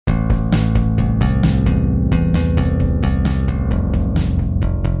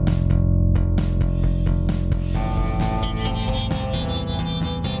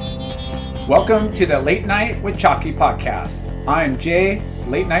Welcome to the Late Night with Chalky podcast. I'm Jay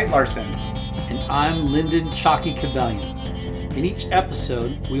Late Night Larson. And I'm Lyndon Chalky Cabellion. In each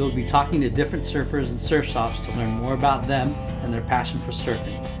episode, we will be talking to different surfers and surf shops to learn more about them and their passion for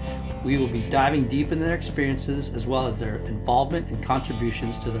surfing. We will be diving deep into their experiences as well as their involvement and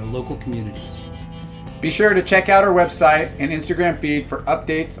contributions to their local communities. Be sure to check out our website and Instagram feed for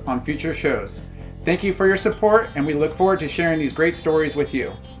updates on future shows. Thank you for your support, and we look forward to sharing these great stories with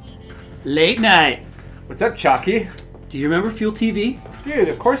you. Late night. What's up, Chalky? Do you remember Fuel TV? Dude,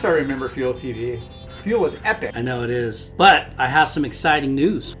 of course I remember Fuel TV. Fuel was epic. I know it is. But I have some exciting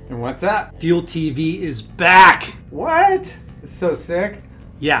news. And what's that? Fuel TV is back. What? It's so sick.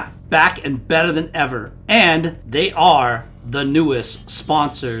 Yeah, back and better than ever. And they are the newest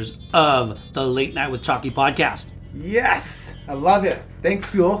sponsors of the Late Night with Chalky podcast. Yes, I love it. Thanks,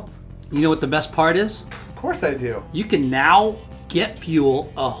 Fuel. You know what the best part is? Of course I do. You can now get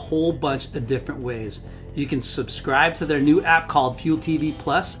Fuel a whole bunch of different ways. You can subscribe to their new app called Fuel TV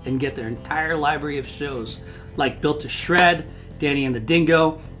Plus and get their entire library of shows like Built to Shred, Danny and the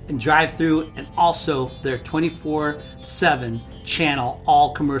Dingo, and Drive Through, and also their 24/7 channel,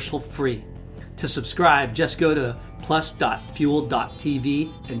 all commercial free. To subscribe, just go to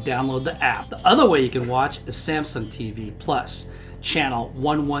plus.fuel.tv and download the app. The other way you can watch is Samsung TV Plus, channel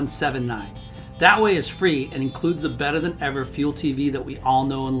 1179. That way is free and includes the better than ever Fuel TV that we all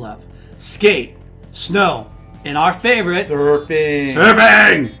know and love. Skate, snow, and our favorite,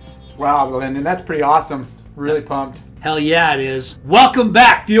 surfing. Wow, Lyndon, that's pretty awesome. Really pumped. Hell yeah, it is. Welcome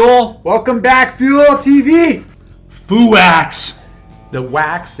back, Fuel. Welcome back, Fuel TV. Wax. The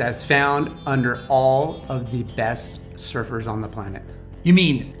wax that's found under all of the best surfers on the planet. You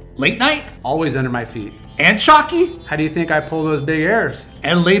mean Late Night? Always under my feet. And Chalky? How do you think I pull those big airs?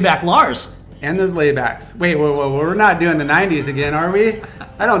 And Layback Lars. And those laybacks. Wait, whoa, we're not doing the 90s again, are we?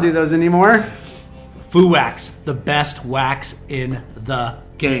 I don't do those anymore. Wax, the best wax in the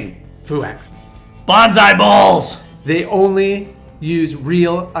game. Wax. Bonsai Bowls. They only use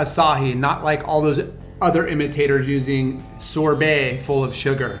real Asahi, not like all those other imitators using sorbet full of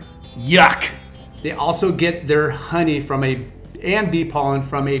sugar. Yuck. They also get their honey and bee pollen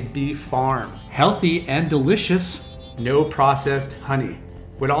from a bee farm. Healthy and delicious. No processed honey.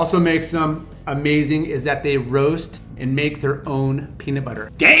 What also makes them amazing is that they roast and make their own peanut butter.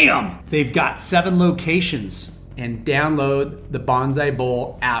 Damn! They've got 7 locations. And download the Bonsai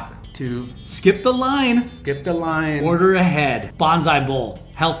Bowl app to skip the line. Order ahead. Bonsai Bowl.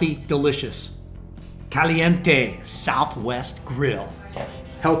 Healthy, delicious. Caliente Southwest Grill.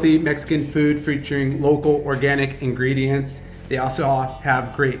 Healthy Mexican food featuring local organic ingredients. They also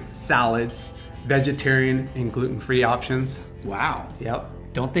have great salads, vegetarian and gluten-free options. Wow. Yep.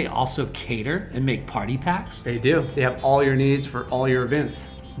 Don't they also cater and make party packs? They do. They have all your needs for all your events.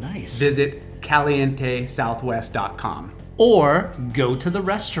 Nice. Visit calientesouthwest.com. Or go to the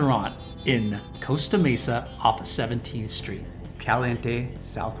restaurant in Costa Mesa off of 17th Street. Caliente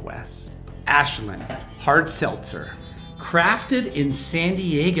Southwest. Ashland Hard Seltzer. Crafted in San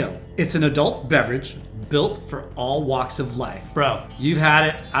Diego. It's an adult beverage built for all walks of life. Bro, you've had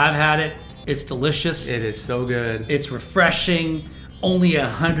it. I've had it. It's delicious. It is so good. It's refreshing. Only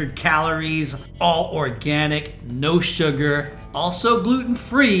 100 calories. All organic. No sugar. Also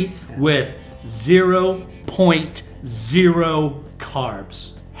gluten-free with 0.0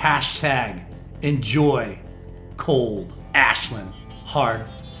 carbs. Hashtag enjoy cold Ashland Hard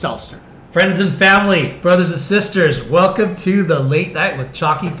Seltzer. Friends and family, brothers and sisters, welcome to the Late Night with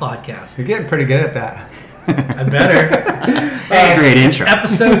Chalky podcast. You're getting pretty good at that. I better. Hey, great intro.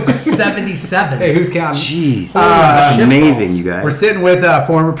 Episode 77. Hey, who's counting? Jeez, that's amazing, you guys. We're sitting with a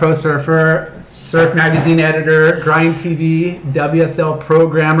former pro surfer, Surf Magazine editor, Grind TV, WSL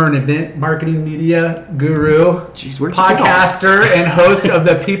programmer, and event marketing media guru, Jeez, where'd you podcaster, and host of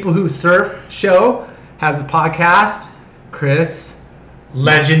the People Who Surf show. Has a podcast, Chris.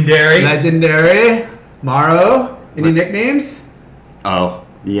 Legendary. Mauro. Any nicknames? Oh,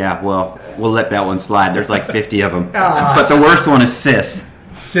 yeah, well, we'll let that one slide. There's like 50 of them. But the worst one is Sis.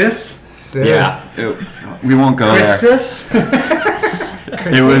 Sis? Yeah. We won't go Chris there. Sis?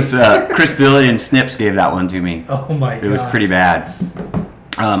 It was Chris Billy and Snips gave that one to me. Oh my god. It was pretty bad.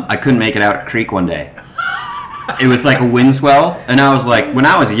 I couldn't make it out a creek one day. It was like a wind swell, and I was like, when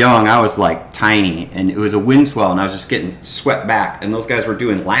I was young, I was like tiny, and it was a wind swell, and I was just getting swept back, and those guys were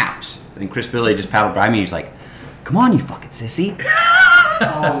doing laps, and Chris Billy just paddled by me. He's like, "Come on, you fucking sissy!"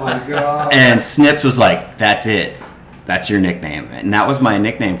 Oh my god! And Snips was like, "That's it, that's your nickname," and that was my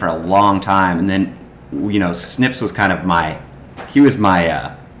nickname for a long time. And then, Snips was kind of my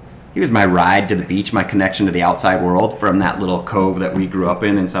my ride to the beach, my connection to the outside world from that little cove that we grew up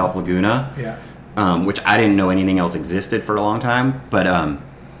in South Laguna. Yeah. Which I didn't know anything else existed for a long time. But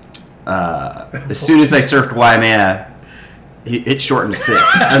as soon as I surfed Waimea, it shortened to Sis.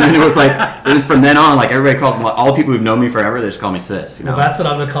 And then it was like, and from then on, like everybody calls me, all the people who've known me forever, they just call me Sis. You know? Well, that's what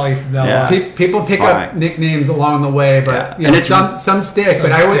I'm going to call you from now Yeah. on. People pick up nicknames along the way, but Yeah. you know, some stick. Some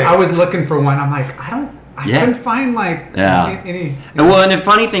But stick. I was looking for one. I'm like, I couldn't find like any. And well, and the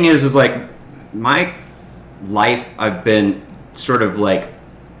funny thing is like my life, I've been sort of like,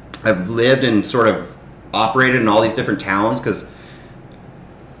 I've lived and sort of operated in all these different towns because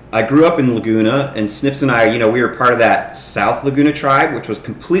I grew up in Laguna, and Snips and I, you know, we were part of that South Laguna tribe, which was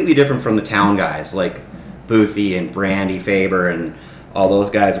completely different from the town guys, like Boothie and Brandy Faber and all those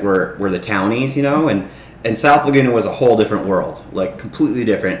guys were the townies, you know, and South Laguna was a whole different world, like completely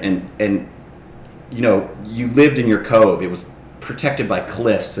different, and you know, you lived in your cove. It was protected by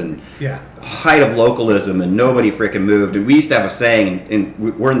cliffs and height of localism, and nobody freaking moved. And we used to have a saying,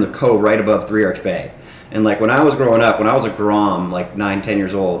 and we're in the cove right above Three Arch Bay. And like when I was growing up, when I was a Grom, like 9, 10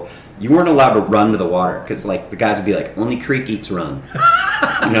 years old, you weren't allowed to run to the water because like the guys would be like, only creek eats run.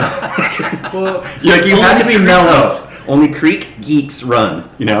 You know, Well, you had to be mellow. Only creek geeks run,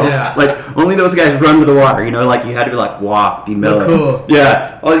 you know? Yeah. Like, only those guys run to the water, you know? Like, you had to be like, walk, be mellow. Cool.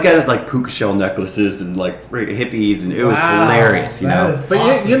 Yeah. All these guys had like puka shell necklaces and like hippies, and it was hilarious, you that know? is but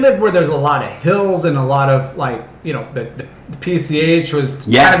awesome. you lived where there's a lot of hills and a lot of like, you know, the PCH was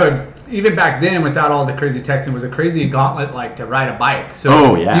Yeah. kind of even back then without all the crazy texting, was a crazy gauntlet like to ride a bike. So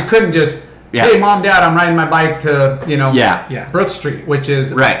Oh, yeah. you couldn't just, Yeah. hey, mom, dad, I'm riding my bike to, you know, Yeah. Brook Street, which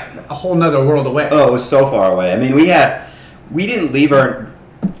is Right. a whole nother world away. Oh, it was so far away. I mean,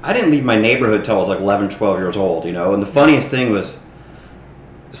 I didn't leave my neighborhood till I was like 11, 12 years old, you know? And the funniest thing was,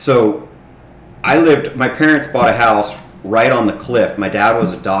 so my parents bought a house right on the cliff. My dad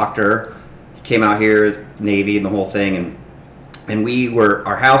was a doctor. He came out here, Navy and the whole thing. And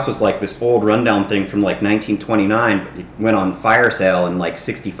our house was like this old rundown thing from like 1929. It went on fire sale in like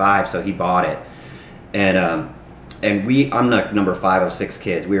 65, so he bought it. And I'm like number 5 of 6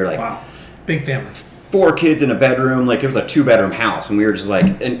 kids. We were like, Wow. Big family. 4 kids in a bedroom. Like, it was a 2-bedroom house, and we were just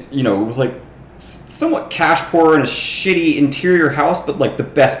like, and you know, it was like somewhat cash poor in a shitty interior house, but like the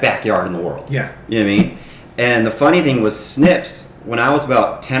best backyard in the world. Yeah. You know what I mean? And the funny thing was, Snips, when I was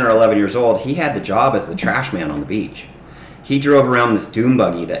about 10 or 11 years old, he had the job as the trash man on the beach. He drove around this dune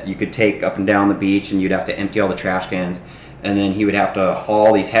buggy that you could take up and down the beach, and you'd have to empty all the trash cans, and then he would have to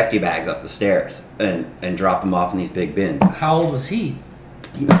haul these hefty bags up the stairs and drop them off in these big bins. How old was he?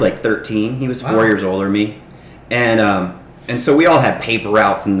 He was like 13. He was 4 Wow. years older than me, and so we all had paper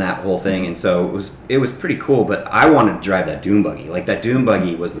routes and that whole thing, and so it was pretty cool. But I wanted to drive that dune buggy. Like, that dune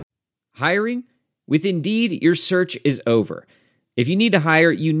buggy was the Hiring? With Indeed, your search is over. If you need to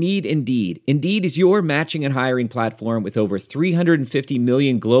hire, you need Indeed. Indeed is your matching and hiring platform with over 350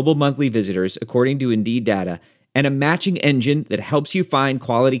 million global monthly visitors, according to Indeed data, and a matching engine that helps you find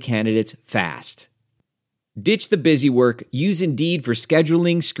quality candidates fast. Ditch the busy work. Use Indeed for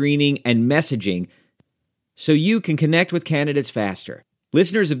scheduling, screening, and messaging so you can connect with candidates faster.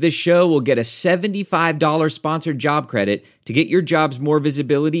 Listeners of this show will get a $75 sponsored job credit to get your jobs more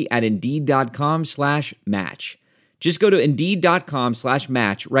visibility at Indeed.com/match. Just go to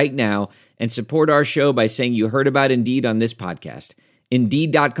Indeed.com/match right now and support our show by saying you heard about Indeed on this podcast.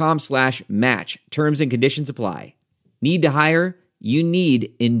 Indeed.com/match. Terms and conditions apply. Need to hire? You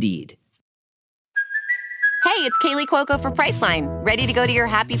need Indeed. Hey, it's Kaylee Cuoco for Priceline. Ready to go to your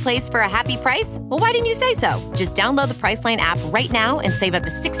happy place for a happy price? Well, why didn't you say so? Just download the Priceline app right now and save up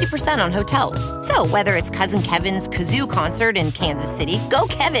to 60% on hotels. So whether it's Cousin Kevin's Kazoo Concert in Kansas City, go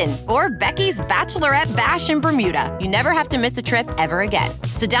Kevin, or Becky's Bachelorette Bash in Bermuda, you never have to miss a trip ever again.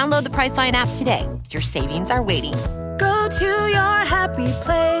 So download the Priceline app today. Your savings are waiting. Go to your happy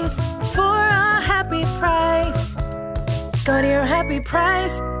place for a happy price. Go to your happy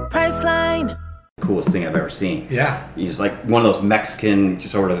price, Priceline. coolest thing I've ever seen. Yeah. He's like one of those Mexican,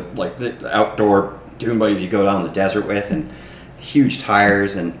 just sort of like the outdoor dune buggies you go down the desert with, and huge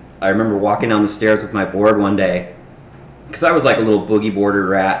tires. And I remember walking down the stairs with my board one day, because I was like a little boogie boarder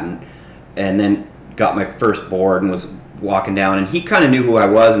rat, and then got my first board and was walking down, and he kind of knew who I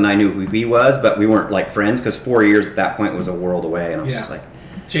was and I knew who he was, but we weren't like friends because 4 years at that point was a world away. And I was just like,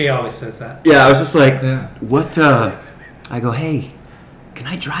 Jay always says that. yeah, I was just like, Yeah. what? I go, hey, can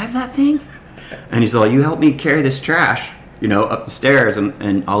I drive that thing? And he's like, you help me carry this trash, up the stairs,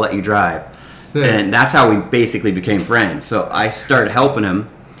 and I'll let you drive. Sick. And that's how we basically became friends. So I started helping him,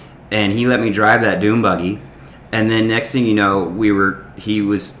 and he let me drive that dune buggy. And then next thing you know, he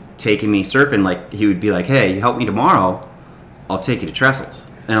was taking me surfing. Like, he would be like, hey, you help me tomorrow, I'll take you to Trestles.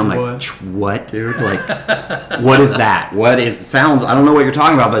 And I'm like, what, dude? Like, what is that? Sounds, I don't know what you're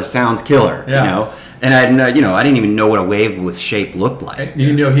talking about, but it sounds killer, you know? And I didn't even know what a wave with shape looked like.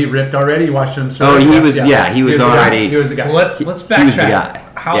 You know he ripped already? You watched him surf? Oh, he was already. He was the guy. Well, let's backtrack. He was the guy.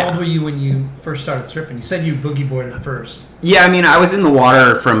 How old were you when you first started surfing? You said you boogie boarded first. Yeah, I mean, I was in the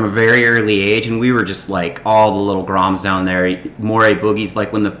water from a very early age, and we were just like all the little groms down there. Moray boogies,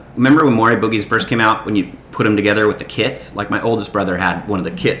 like remember when Moray boogies first came out, when you put them together with the kits? Like my oldest brother had one of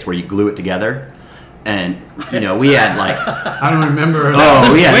the kits where you glue it together. And, we had like... I don't remember.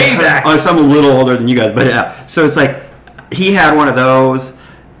 Oh, we had... I was some a little older than you guys, but yeah. So it's like, he had one of those,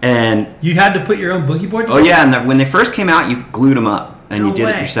 and... You had to put your own boogie board together? Oh, yeah, and when they first came out, you glued them up, and you did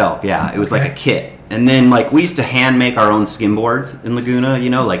it yourself. Yeah, it was like a kit. And then, like, we used to hand make our own skimboards in Laguna,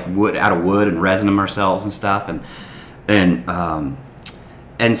 like wood out of wood and resin them ourselves and stuff.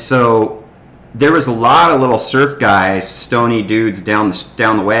 And so... There was a lot of little surf guys, stony dudes down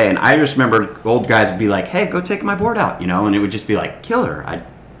the way, and I just remember old guys would be like, "Hey, go take my board out," and it would just be like killer. I'd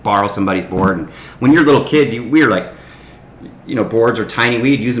borrow somebody's board, and when you're little kids, we were like, boards are tiny.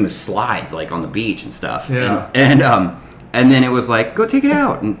 We'd use them as slides, like on the beach and stuff. Yeah. And then it was like, "Go take it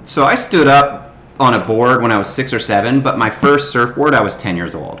out." And so I stood up on a board when I was 6 or 7, but my first surfboard I was 10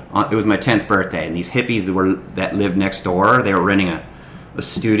 years old. It was my 10th birthday, and these hippies that lived next door, they were renting a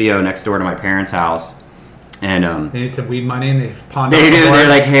studio next door to my parents' house, and they need some weed money, and they pawned. They're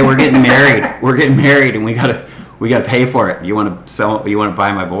like, "Hey, we're getting married, and we gotta pay for it. You want to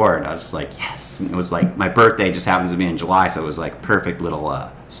buy my board?" And I was just like, "Yes." And it was like my birthday just happens to be in July, so it was like perfect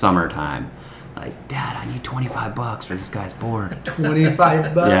little summertime. Like, "Dad, I need $25 for this guy's board."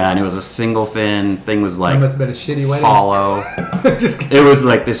 $25. Yeah, and it was a single fin thing. Was like, that must have been a shitty wedding. Hollow. It was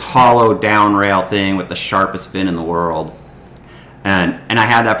like this hollow down rail thing with the sharpest fin in the world. And I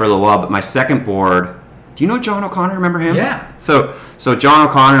had that for a little while, but my second board, do you know John O'Connor? Remember him? Yeah. So John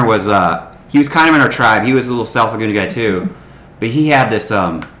O'Connor was, he was kind of in our tribe. He was a little South Laguna guy too, but he had this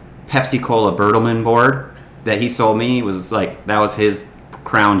Pepsi Cola Bertelsmann board that he sold me. It was like, that was his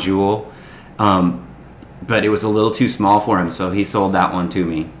crown jewel, but it was a little too small for him, so he sold that one to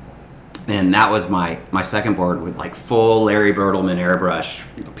me. And that was my second board with like full Larry Bertelsmann airbrush,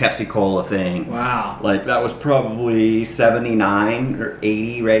 Pepsi Cola thing. Wow. Like that was probably 79 or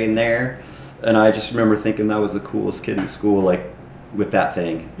 80 right in there. And I just remember thinking that was the coolest kid in school, like with that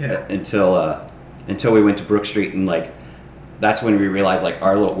thing. Yeah. Until we went to Brook Street, and like that's when we realized like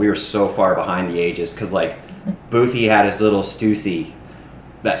we were so far behind the ages, because like Boothie had his little Stussy.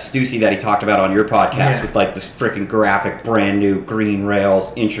 That Stussy that he talked about on your podcast with like this freaking graphic, brand new green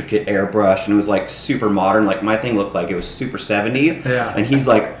rails, intricate airbrush, and it was like super modern. Like my thing looked like it was super 70s, and he's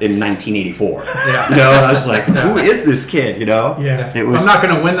like in 1984. Yeah, and I was like, who is this kid? Yeah, it was. I'm not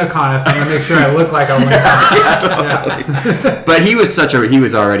going to win the contest. I'm going to make sure I look like I win the contest. But he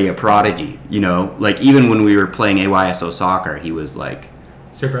was already a prodigy. Like even when we were playing AYSO soccer, he was like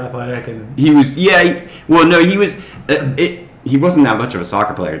super athletic, and he was He wasn't that much of a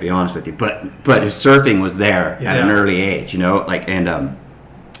soccer player, to be honest with you, but his surfing was there at an early age, like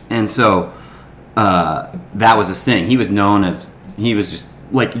and so that was his thing. He was known as, he was just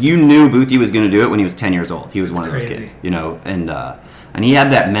like, you knew Boothie was going to do it when he was 10 years old. He was one of those kids, and he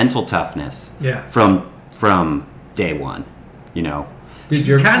had that mental toughness from day one, Did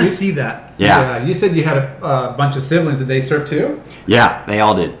you kind of see that? Yeah. You said you had a bunch of siblings. Did they surf too? Yeah, they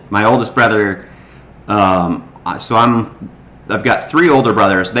all did. My oldest brother, I've got 3 older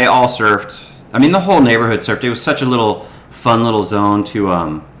brothers. They all surfed. I mean, the whole neighborhood surfed. It was such a fun little zone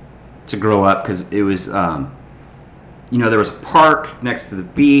to grow up, because it was, there was a park next to the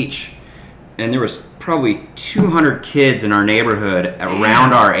beach, and there was probably 200 kids in our neighborhood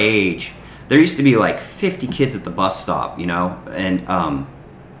around our age. There used to be like 50 kids at the bus stop, and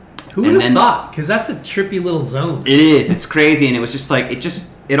who would have thought? Because that's a trippy little zone. It is. It's crazy, and it was just like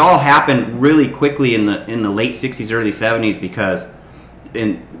it all happened really quickly in the late 60s, early 70s, because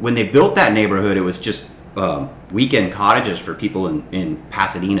when they built that neighborhood, it was just weekend cottages for people in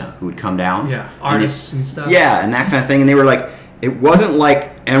Pasadena who would come down. Yeah, artists and stuff. Yeah, and that kind of thing. And they were like, it wasn't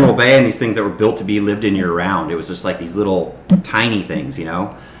like Emerald Bay and these things that were built to be lived in year round. It was just like these little tiny things,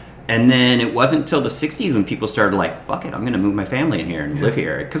 And then it wasn't until the 60s when people started like, fuck it, I'm going to move my family in here and live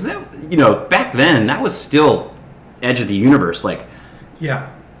here. Because, back then, that was still edge of the universe. Like,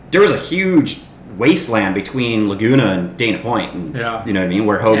 there was a huge wasteland between Laguna and Dana Point, and you know what I mean,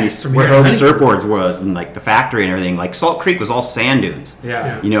 where Hobie Surfboards was, and like the factory and everything. Like Salt Creek was all sand dunes. We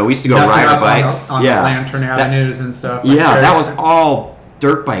used to go ride our bikes on Lantern Avenues and stuff. That was all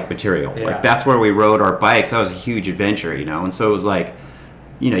dirt bike material. Like that's where we rode our bikes. That was a huge adventure, And so it was like,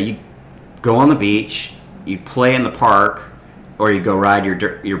 you go on the beach, you play in the park, or you go ride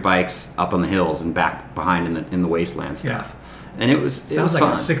your bikes up on the hills and back behind in the wasteland stuff. And it was Sounds like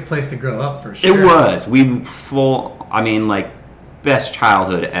fun. a sick place to grow up for sure. It was. Best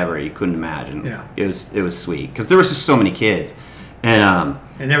childhood ever. You couldn't imagine. Yeah. It was sweet because there was just so many kids, and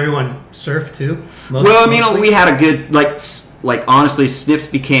everyone surfed too. We had a good honestly, Snips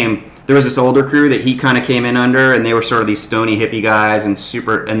became. There was this older crew that he kind of came in under, and they were sort of these stony hippie guys and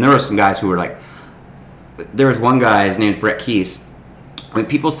super. And there were some guys who were like. There was one guy. His name's Brett Keese. When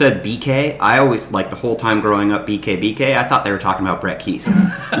people said BK, I always, the whole time growing up, BK, I thought they were talking about Brett Keese.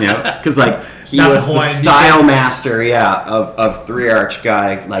 Because, he was the style master, of Three Arch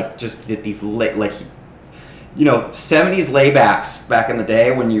guy. Just did these, 70s laybacks back in the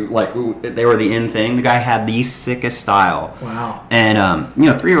day when they were the in thing. The guy had the sickest style. Wow. And,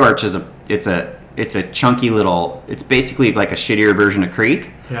 Three Arch is it's a chunky little, it's basically like a shittier version of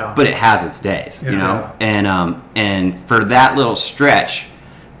Creek. Yeah. But it has its days, and for that little stretch,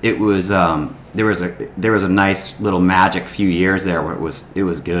 it was there was a nice little magic few years there where it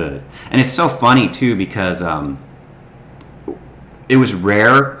was good, and it's so funny too because it was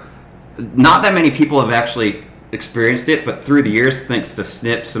rare. Not that many people have actually experienced it, but through the years, thanks to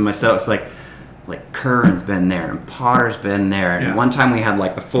Snips and myself, it's like Curran's been there and Potter's been there, and one time we had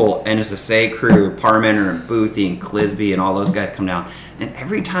the full NSSA crew, Parmenter and Boothie and Clisby and all those guys come down, and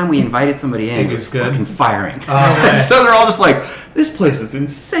every time we invited somebody in, it was fucking firing. So they're all just like, this place is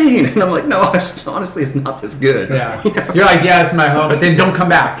insane, and I'm like, no, honestly, it's not this good. Yeah, you're like, yeah, it's my home, but then don't come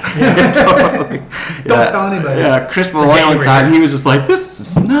back. Totally. Don't tell anybody. Yeah, Chris Malloy one time, he was just like, this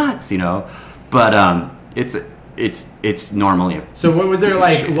is nuts, but it's normally So what was there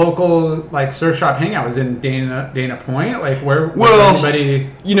local local surf shop hangout? Was it in Dana Point? Where was anybody?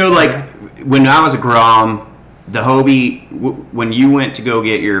 When I was a Grom, the Hobie, when you went to go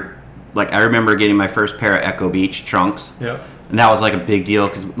get your I remember getting my first pair of Echo Beach trunks. Yep. And that was a big deal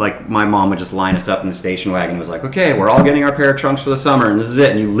because my mom would just line us up in the station wagon and was like, okay, we're all getting our pair of trunks for the summer and this is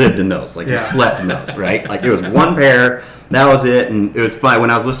it, and you lived in those. You slept in those, right? It was one pair, that was it, and it was fun. When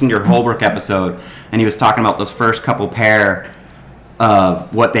I was listening to your Holbrook episode and he was talking about those first couple pair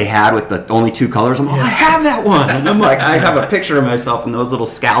of what they had with the only two colors, I'm like, I have that one, and I'm like, I have a picture of myself in those little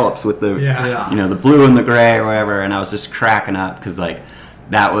scallops with the the blue and the gray or whatever, and I was just cracking up because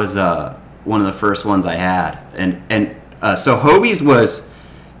that was one of the first ones I had, and so Hobie's was,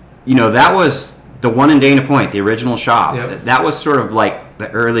 that was the one in Dana Point, the original shop. Yep. That was sort of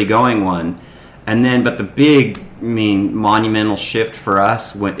the early going one, and then but the big, monumental shift for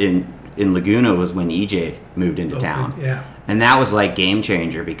us in Laguna was when EJ moved into town. Yeah. And that was game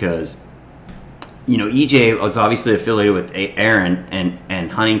changer because, EJ was obviously affiliated with Aaron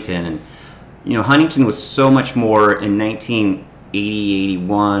and Huntington, and Huntington was so much more in 1980,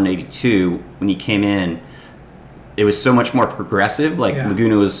 81, 82 when he came in. It was so much more progressive.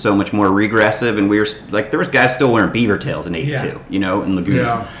 Laguna was so much more regressive, and we were there was guys still wearing beaver tails in '82, in Laguna.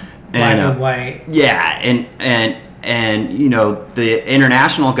 Yeah. Black and white. Yeah, and the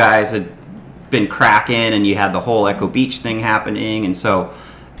international guys had been cracking, and you had the whole Echo Beach thing happening, and so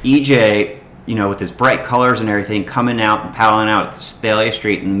EJ, with his bright colors and everything, coming out and paddling out Thalia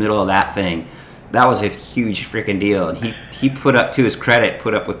Street in the middle of that thing, that was a huge freaking deal, and he put up, to his credit,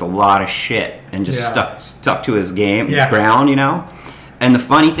 with a lot of shit and just stuck to his game, ground, And the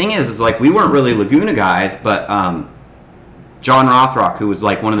funny thing is we weren't really Laguna guys, but John Rothrock, who was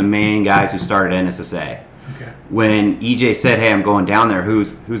one of the main guys who started NSSA. Okay. When EJ said, "Hey, I'm going down there.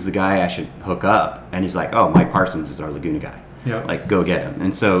 Who's the guy I should hook up?" And he's like, "Oh, Mike Parsons is our Laguna guy. Yep. Go get him."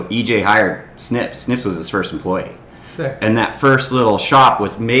 And so EJ hired Snips. Snips was his first employee. Sick. And that first little shop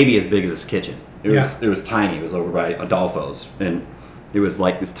was maybe as big as his kitchen. It was tiny. It was over by Adolfo's, and it was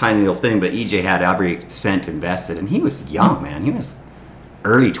this tiny little thing. But EJ had every cent invested, and he was young, man. He was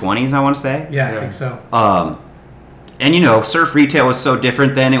early 20s, I want to say. Yeah, I think so. And surf retail was so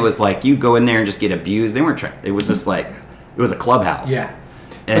different then. It was you go in there and just get abused. They weren't. It was just it was a clubhouse. Yeah.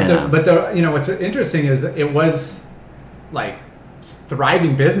 And, but what's interesting is it was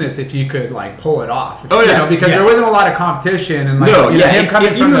thriving business if you could pull it off. Because there wasn't a lot of competition and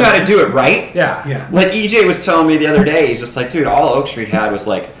if you knew how to do it right. Yeah. EJ was telling me the other day, he's just dude, all Oak Street had was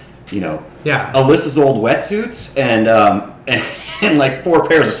Alyssa's old wetsuits and 4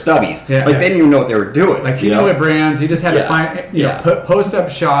 pairs of stubbies. Yeah. They didn't even know what they were doing. He knew what brands. He just had to find post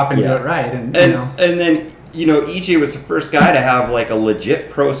up shop and do it right. And then EJ was the first guy to have a legit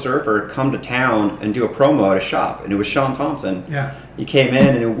pro surfer come to town and do a promo at a shop, and it was Sean Thompson. Yeah. He came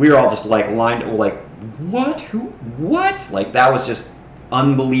in, and we were all just lined, what? Who? What? That was just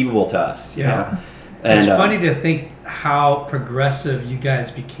unbelievable to us. Yeah. And it's funny to think how progressive you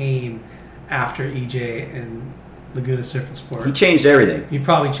guys became after EJ and Laguna Surf and Sport. He changed everything. He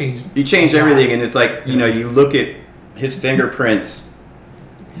probably changed. He changed everything, and it's like, you know, you look at his fingerprints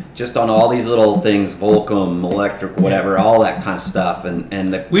just on all these little things, Volcom, electric, whatever, all that kind of stuff,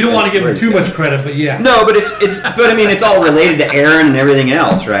 and we don't want to give him too much credit, but yeah. No, but but I mean, it's all related to Aaron and everything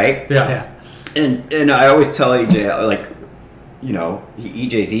else, right? Yeah. And I always tell EJ, like, you know,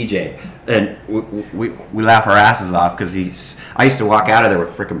 EJ's EJ, and we laugh our asses off because I used to walk out of there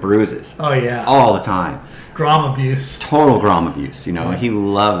with freaking bruises. Oh yeah. All the time. Grom abuse. Total Grom abuse, you know. He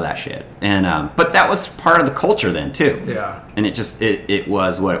loved that shit. And but that was part of the culture then too. Yeah. And it just it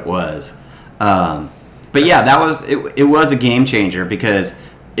was what it was. But yeah, that was it was a game changer because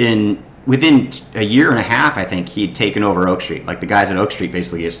within a year and a half, I think he'd taken over Oak Street. Like the guys at Oak Street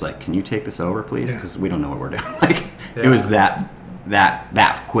basically just like, "Can you take this over, please? Because we don't know what we're doing." Like it was that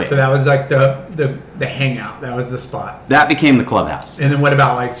quick. So that was like the hangout. That was the spot. That became the clubhouse. And then what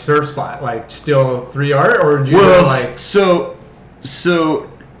about like surf spot? Like still 3R or did you like? So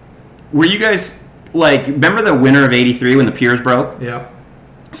were you guys like remember the winter of '83 when the piers broke? Yeah.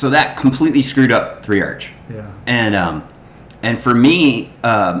 So that completely screwed up 3Arch. Yeah. And for me,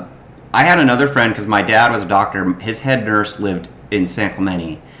 I had another friend because my dad was a doctor. His head nurse lived in San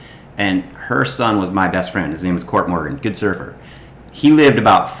Clemente, and her son was my best friend. His name was Court Morgan, good surfer. He lived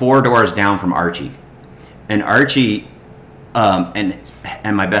about 4 doors down from Archie, and Archie and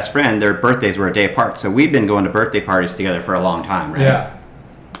my best friend, their birthdays were a day apart. So we'd been going to birthday parties together for a long time, right? Yeah.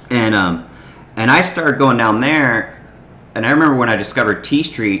 And I started going down there, and I remember when I discovered T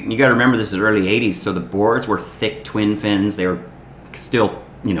Street. And you got to remember this is early '80s, so the boards were thick twin fins. They were still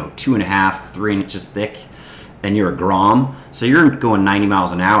 2.5, 3 inches thick. And you're a Grom, so you're going 90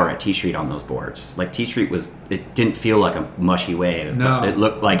 miles an hour at T Street on those boards. Like T Street it didn't feel like a mushy wave. No. It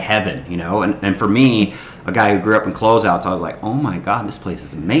looked like heaven, And for me, a guy who grew up in closeouts, I was like, oh my God, this place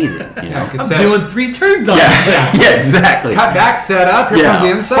is amazing, I'm doing 3 turns on it. Yeah, exactly. Cut back, set up, here comes the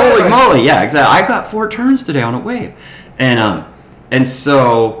inside. Holy moly, yeah, exactly. I got 4 turns today on a wave. And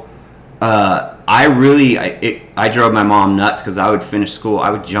so I drove my mom nuts because I would finish school. I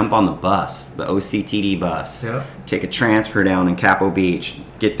would jump on the bus, the OCTD bus, take a transfer down in Capo Beach,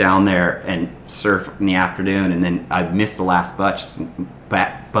 get down there and surf in the afternoon, and then I'd miss the last bus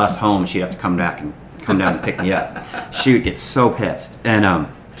home. She'd have to come down and pick me up. She would get so pissed. And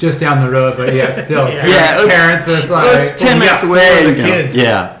just down the road, but still. Parents, it's like it's 10 minutes away. 4 other kids.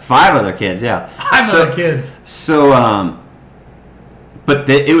 Yeah, 5 other kids. Yeah, 5 other kids. So, but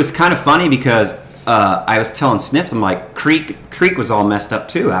it was kind of funny because I was telling Snips, I'm like, Creek was all messed up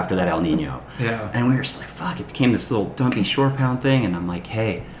too after that El Nino. Yeah. And we were just like, fuck, it became this little dumpy shore pound thing. And I'm like,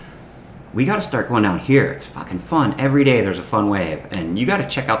 hey, we got to start going down here. It's fucking fun. Every day there's a fun wave. And you got to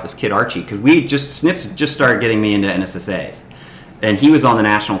check out this kid Archie. Because Snips just started getting me into NSSAs. And he was on the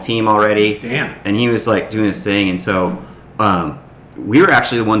national team already. Damn. And he was like doing his thing. And so we were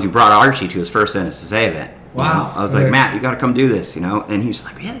actually the ones who brought Archie to his first NSSA event. Wow. I was like, Matt, you got to come do this, And he was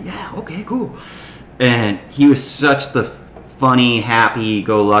like, yeah, okay, cool. And he was such the funny,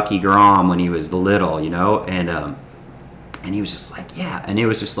 happy-go-lucky Grom when he was little, And he was just like, yeah. And it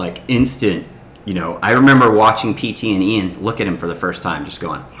was just like instant, I remember watching PT and Ian look at him for the first time, just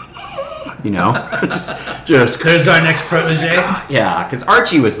going, just because our next protege. Yeah, because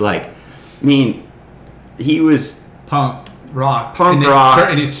Archie was like, he was punk rock,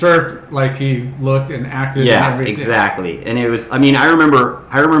 and he surfed like he looked and acted. Yeah, and everything. exactly. And it was, I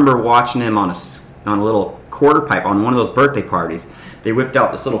remember watching him on a little quarter pipe on one of those birthday parties. They whipped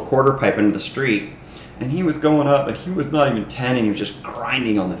out this little quarter pipe into the street, and he was going up, and he was not even 10, and he was just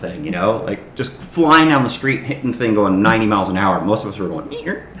grinding on the thing, like just flying down the street, hitting the thing, going 90 miles an hour. Most of us were going,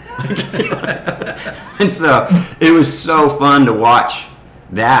 and so it was so fun to watch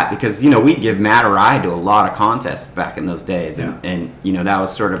that because we'd give Matt a ride to a lot of contests back in those days, and that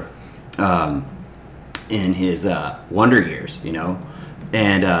was sort of in his wonder years, and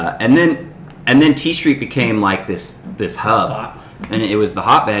then T Street became like this hub. Spot. And it was the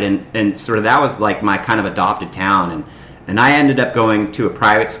hotbed, and sort of that was like my kind of adopted town, and I ended up going to a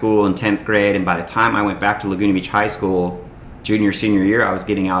private school in 10th grade, and by the time I went back to Laguna Beach High School, senior year, I was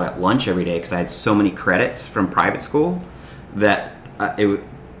getting out at lunch every day because I had so many credits from private school that I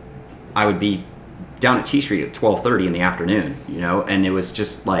would be down at T Street at 12:30 in the afternoon, and it was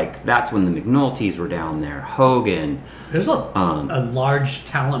just like that's when the McNultys were down there, Hogan. There's a large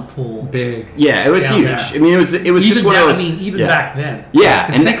talent pool. Big. Yeah, it was huge. There. It was just one of those. Even back then. Yeah,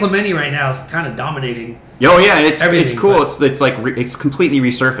 and San Clemente right now is kind of dominating. Oh yeah, it's cool. But It's like it's completely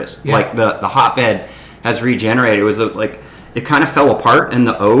resurfaced. Yeah. Like the hotbed has regenerated. It was it kind of fell apart in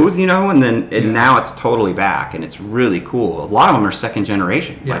the O's, and then now it's totally back, and it's really cool. A lot of them are second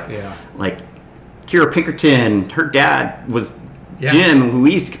generation. Yeah. Like Kira Pinkerton, her dad was Yeah. Jim, who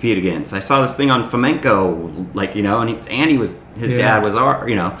we used to compete against. I saw this thing on Flamenco, like, you know, and Andy was, his dad was our,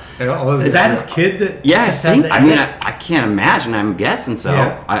 you know. Is that his kid that Yeah, just had the I mean, I can't imagine. I'm guessing so.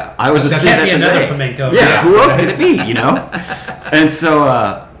 Yeah. I was just That can't sitting be at the another day. flamenco. Yeah, who else could it be, you know? And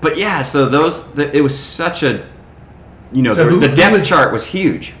so, but yeah, so it was such a, you know, So the depth chart was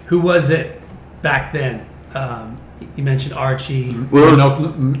huge. Who was it back then? You mentioned Archie, Well, it was,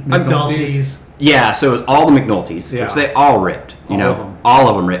 McNulty's. yeah, so it was all the McNultys, which they all ripped, you know. All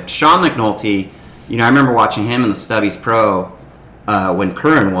of them ripped. Sean McNulty, you know, I remember watching him in the Stubbies Pro when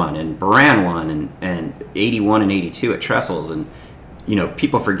Curran won and Baran won and 81 and 82 at Trestles. And, you know,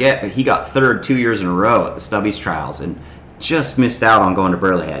 people forget, but he got third 2 years in a row at the Stubbies trials and just missed out on going to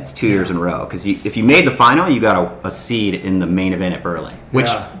Burley Heads 2 years in a row. Because if you made the final, you got a seed in the main event at Burley. Which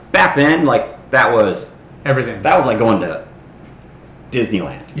back then, like, that was... everything. That was like going to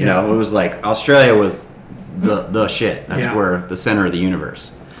Disneyland. You know, it was like Australia was the shit. That's where the center of the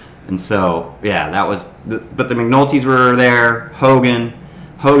universe. And so, yeah, that was. But the McNultys were there. Hogan,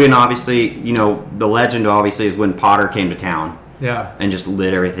 obviously, you know, the legend obviously is when Potter came to town. Yeah. And just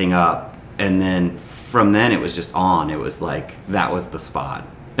lit everything up. And then from then it was just on. It was like that was the spot.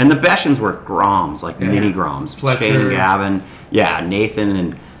 And the Beshans were Groms, like mini Groms. Fletcher. Shane and Gavin,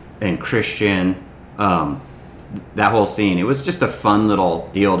 Nathan and Christian. That whole scene, it was just a fun little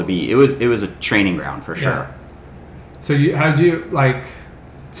deal to be. It was a training ground for sure. So how did you like?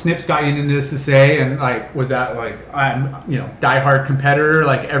 Snips got you into this SSA, and like, was that like I'm diehard competitor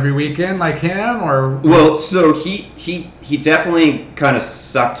like every weekend like him, or? Well, so he definitely kind of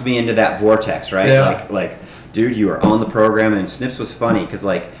sucked me into that vortex, right? Yeah. Like, dude, you were on the program, and Snips was funny because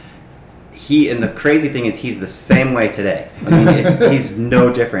like. And the crazy thing is he's the same way today. I mean, he's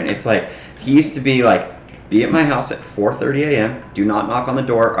no different. It's like he used to be like, be at my house at 4:30 a.m. Do not knock on the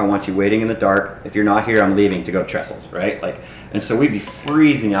door. I want you waiting in the dark. If you're not here, I'm leaving to go to Trestles, right? Like, and so we'd be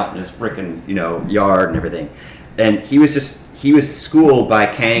freezing out in this frickin' yard and everything. And he was schooled by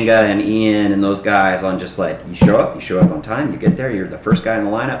Kanga and Ian and those guys on just like, you show up on time, you get there, you're the first guy in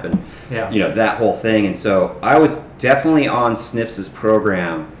the lineup, and that whole thing. And so I was definitely on Snips's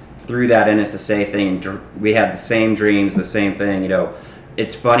program through that NSSA thing. We had the same dreams, the same thing.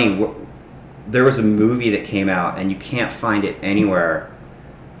 It's funny. There was a movie that came out, and you can't find it anywhere.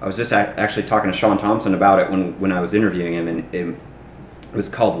 I was just actually talking to Sean Thompson about it when I was interviewing him, and it was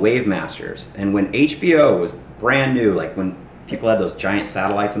called Wave Masters. And when HBO was brand new, like when people had those giant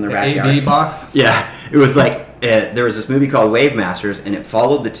satellites in their backyard. AV box? Yeah. It was like, there was this movie called Wave Masters, and it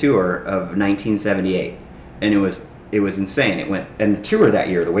followed the tour of 1978. And it was insane. And the tour that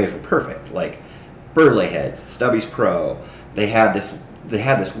year, the waves were perfect. Like Burley Heads, Stubbies Pro. They had this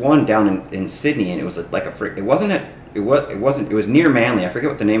one down in Sydney, and it was like it was near Manly. I forget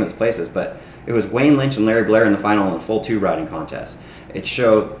what the name of the place is, but it was Wayne Lynch and Larry Blair in the final in a full tube riding contest. It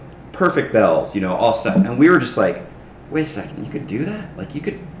showed perfect bells, all stuff. And we were just like, wait a second, you could do that? Like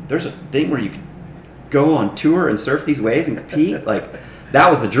there's a thing where you could go on tour and surf these waves and compete? Like that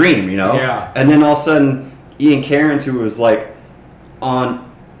was the dream, Yeah. And then all of a sudden Ian Cairns, who was like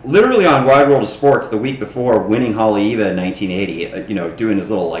literally on Wide World of Sports the week before winning Haleiwa in 1980, doing his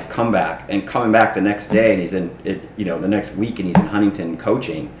little like comeback and coming back the next day, and he's in it, the next week, and he's in Huntington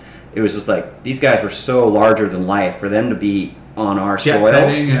coaching. It was just like these guys were so larger than life for them to be on our soil.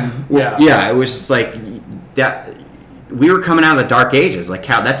 Setting It was just like that. We were coming out of the dark ages. Like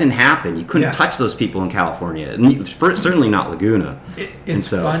that didn't happen. You couldn't touch those people in California, and certainly not Laguna.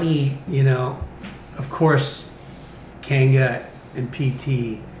 It's funny, of course, Kanga and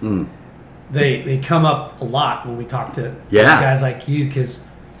PT, they come up a lot when we talk to guys like you, because,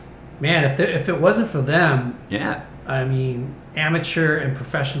 man, if it wasn't for them, I mean, amateur and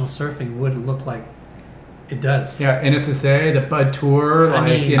professional surfing wouldn't look like it does. Yeah, NSSA, the Bud Tour,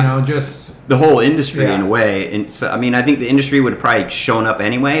 just... The whole industry in a way. And so, I mean, I think the industry would have probably shown up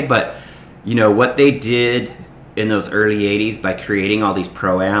anyway, but, what they did in those early 80s by creating all these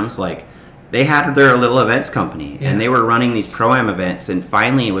pro-ams, like, they had their little events company, and they were running these pro-am events, and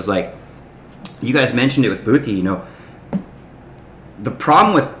finally it was like, you guys mentioned it with Boothie, the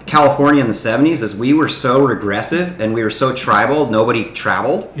problem with California in the 70s is we were so regressive and we were so tribal, nobody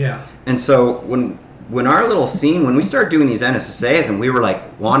traveled. Yeah. And so when our little scene, when we started doing these NSSAs and we were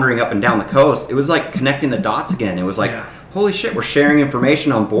like wandering up and down the coast, it was like connecting the dots again. It was like, holy shit, we're sharing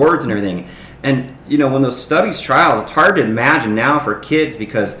information on boards and everything. And, when those Stubbies trials, it's hard to imagine now for kids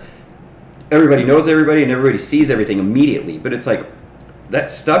because everybody knows everybody and everybody sees everything immediately. But it's like that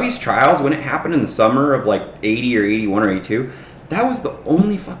Stubbies trials, when it happened in the summer of like 80 or 81 or 82, that was the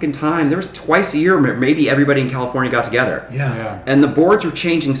only fucking time. There was twice a year maybe everybody in California got together. Yeah. And the boards were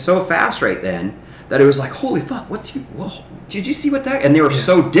changing so fast right then that it was like, holy fuck, did you see what that? And they were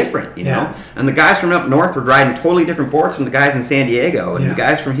so different, you know. And the guys from up north were riding totally different boards from the guys in San Diego, and the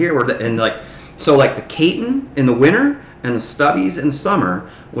guys from here were the Caton in the winter and the Stubbies in the summer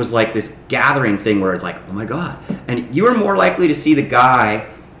was like this gathering thing where it's like, oh my god, and you were more likely to see the guy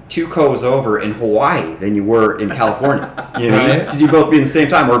 2 coves over in Hawaii than you were in California. You know what I mean? Because you both be in the same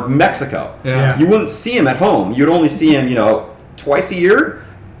time, or Mexico. Yeah. You wouldn't see him at home. You'd only see him, twice a year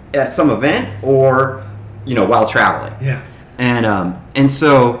at some event, or while traveling. Yeah. And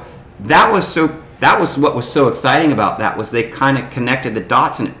so that was what was so exciting about that, was they kind of connected the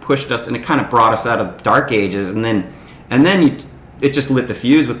dots, and it pushed us, and it kind of brought us out of the dark ages, and then it just lit the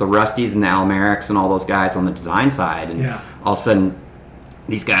fuse with the Rusties and the Almerics and all those guys on the design side, and all of a sudden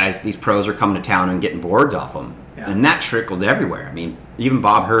these pros are coming to town and getting boards off them. Yeah. And that trickled everywhere. I mean, even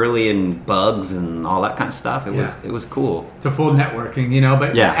Bob Hurley and Bugs and all that kind of stuff. It was cool. It's a full networking,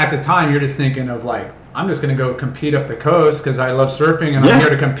 but at the time you're just thinking of like, I'm just going to go compete up the coast because I love surfing and I'm here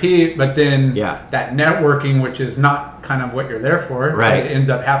to compete. But then that networking, which is not kind of what you're there for, right, it ends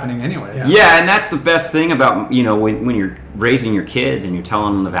up happening anyways. Yeah, and that's the best thing about, when you're raising your kids and you're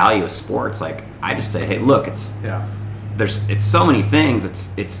telling them the value of sports. Like, I just say, hey, look, it's so many things.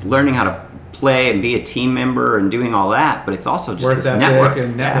 It's learning how to play and be a team member and doing all that, but it's also just this network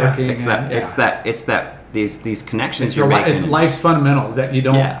and networking. It's that these connections you're making. It's life's fundamentals that you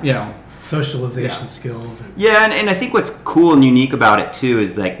don't, socialization skills. And I think what's cool and unique about it too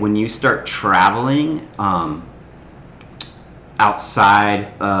is like when you start traveling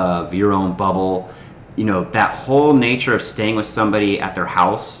outside of your own bubble, that whole nature of staying with somebody at their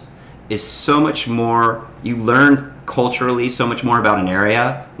house is so much more. You learn culturally so much more about an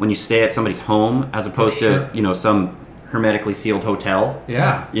area when you stay at somebody's home as opposed to some hermetically sealed hotel.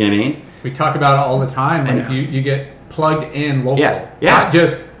 Yeah, you know what I mean. We talk about it all the time. Like you get plugged in local, not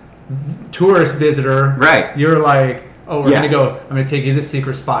just tourist visitor. Right. You're like, oh, we're gonna go. I'm gonna take you to the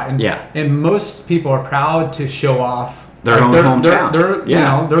secret spot. And most people are proud to show off their own hometown.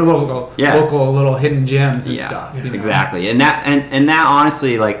 Their local little hidden gems and stuff. Exactly. And that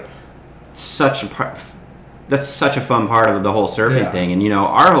honestly, like, that's such a fun part of the whole surfing thing. And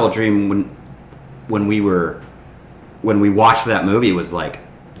our whole dream when we watched that movie was like,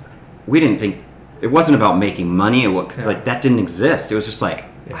 we didn't think it wasn't about making money like that didn't exist. It was just like,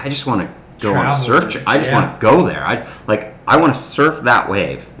 I just want to go on a surf trip. I just want to go there. I want to surf that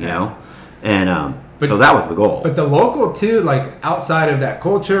wave, and so that was the goal. But the local too, like outside of that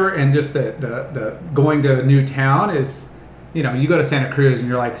culture and just the going to a new town is, you go to Santa Cruz and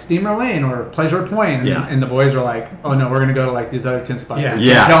you're like Steamer Lane or Pleasure Point, and the boys are like, oh no, we're gonna go to like these other 10 spots. Yeah.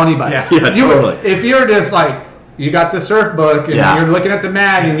 Can't tell anybody. Totally. If you're just like, you got the surf book and you're looking at the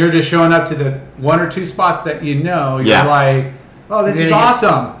mag and you're just showing up to the 1 or 2 spots that you're like, oh, this is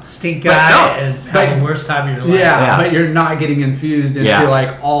awesome. Stink guy and have the worst time of your life. But you're not getting infused into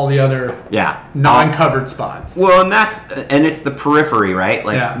like all the other non-covered spots. Well, and it's the periphery, right?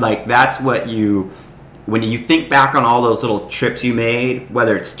 Like that's what when you think back on all those little trips you made,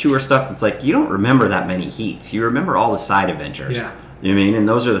 whether it's tour stuff, it's like you don't remember that many heats. You remember all the side adventures. Yeah. You know what I mean? And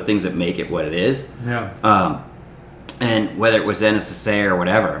those are the things that make it what it is. Yeah. And whether it was NSSA or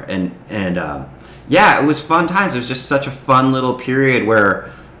whatever. And it was fun times. It was just such a fun little period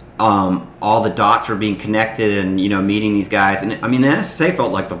where all the dots were being connected and, meeting these guys. And I mean, the NSSA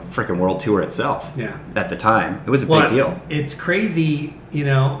felt like the freaking world tour itself at the time. It was a big deal. It's crazy,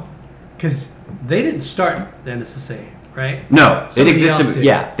 because they didn't start the NSSA, right? No, it existed.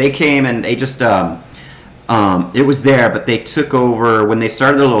 Yeah, they came and they just it was there, but they took over when they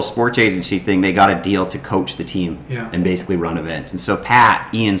started the little sports agency thing. They got a deal to coach the team and basically run events. And so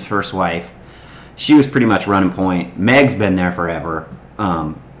Pat, Ian's first wife, she was pretty much running point. Meg's been there forever.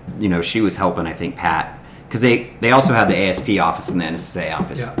 She was helping, I think, Pat, because they also had the ASP office and the NSSA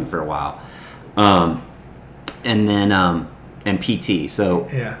office for a while, and then and PT. So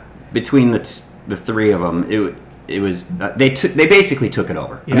between the 3 of them, it was they basically took it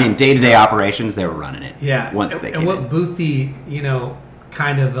over. I mean, day-to-day operations, they were running it. Yeah. Once they came and what in. Boothie,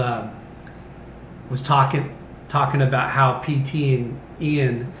 kind of was talking about how PT and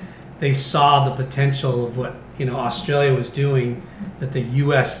Ian, they saw the potential of what Australia was doing, that the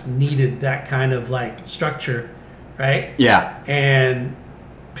U.S. needed that kind of like structure, right? Yeah. And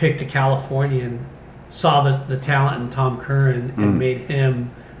picked a Californian, saw the talent in Tom Curran, and made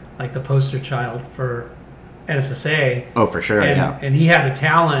him like the poster child for NSSA. Oh, for sure. And he had the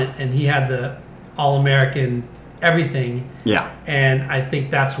talent, and he had the All-American everything. Yeah. And I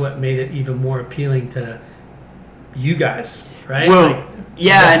think that's what made it even more appealing to you guys, right? Well, the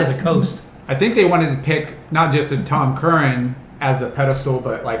rest of the coast. I think they wanted to pick not just a Tom Curran as the pedestal,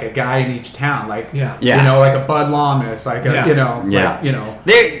 but like a guy in each town, like Yeah. you know, like a Bud Lamas, like a like,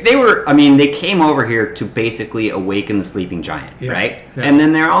 They were. I mean, they came over here to basically awaken the sleeping giant, right? Yeah. And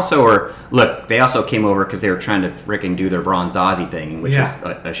then they also were. Look, they also came over because they were trying to frickin' do their Bronze Aussie thing, which was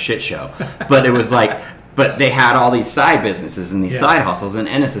a shit show. But it was like. But they had all these side businesses and these side hustles, and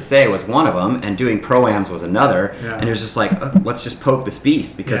NSSA was one of them, and doing pro-ams was another. Yeah. And it was just like, let's just poke this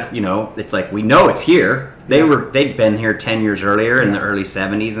beast because it's like we know it's here. They'd been here 10 years earlier in the early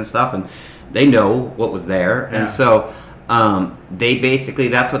 70s and stuff, and they know what was there. Yeah. And so they basically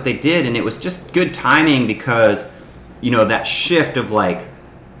that's what they did, and it was just good timing because that shift of like.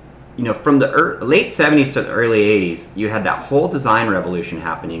 From the late 70s to the early 80s, you had that whole design revolution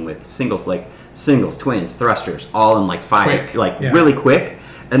happening with singles, twins, thrusters, all in like really quick.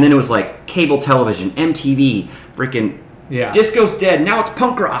 And then it was like cable television, MTV, freaking disco's dead. Now it's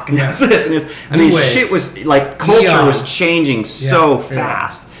punk rock, and now it's this. And shit was like culture was changing so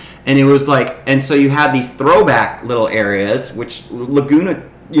fast. And it was like, and so you had these throwback little areas, which Laguna,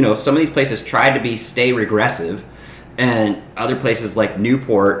 some of these places tried to stay regressive. And other places like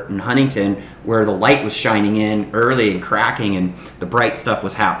Newport and Huntington, where the light was shining in early and cracking and the bright stuff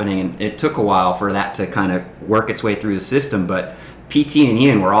was happening. And it took a while for that to kind of work its way through the system. But PT and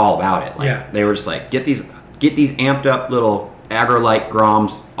Ian were all about it. They were just like, get these amped up little agro-like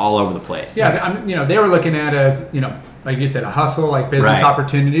Groms all over the place. Yeah, they were looking at it as, like you said, a hustle, like business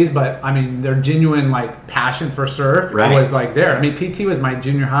opportunities. But, their genuine, like, passion for surf was, like, there. PT was my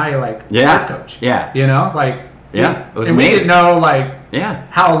junior high, like, surf coach. Yeah. It was amazing. We didn't know,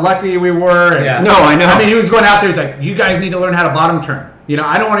 how lucky we were. And, No, I know. He was going out there. He's like, you guys need to learn how to bottom turn.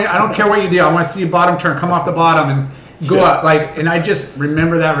 I don't care what you do. I want to see you bottom turn, come off the bottom and go up. And I just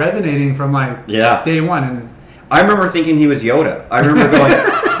remember that resonating from, day one. And I remember thinking he was Yoda. I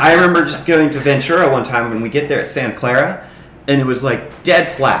remember just going to Ventura one time when we get there at Santa Clara, and it was, dead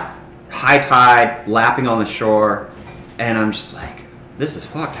flat. High tide, lapping on the shore, and I'm just like, this is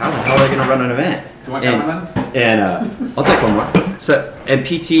fucked. How the hell are they going to run an event? Do you want that one? And I'll take one more. So, and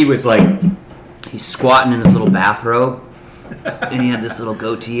PT was he's squatting in his little bathrobe, and he had this little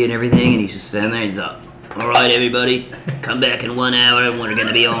goatee and everything, and he's just sitting there. He's like, all right, everybody, come back in 1 hour, and we're going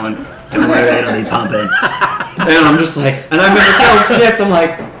to be on. Don't worry, it'll be pumping. And I'm just like, and I remember telling Snips, I'm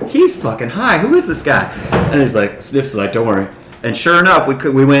like, he's fucking high. Who is this guy? And he's like, Snips is like, don't worry. And sure enough,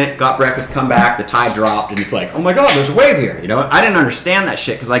 we went, got breakfast, come back, the tide dropped, and it's like, oh my god, there's a wave here. I didn't understand that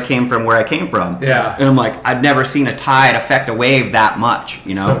shit because I came from where I came from. Yeah. And I'm like, I'd never seen a tide affect a wave that much.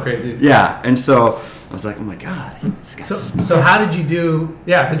 So crazy. Yeah. And so I was like, oh my god. So how did you do?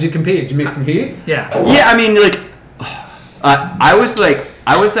 Yeah. Did you compete? Did you make some heats? Yeah. Yeah. I was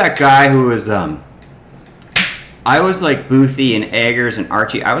that guy who was I was like Boothie and Eggers and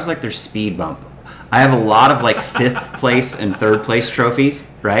Archie. I was like their speed bump. I have a lot of 5th place and 3rd place trophies,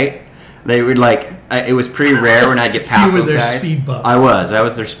 right? They would it was pretty rare when I'd get past those guys. You were their speed bump. I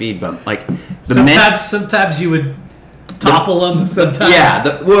was their speed bump. Sometimes you would topple them. Sometimes, yeah.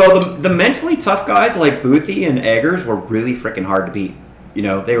 The mentally tough guys like Boothie and Eggers were really freaking hard to beat.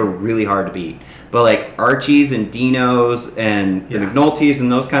 They were really hard to beat. But Archies and Dinos and the McNultys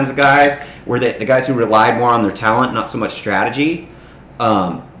and those kinds of guys were the guys who relied more on their talent, not so much strategy.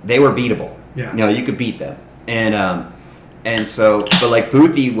 They were beatable. Yeah. You could beat them. And so, but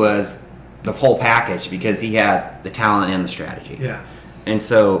Boothie was the whole package because he had the talent and the strategy. Yeah. And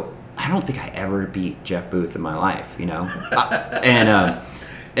so I don't think I ever beat Jeff Booth in my life, but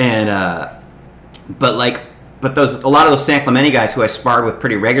a lot of those San Clemente guys who I sparred with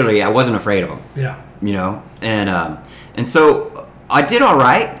pretty regularly, I wasn't afraid of them. Yeah. And so I did all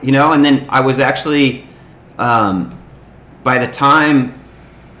right, and then I was actually, by the time,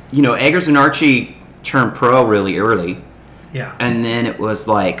 Eggers and Archie turned pro really early. Yeah. And then it was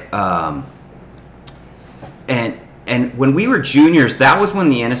and when we were juniors, that was when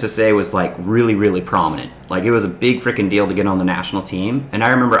the NSSA was really, really prominent. It was a big freaking deal to get on the national team. And I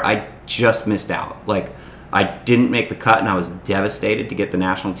remember I just missed out. I didn't make the cut, and I was devastated to get the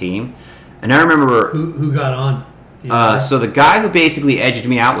national team. And I remember who got on. So the guy who basically edged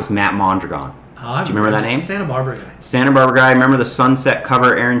me out was Matt Mondragon. Do you remember that name? Santa Barbara guy. Santa Barbara guy. Remember the Sunset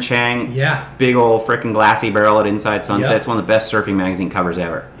cover, Aaron Chang? Yeah. Big old freaking glassy barrel at Inside Sunset. Yep. It's one of the best surfing magazine covers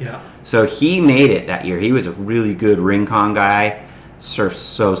ever. Yeah. So he made it that year. He was a really good Rincon guy. Surfed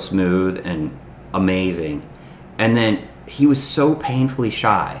so smooth and amazing. And then he was so painfully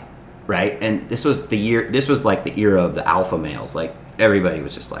shy, right? And this was the era of the alpha males. Everybody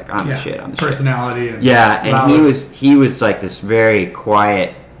was just I'm the shit. I'm the personality. Shit. And he was this very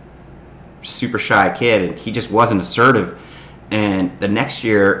quiet, super shy kid, and he just wasn't assertive. And the next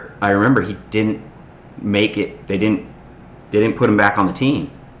year, I remember he didn't make it. They didn't they didn't put him back on the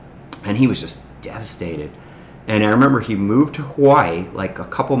team, and he was just devastated. And I remember he moved to Hawaii like a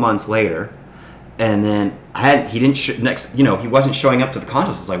couple months later, and then he wasn't showing up to the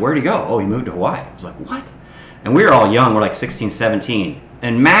contest. It's like, where'd he go? Oh, he moved to Hawaii. I was like, what? And we were all young. We're like 16, 17.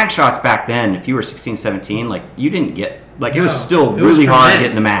 And mag shots back then, if you were 16, 17, like you didn't get, like it was still really hard to get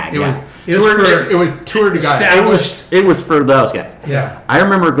in the mag. It was toured guys. It was for those guys. Yeah. I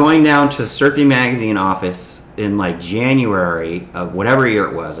remember going down to Surfing Magazine office in like January of whatever year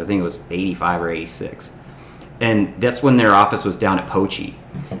it was. I think it was 85 or 86. And that's when their office was down at Pochi.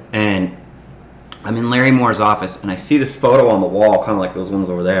 And I'm in Larry Moore's office, and I see this photo on the wall, kind of like those ones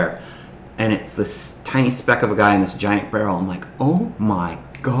over there. And it's this tiny speck of a guy in this giant barrel. I'm like, oh my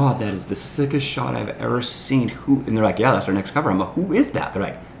God, that is the sickest shot I've ever seen. Who? And they're like, yeah, that's our next cover. I'm like, who is that? They're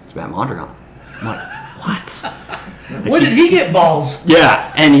like, it's Matt Mondragon. I'm like, what? When did he get balls?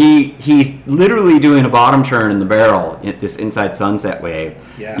 Yeah, and he's literally doing a bottom turn in the barrel at this inside sunset wave.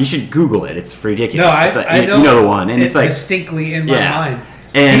 Yeah. You should Google it. It's ridiculous. No, I know. You know the one. And it's like distinctly in my mind.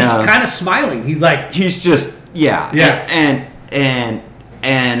 And he's kind of smiling. He's like... He's just... Yeah.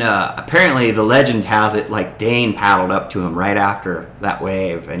 And apparently the legend has it like Dane paddled up to him right after that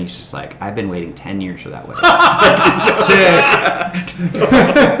wave, and he's just like, I've been waiting 10 years for that wave. Sick.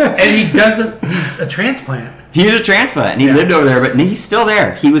 And he's a transplant. He's a transplant, and he lived over there, but he's still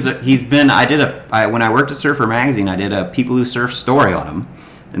there. When I worked at Surfer Magazine, I did a People Who Surf story on him,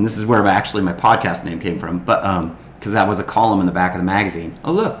 and this is where actually my podcast name came from, but because that was a column in the back of the magazine.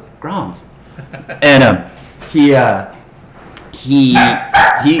 Oh look, Groms. And he's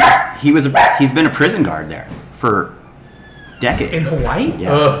been a prison guard there for decades. In Hawaii?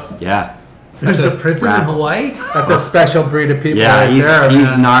 Yeah. Yeah. There's a prison in Hawaii? That's a special breed of people. Yeah, right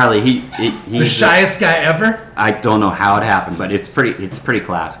he's gnarly. He's the shyest guy ever? I don't know how it happened, but it's pretty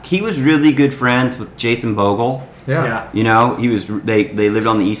classic. He was really good friends with Jason Bogle. Yeah. You know, they lived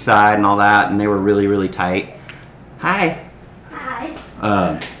on the east side and all that, and they were really, really tight. Hi.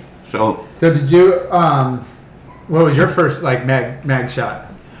 So did you what was your first like mag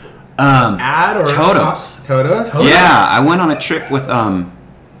shot? Ad or Totos? Totos? Yeah, I went on a trip with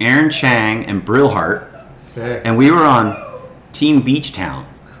Aaron Chang and Brillhart. Sick. And we were on Team Beach Town.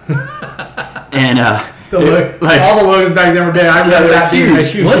 And all the logos back then were big. I remember that being a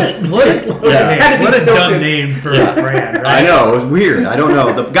huge. What a dumb name for a brand, right? I know, it was weird. I don't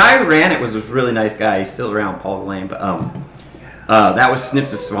know. The guy who ran it was a really nice guy. He's still around, Paul Lane, but that was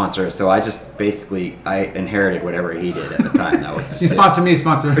Snips' sponsor, so I just basically inherited whatever he did at the time. That was just he sponsored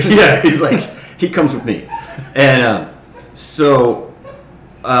me. Yeah, he's like, he comes with me. And so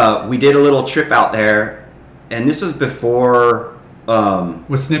we did a little trip out there, and this was before...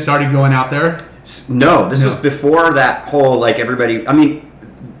 was Snips already going out there? No, this was before that whole, like, everybody... I mean,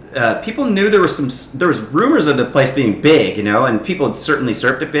 people knew there was rumors of the place being big, you know, and people had certainly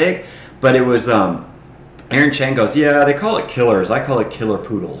surfed it big, but it was... Aaron Chang goes, yeah, they call it killers. I call it killer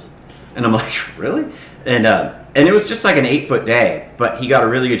poodles. And I'm like, really? And it was just like an 8-foot day, but he got a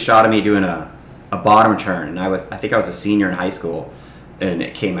really good shot of me doing a bottom turn. And I think I was a senior in high school, and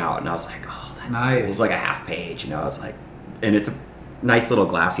it came out, and I was like, oh, that's nice. Cool. It was like a half page, you know. I was like, and it's a nice little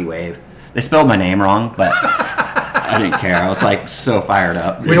glassy wave. They spelled my name wrong, but I didn't care. I was like so fired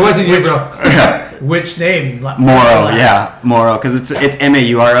up. It wasn't you, bro. Which name? Mauro, yeah, Mauro, because it's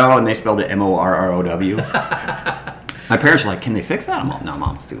Mauro and they spelled it Morrow. My parents were like, "Can they fix that?" I'm like, "No,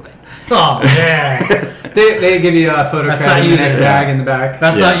 Mom, it's too late." Oh man, they give you a photo credit in the next bag in the back.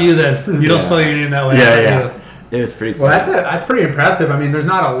 That's not you then. You don't spell your name that way. Yeah. It was pretty cool. Well, that's pretty impressive. I mean, there's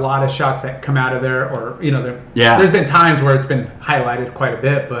not a lot of shots that come out of there, or there's been times where it's been highlighted quite a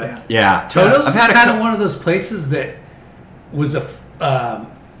bit, but Totos is kind of one of those places that was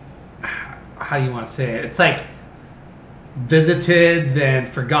how do you want to say it? It's like visited, then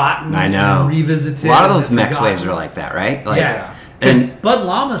forgotten. I know. And revisited. A lot of those Mex waves are like that, right? Like, yeah. And Bud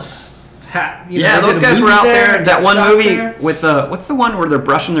Lamas those guys were out there. That one movie with what's the one where they're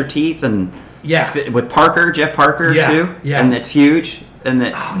brushing their teeth and with Jeff Parker too. Yeah. And that's huge. And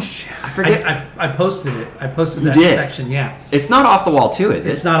that I forget. I posted it. I posted that section. Yeah. It's not Off the Wall 2, is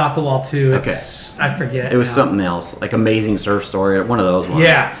it? It's not Off the Wall 2. Okay. I forget. It was something else, like Amazing Surf Story, one of those ones.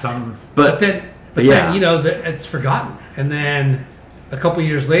 Yeah. But then it's forgotten. And then a couple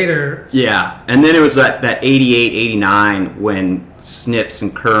years later. Yeah. And then it was that 88, 89 when Snips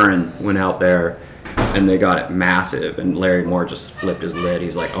and Curran went out there and they got it massive. And Larry Moore just flipped his lid.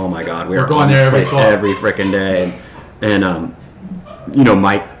 He's like, oh my God, we're going there every freaking day. And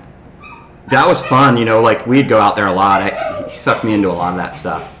Mike, that was fun. Like we'd go out there a lot. He sucked me into a lot of that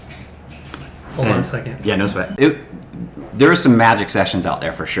stuff. Hold on a second. Yeah, no sweat. There were some magic sessions out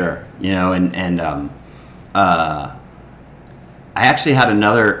there for sure. I actually had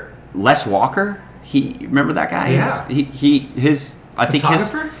another Les Walker. Remember that guy? Yeah. I think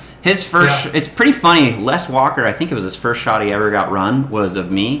Photographer? his first. Yeah. It's pretty funny. Les Walker. I think it was his first shot he ever got run was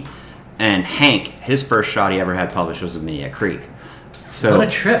of me, and Hank. His first shot he ever had published was of me at Creek. So what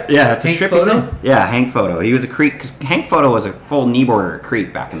a trip! Yeah, it's a Hank trippy photo? thing. Yeah, Hank Photo. He was a Creek because Hank Photo was a full knee boarder at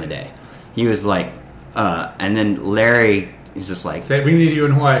Creek back in the day. He was like, and then Larry is just like, say we need you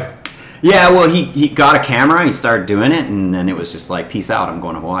in Hawaii. Yeah, well, he got a camera and he started doing it, and then it was just like, peace out, I'm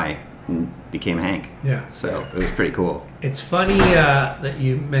going to Hawaii, and became Hank. Yeah. So it was pretty cool. It's funny that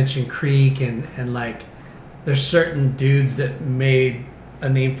you mentioned Creek and like there's certain dudes that made a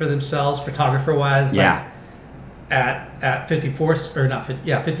name for themselves photographer wise. Yeah. Like at 54th or not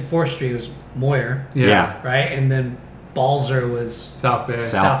 50, 54th Street was Moyer. Yeah. Right, and then Balzer was South Bay.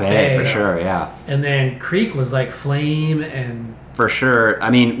 South Bay for sure. Yeah. And then Creek was like Flame and. For sure. I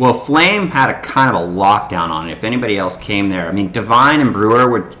mean, well, Flame had a kind of a lockdown on it. If anybody else came there, I mean, Divine and Brewer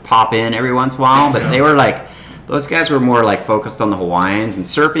would pop in every once in a while, but they were like, those guys were more like focused on the Hawaiians. And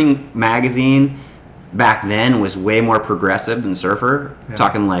Surfing Magazine back then was way more progressive than Surfer. Yeah.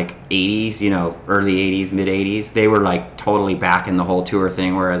 Talking like 80s, early 80s, mid 80s. They were like totally back in the whole tour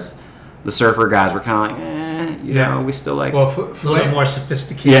thing, whereas the Surfer guys were kind of like, you know, we still like a little bit more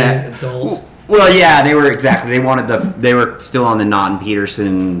sophisticated, adult. Well, yeah, they were exactly. They were still on the Naughton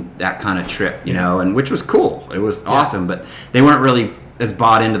Peterson, that kind of trip, and which was cool. It was awesome, but they weren't really as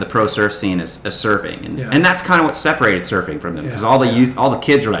bought into the pro surf scene as surfing, and that's kind of what separated surfing from them because all the youth, all the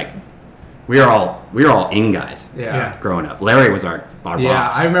kids were like, we were all in guys. Yeah. Growing up, Larry was our boss. Yeah,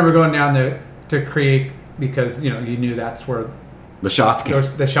 I remember going down to Creek because you knew that's where the shots came.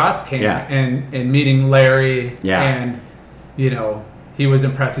 The shots came, and meeting Larry, and he was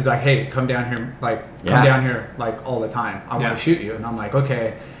impressed. He's like, "Hey, come down here, come down here, all the time. I want to shoot you." And I'm like,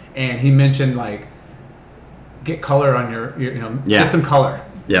 "Okay." And he mentioned get color on your get some color.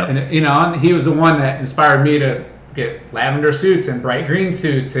 Yeah. And and he was the one that inspired me to get lavender suits and bright green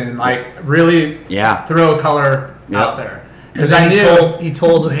suits and really throw color out there. Because I knew he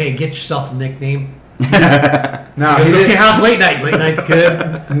told him, "Hey, get yourself a nickname." No, he goes, okay, how's late night? Late night's good.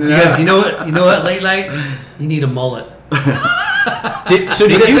 No. He goes, you know what? Late night, you need a mullet. Did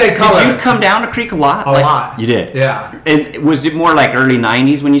you come down to Creek a lot? A lot. You did? Yeah. And was it more like early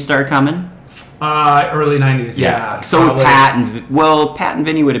 90s when you started coming? Early 90s, yeah. So Pat and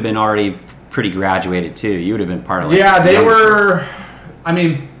Vinny would have been already pretty graduated too. You would have been part of they were, I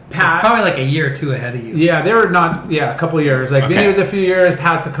mean, Pat. Probably like a year or two ahead of you. Yeah, they were not, a couple of years. Vinny was a few years,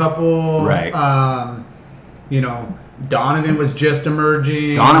 Pat's a couple. Right. Donovan was just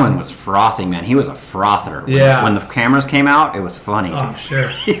emerging. Donovan was frothing, man. He was a frother. When the cameras came out, it was funny. Oh, sure.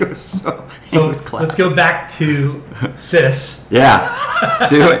 He was was classic. Let's go back to Sis. Yeah.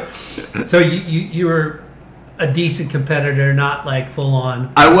 Do it. So you were a decent competitor, not full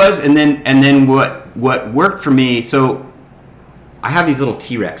on. I was, and then what worked for me, so I have these little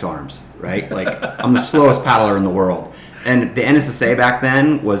T-Rex arms, right? I'm the slowest paddler in the world. And the NSSA back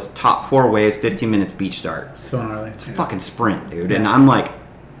then was top 4 waves, 15 minutes beach start. So gnarly. It's a fucking sprint, dude. Yeah. And I'm like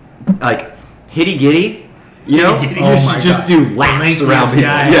hitty gitty. You should just do laps around people.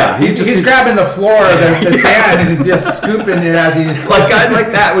 Yeah, he's grabbing the floor, the sand, and just scooping it as he. Guys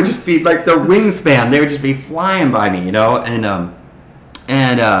like that would just be their wingspan. They would just be flying by me,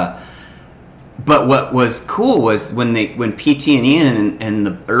 But what was cool was when PT and Ian and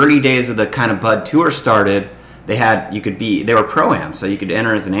the early days of the kind of Bud Tour started. They were pro-am, so you could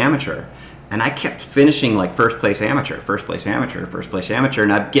enter as an amateur. And I kept finishing first place amateur,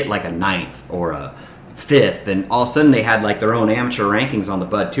 and I'd get a 9th or a 5th, and all of a sudden they had their own amateur rankings on the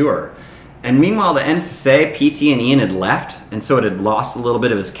Bud Tour. And meanwhile, the NSSA, PT and Ian had left, and so it had lost a little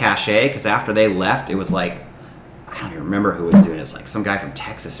bit of its cachet, because after they left, it was I don't even remember who was doing it. It was some guy from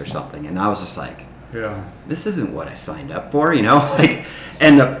Texas or something, and I was just this isn't what I signed up for,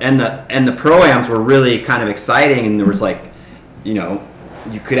 and the pro-ams were really kind of exciting, and there was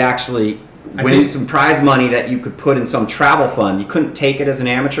you could actually win some prize money that you could put in some travel fund. You couldn't take it as an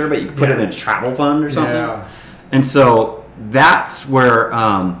amateur, but you could put it in a travel fund or something. Yeah. And so that's where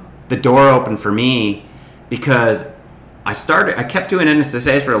the door opened for me, because I kept doing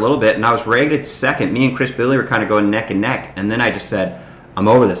NSSAs for a little bit, and I was rated second. Me and Chris Billy were kind of going neck and neck, and then I just said, I'm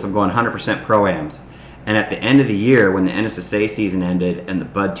over this. I'm going 100% pro-ams. And at the end of the year, when the NSSA season ended and the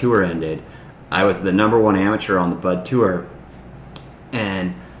Bud Tour ended, I was the number 1 amateur on the Bud Tour.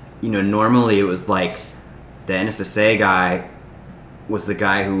 And, normally it was the NSSA guy was the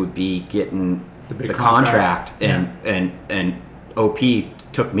guy who would be getting the contract, and OP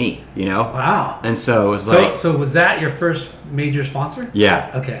took me, you know? Wow. And so it was like... So was that your first major sponsor?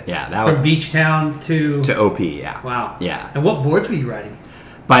 Yeah. Okay. Yeah, that was... From Beach Town to... To OP, yeah. Wow. Yeah. And what boards were you riding?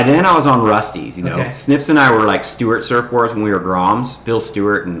 By then I was on Rusty's, you know. Okay. Snips and I were like Stewart surfboards when we were Groms. Bill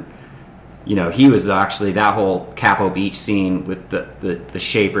Stewart, and, you know, he was actually that whole Capo Beach scene with the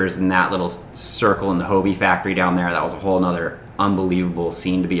Shapers and that little circle in the Hobie factory down there. That was a whole nother unbelievable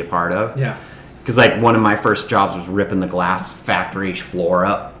scene to be a part of. Yeah. Because, like, one of my first jobs was ripping the glass factory floor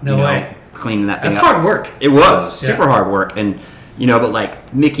up. No way. Cleaning that thing That's up. hard work. It was. Super hard work. And, you know, but,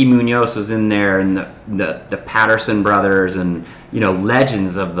 like, Mickey Munoz was in there, and the Patterson brothers, and, you know,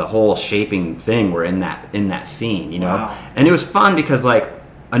 legends of the whole shaping thing were in that scene, you know? Wow. And it was fun because, like,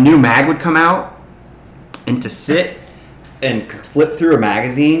 a new mag would come out, and to sit and flip through a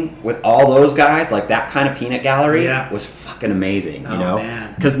magazine with all those guys, like that kind of peanut gallery, was fucking amazing, you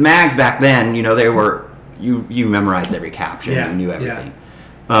know? Because mags back then, you know, they were, you memorized every caption, you knew everything.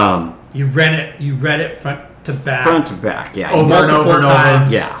 You read it front to back. Front to back, yeah. Over and over and over.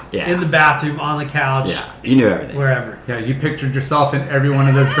 Yeah. In the bathroom, on the couch. Yeah, you knew everything. Wherever. Yeah, you pictured yourself in every one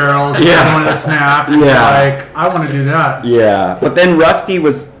of those barrels, Yeah. every one of the snaps. Yeah. Like, I want to do that. Yeah. But then Rusty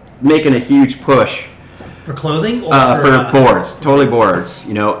was making a huge push. For clothing? Or for boards. Totally boards,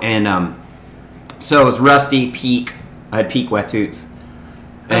 you know. And so it was Rusty, Peak. I had Peak wetsuits.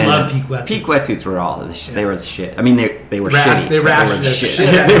 I love Peak wetsuits. Peak wetsuits were all the they were the shit. I mean, they were shitty. They were rashed the shit.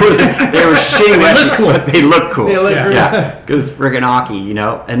 they were shitty wetsuits, but they look cool. They look yeah. great. Yeah, because friggin' hockey, you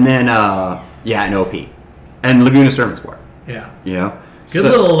know. And then and OP and Laguna Servant Sport. Yeah. You know, Good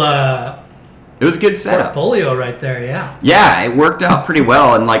little it was a good setup. portfolio right there. Yeah. Yeah, it worked out pretty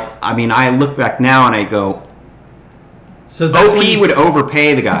well. And like, I mean, I look back now and I go, so OP would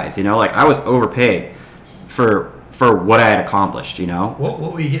overpay the guys. You know, like I was overpaid for what I had accomplished. You know. What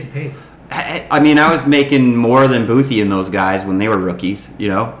were you getting paid? I mean, I was making more than Boothie and those guys when they were rookies, you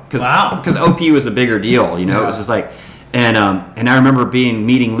know? Because OP was a bigger deal, you know? Yeah. It was just like, and I remember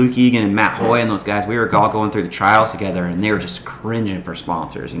meeting Luke Egan and Matt Hoy and those guys. We were all going through the trials together, and they were just cringing for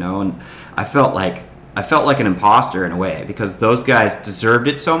sponsors, you know? And I felt like an imposter in a way because those guys deserved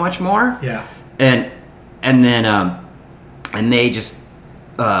it so much more. Yeah. And they just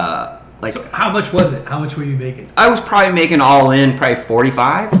like. So how much was it? How much were you making? I was probably making all in probably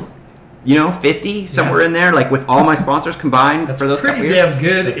 45. You know, 50, somewhere in there, like with all my sponsors combined for those couple years. Pretty damn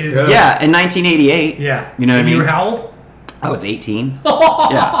good. Yeah, in 1988. Yeah. You know what I mean? You were how old? I was 18.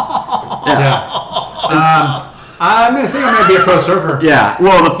 yeah. I'm going to think I'm going to be a pro surfer. Yeah.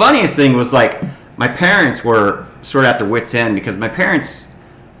 Well, the funniest thing was like my parents were sort of at their wits' end because my parents,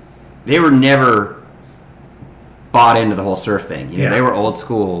 they were never bought into the whole surf thing. You know, they were old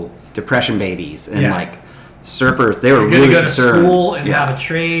school depression babies and like surfers. They were really go to concerned. school and have a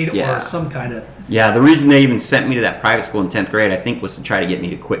trade or some kind of. Yeah, the reason they even sent me to that private school in 10th grade, I think, was to try to get me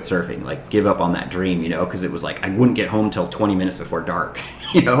to quit surfing, like give up on that dream, you know, because it was like I wouldn't get home till 20 minutes before dark,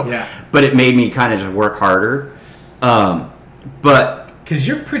 you know. Yeah. But it made me kind of just work harder. But because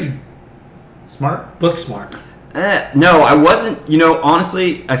you're pretty smart, book smart. No, I wasn't. You know,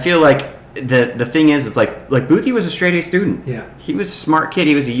 honestly, I feel like the thing is, it's like Boothie was a straight A student. Yeah. He was a smart kid.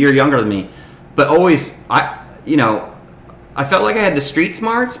 He was a year younger than me, but always I felt like I had the street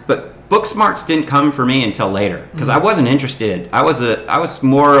smarts, but book smarts didn't come for me until later because I wasn't interested. I was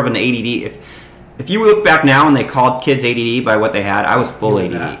more of an ADD. If you look back now and they called kids ADD by what they had, I was full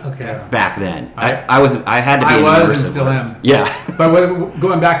ADD back then. I had to be. I was and still am. Yeah. But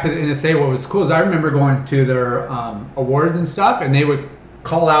going back to the NSA, what was cool is I remember going to their awards and stuff, and they would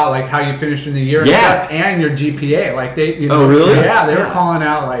call out like how you finished in the year and stuff, and your GPA. Like they, you know, oh really? Yeah, they were calling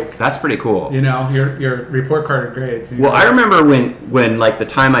out like that's pretty cool. You know, your report card grades. Well, I remember when like the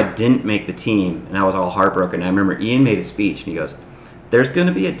time I didn't make the team and I was all heartbroken. I remember Ian made a speech and he goes, "There's going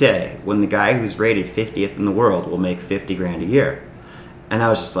to be a day when the guy who's rated 50th in the world will make $50,000 a year," and I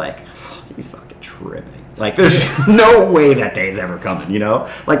was just like, he's fucking tripping. Like, there's no way that day's ever coming. You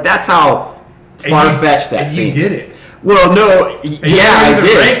know, like that's how far fetched that seemed. You did it. Well, no, I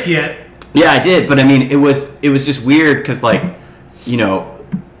did. Ranked yet. Yeah, I did, but I mean, it was just weird because, like, you know,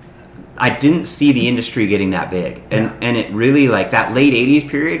 I didn't see the industry getting that big, and it really, like, that late '80s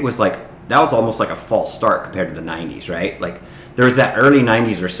period was like that was almost like a false start compared to the '90s, right? Like, there was that early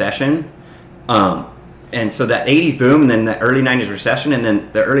 '90s recession, and so that '80s boom, and then the early '90s recession, and then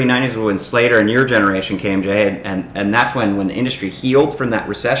the early '90s was when Slater and your generation came, Jay, and that's when the industry healed from that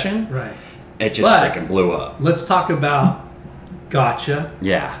recession. Right. It just freaking blew up. Let's talk about Gotcha.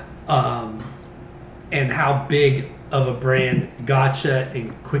 Yeah. And how big of a brand Gotcha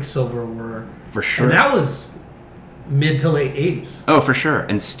and Quicksilver were. For sure. And that was mid to late 80s. Oh, for sure.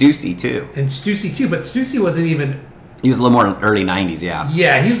 And Stussy, too. And Stussy, too. But Stussy wasn't even He was a little more early 90s, yeah.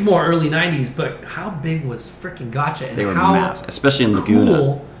 Yeah, he was more early 90s, but how big was freaking Gotcha? And They were how massive, especially in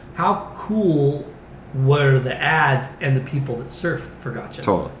Laguna. How cool were the ads and the people that surfed for Gotcha?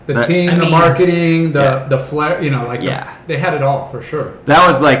 Totally. The team, the marketing, the flair, Yeah. they had it all for sure. That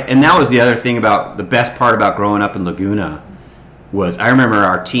was and that was the other thing about the best part about growing up in Laguna was I remember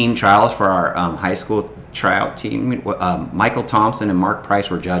our team trials for our high school tryout team. Michael Thompson and Mark Price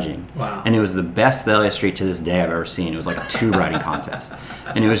were judging. Wow. And it was the best Thalia Street to this day I've ever seen. It was like a tube riding contest.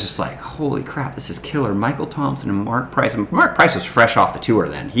 And it was just like, holy crap, this is killer. Michael Thompson and Mark Price. And Mark Price was fresh off the tour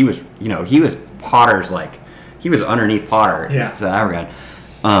then. He was, he was Potter's he was underneath Potter. Yeah. So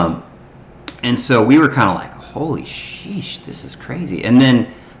and so we were kind of like, holy sheesh, this is crazy. And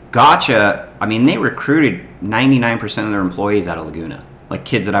then Gotcha, they recruited 99% of their employees out of Laguna. Like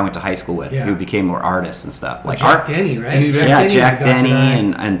kids that I went to high school with who became more artists and stuff. Like Jack Denny, right? Jack Denny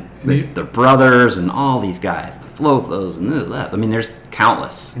and the brothers and all these guys, the Flows and that. There's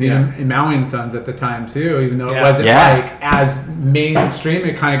countless. And even Maui and Sons at the time too, even though it wasn't as mainstream,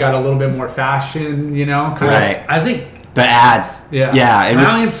 it kind of got a little bit more fashion, Right. I think the ads. Yeah.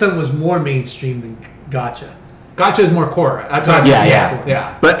 Maui and Son was more mainstream than Gotcha. Gotcha is more core. That's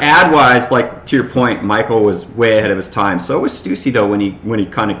Yeah. But ad-wise, to your point, Michael was way ahead of his time. So was Stussy, though, when he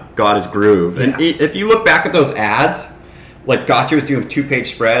kind of got his groove. Yeah. And if you look back at those ads, Gotcha was doing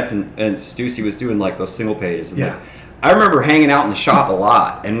 2-page spreads, and Stussy was doing those single pages. And I remember hanging out in the shop a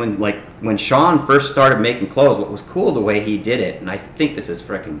lot. And when Sean first started making clothes, what was cool the way he did it, and I think this is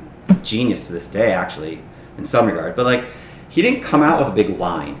freaking genius to this day, actually, in some regard. But he didn't come out with a big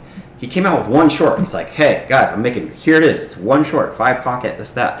line. He came out with one short. He's like, hey, guys, here it is. It's one short, 5 pocket,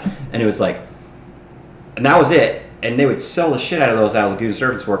 this, that. And it was and that was it. And they would sell the shit out of those out of Laguna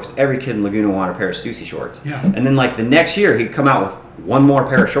Surface Sport because every kid in Laguna wanted a pair of Stussy shorts. Yeah. And then the next year, he'd come out with one more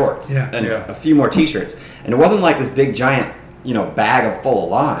pair of shorts and a few more T-shirts. And it wasn't this big giant, bag of full of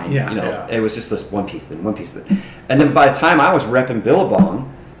line. It was just this one piece thing, one piece thing. And then by the time I was repping Billabong,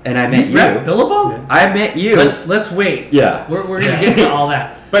 and I met you. Billabong? I met you. Let's wait. Yeah. We're going to get to all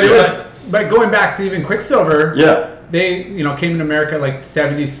that. But but going back to even Quicksilver, they came to America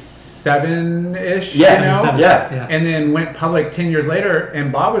 77-ish, and then went public 10 years later.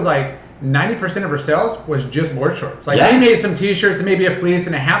 And Bob was 90% of her sales was just board shorts. They made some T-shirts and maybe a fleece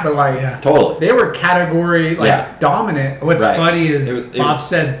and a hat, but totally, they were category dominant. What's funny is Bob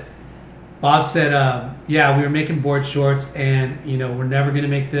said, we were making board shorts, and we're never going to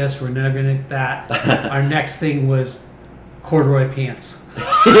make this, we're never going to make that. Our next thing was corduroy pants. But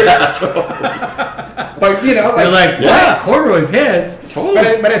they're what? Corduroy pants?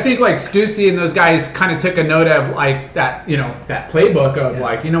 Totally. But I think Stussy and those guys kind of took a note of that that playbook of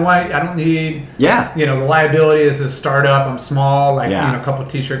you know what, I don't need the liability as a startup. I'm small, a couple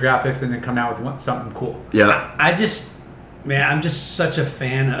t-shirt graphics, and then come out with something cool. Yeah. I'm just such a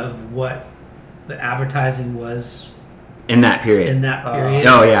fan of what the advertising was in that period.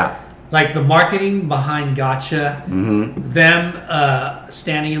 Oh yeah. The marketing behind Gotcha, them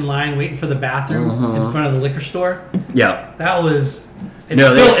standing in line waiting for the bathroom in front of the liquor store. Yeah, that was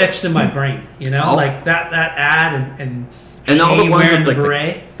still etched in my brain. That ad and all the ones with the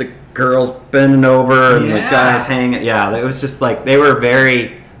beret, the girls bending over and the guys hanging. Yeah, it was just they were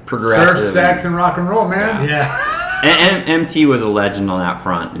very progressive. Surf, sex, and rock and roll, man. Yeah. And MT was a legend on that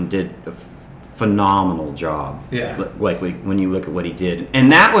front and did a phenomenal job. Yeah. When you look at what he did.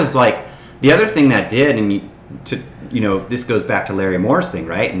 And that was the other thing that did, and this goes back to Larry Moore's thing,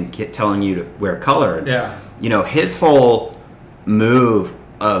 right? And telling you to wear color. Yeah. His whole move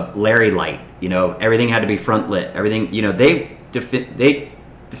of Larry Light, everything had to be front lit. Everything,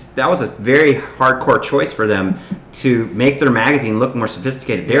 that was a very hardcore choice for them to make their magazine look more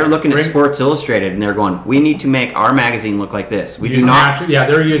sophisticated. They're looking at Sports Illustrated and they're going, we need to make our magazine look like this. We do not.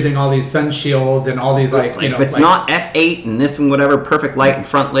 They're using all these sun shields and all these if it's not F8 and this and whatever, perfect light and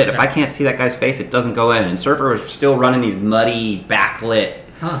front lit. If I can't see that guy's face, it doesn't go in. And Surfer was still running these muddy backlit,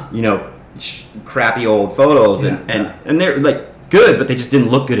 crappy old photos, and they're good, but they just didn't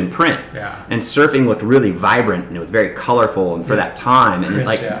look good in print. Yeah. And Surfing looked really vibrant and it was very colorful and for that time. And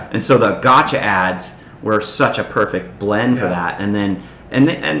and so the Gotcha ads were such a perfect blend for that. And then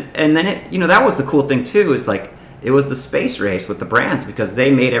it, that was the cool thing too, is it was the space race with the brands because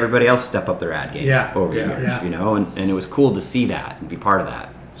they made everybody else step up their ad game over the years, and it was cool to see that and be part of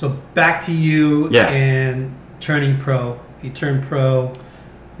that. So back to you and turning pro. You turned pro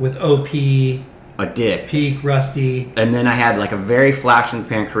with OP. A dick. Peak, Rusty. And then I had a very flash in the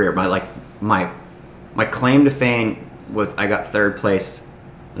pan career. My claim to fame was I got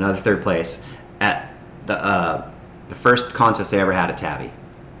another third place at the first contest they ever had at Tabby.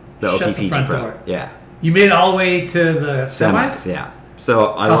 The OP Fiji Pro. Door. Yeah. You made it all the way to the semis? Yeah.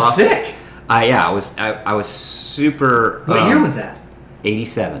 So I How lost. sick! I was super. What year was that?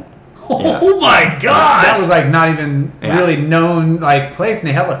 87. Oh my god! That was like not even Yeah. really known like place, and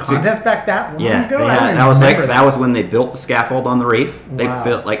they held a contest back that long Yeah, ago. they I had, don't that was like remember that was when they built the scaffold on the reef. They Wow.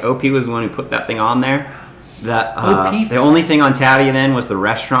 built like OP was the one who put that thing on there. That OP? the only thing on Tabby then was the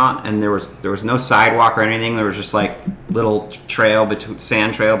restaurant, and there was no sidewalk or anything. There was just like little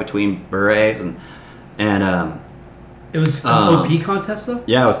sand trail between bures and It was an OP contest though?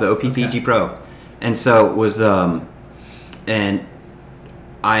 yeah, it was the OP Fiji Pro, and so it was and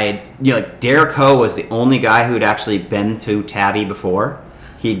like Derek Ho was the only guy who had actually been to Tabby before.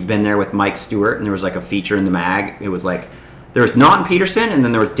 He'd been there with Mike Stewart, and there was like a feature in the mag. It was like there was Naughton Peterson, and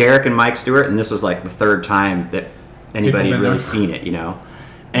then there was Derek and Mike Stewart, and this was like the third time that anybody had really seen it,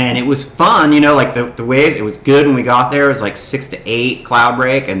 And it was fun, like the waves. It was good when we got there. It was like 6 to 8 cloud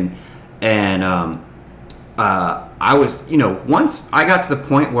break, and I was, once I got to the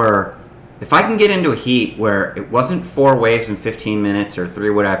point where if I can get into a heat where it wasn't 4 waves in 15 minutes or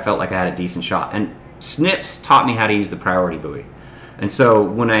 3, what I felt like I had a decent shot. And Snips taught me how to use the priority buoy. And so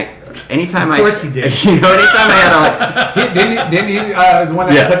anytime of course he did. anytime I had to didn't you the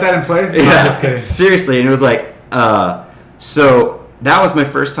one that put that in place? No, I'm just kidding. Seriously, and it was like, so that was my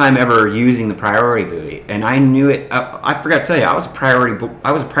first time ever using the priority buoy, and I knew it. I forgot to tell you, I was a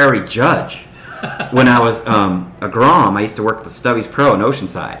priority judge when I was a Grom. I used to work at the Stubbies Pro in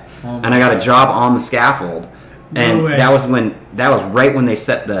Oceanside, and I got a job on the scaffold. And that was right when they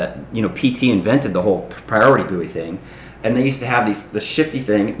set the PT invented the whole priority buoy thing. And they used to have the shifty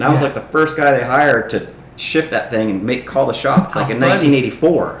thing. And I was like the first guy they hired to shift that thing and call the shots, like in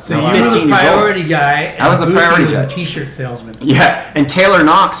 1984. So you were the priority guy. And I was the priority was judge. A T-shirt salesman. Yeah, and Taylor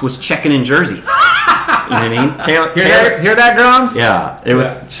Knox was checking in jerseys. You know what I mean? Taylor, hear that, Groms? Yeah, it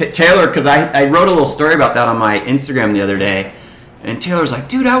was Taylor, because I wrote a little story about that on my Instagram the other day. And Taylor's like,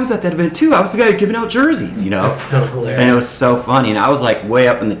 dude, I was at that event too. I was the guy giving out jerseys, That's so hilarious. And it was so funny. And I was like way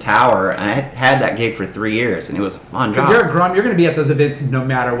up in the tower, and I had that gig for 3 years, and it was a fun job. Because you're a Grom, you're going to be at those events no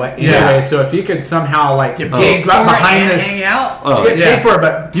matter what anyway. Yeah. So if you could somehow like get paid behind this, hang out, get paid for it,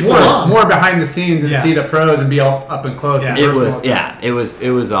 but people more behind the scenes and see the pros and be all up and close. Yeah. And it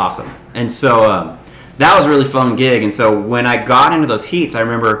was awesome. And so that was a really fun gig. And so when I got into those heats, I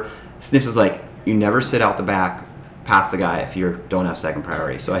remember Snips was like, you never sit out the back past the guy if you don't have second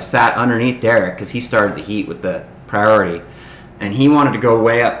priority. So I sat underneath Derek because he started the heat with the priority, and he wanted to go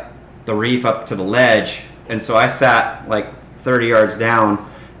way up the reef up to the ledge, and so I sat like 30 yards down,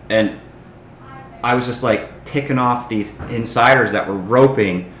 and I was just like picking off these insiders that were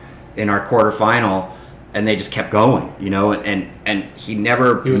roping in our quarterfinal, and they just kept going, and he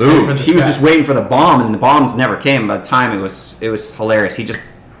never moved. He was just waiting for the bomb, and the bombs never came. By the time it was hilarious. He just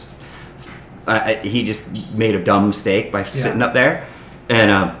made a dumb mistake by sitting up there, and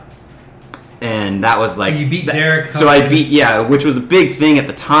that was like. So you beat Derek. So I beat which was a big thing at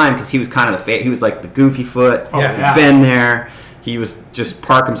the time because he was kind of he was like the goofy foot. Yeah. Been there. He was just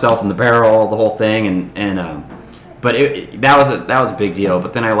park himself in the barrel, the whole thing, but that was a big deal.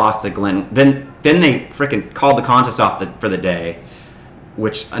 But then I lost to Glenn. Then they freaking called the contest off for the day.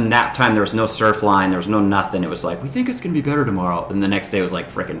 Which in that time there was no surf line, there was no nothing. It was like, we think it's gonna be better tomorrow. And the next day it was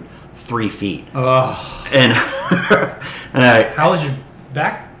like freaking 3 feet. Oh. And how was your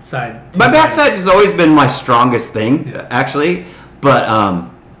backside? My backside has always been my strongest thing, actually.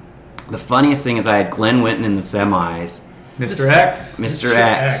 But the funniest thing is I had Glenn Winton in the semis, Mr. X,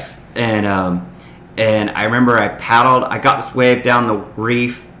 and I remember I paddled. I got this wave down the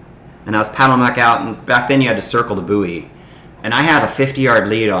reef, and I was paddling back out. And back then you had to circle the buoy. And I had a 50-yard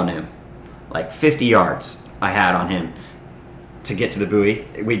lead on him. Like 50 yards I had on him to get to the buoy.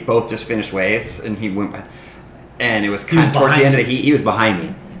 We both just finished waves, and he went. And it was kind of towards the end of the heat. He was behind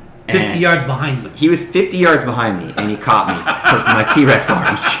me. 50 yards behind you. He was 50 yards behind me, and he caught me because my T-Rex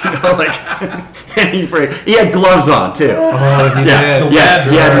arms. And he had gloves on, too. Oh, he did. He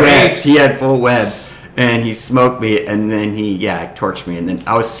had webs. He had full webs. And he smoked me, and then he torched me, and then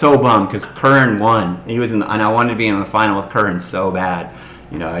I was so bummed because Curran won. He was and I wanted to be in the final with Curran so bad.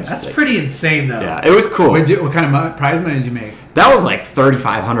 That's pretty insane, though. Yeah, it was cool. What kind of prize money did you make? That was like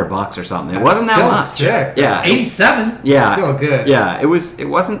 $3,500 or something. It wasn't that much. Sick. Yeah, 87. Yeah, still good. Yeah, it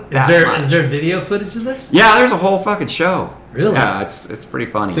wasn't that much. Is there video footage of this? Yeah, there's a whole fucking show. Really? Yeah, it's pretty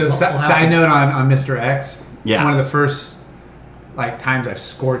funny. So side note on Mr. X. Yeah. One of the first times I've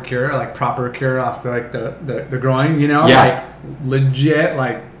scored cure, like proper cure off the groin, like legit,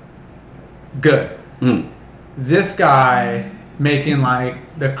 like good. This guy making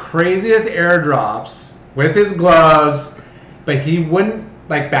like the craziest airdrops with his gloves, but he wouldn't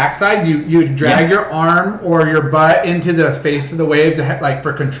like backside, you drag your arm or your butt into the face of the wave to like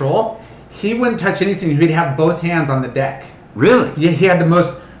for control. He wouldn't touch anything. He'd have both hands on the deck. Really? Yeah, he had the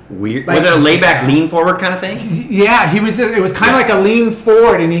most weird. Was it a layback, lean forward kind of thing? Yeah, he was. It was kind of like a lean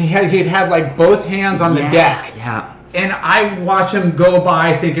forward, and he'd had like both hands on the deck. Yeah. And I watch him go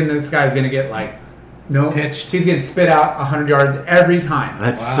by, thinking this guy's gonna get like pitched. He's getting spit out 100 yards every time.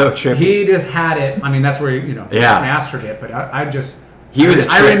 That's so trippy. He just had it. I mean, that's where he mastered it. But I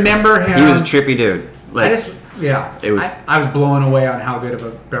remember him. He was a trippy dude. Like, it was. I was blown away on how good of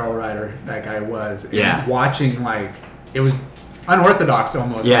a barrel rider that guy was. Yeah. And watching it was unorthodox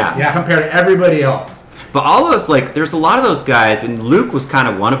almost. Yeah. Like, compared to everybody else. But all those there's a lot of those guys, and Luke was kind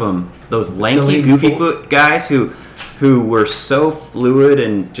of one of them. Those lanky, goofy foot guys who were so fluid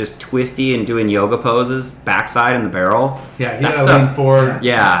and just twisty and doing yoga poses backside in the barrel. Yeah, he had lean forward.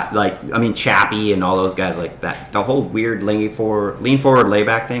 Yeah, Chappie and all those guys like that. The whole weird lean forward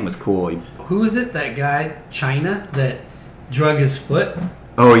layback thing was cool. Who is it? That guy, China, that drug his foot?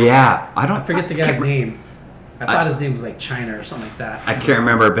 Oh yeah, I forget the guy's name. I thought his name was like China or something like that. I can't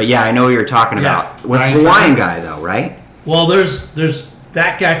remember, but yeah, I know what you're talking about. With Hawaiian guy though, right? Well, there's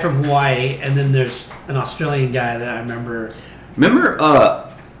that guy from Hawaii, and then there's an Australian guy that I remember. Remember,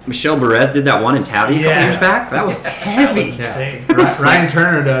 Michelle Perez did that one in Towdy a couple years back? That was heavy. Insane. Ryan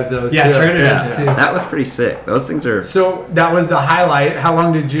Turner does those. Yeah, too. Turner does too. That was pretty sick. Those things are. So that was the highlight. How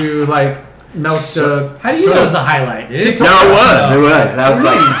long did you melt the? How do you know it was the highlight, dude? No, it was.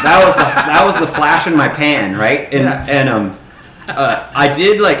 That was the flash in my pan, right? And I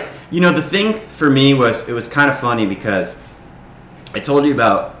did the thing for me was it was kind of funny because I told you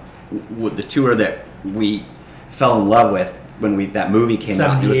about the tour that we fell in love with when that movie came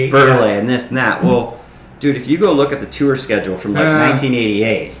out. It was Burley and this and that. Well, dude, if you go look at the tour schedule from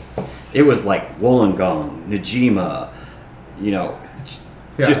 1988, it was like Wollongong, Najima,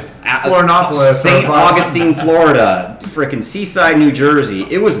 just Florianopolis, St. Augustine, Florida, frickin' Seaside, New Jersey.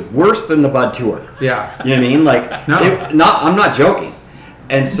 It was worse than the Bud Tour. Yeah. You know what I mean? I'm not joking.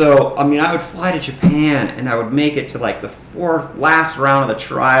 And so, I would fly to Japan and I would make it to the fourth last round of the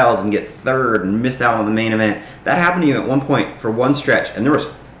trials and get third and miss out on the main event. That happened to you at one point for one stretch, and there was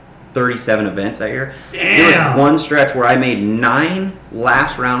 37 events that year. Damn. There was one stretch where I made 9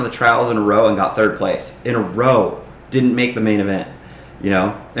 last round of the trials in a row and got third place in a row. Didn't make the main event,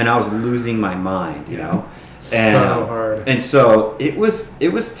 and I was losing my mind, And, so hard. And so it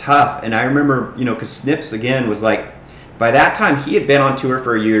was tough. And I remember, because Snips again was by that time he had been on tour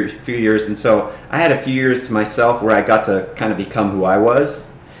for a few years, and so I had a few years to myself where I got to kind of become who I was.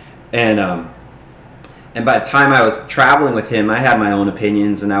 And by the time I was traveling with him, I had my own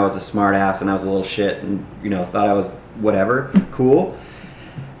opinions, and I was a smart ass, and I was a little shit, and thought I was whatever, cool.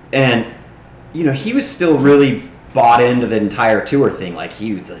 And he was still really bought into the entire tour thing.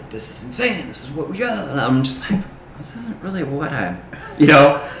 He was like, "This is insane. This is what we got." And I'm just like, "This isn't really what I'm,"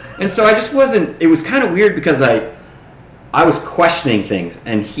 And so I just wasn't. It was kind of weird because I was questioning things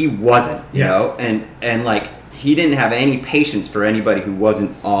and he wasn't, and he didn't have any patience for anybody who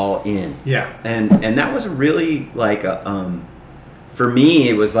wasn't all in. Yeah. And that was really for me,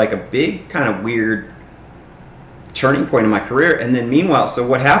 it was a big kind of weird turning point in my career. And then meanwhile, so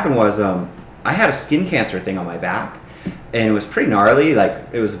what happened was I had a skin cancer thing on my back, and it was pretty gnarly.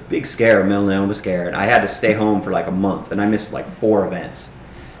 It was a big scare, a melanoma scare, and I had to stay home for a month, and I missed 4 events.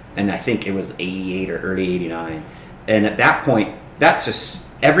 And I think it was 88 or early 89. And at that point, that's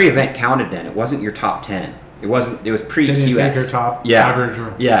just every event counted. Then it wasn't your top 10. It wasn't. It was pre-QS. They didn't take your top average.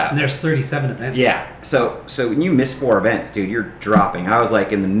 And there's 37 events. Yeah. So when you miss 4 events, dude, you're dropping. I was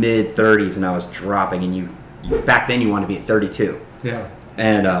in the mid 30s, and I was dropping. And you back then you wanted to be at 32. Yeah.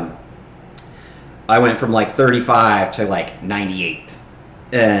 And I went from 35 to 98,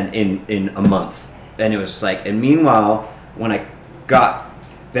 and in a month. And it was and meanwhile, when I got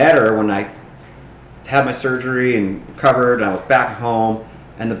better, when I had my surgery and recovered, and I was back home,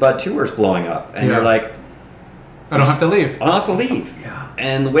 and the Bud Tour is blowing up, and you're like, I don't have to leave. I don't have to leave. Yeah.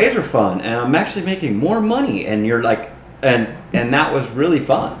 And the waves are fun, and I'm actually making more money, and you're and that was really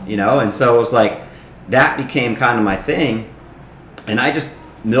fun, And so it was that became kind of my thing, and I just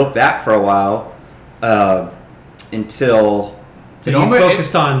milked that for a while until. So you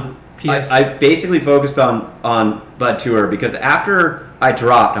focused on PS. I basically focused on Bud Tour because after I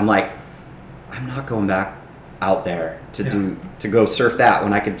dropped, I'm I'm not going back out there to go surf that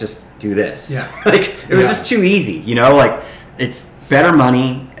when I could just do this. Yeah. It was just too easy, it's better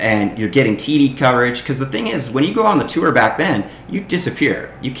money and you're getting TD coverage. Because the thing is, when you go on the tour back then, you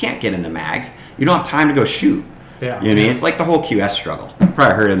disappear. You can't get in the mags. You don't have time to go shoot. Yeah. You know what I mean? It's the whole QS struggle. You've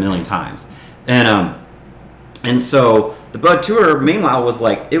probably heard it a million times. And so the Bud Tour, meanwhile, was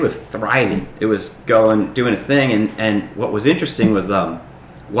like, it was thriving. It was doing its thing. And what was interesting was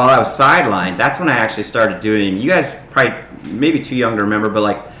while I was sidelined, that's when I actually started doing, you guys probably maybe too young to remember, but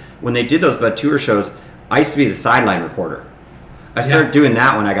like when they did those Bud Tour shows, I used to be the sideline reporter. I started doing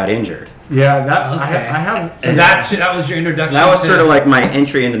that when I got injured. Yeah, that Okay. I have. So that was your introduction. That was to- sort of like my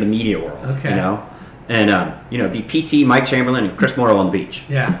entry into the media world, Okay. you know? And, it'd be PT, Mike Chamberlain, and Chris Morrow on the beach.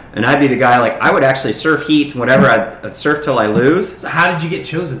 Yeah. And I'd be the guy, like, I would actually surf heats and whatever. I'd surf till I lose. So how did you get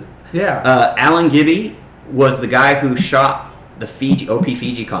chosen? Yeah. Alan Gibby was the guy who shot the OP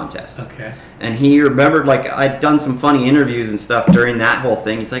Fiji contest. Okay. And he remembered, like, I'd done some funny interviews and stuff during that whole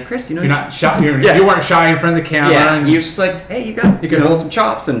thing. He's like, Chris, You're not shy. You weren't shy in front of the camera. Yeah, and he was just like, hey, you got could hold some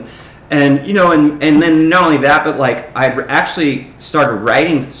chops. And then not only that, but, like, I actually started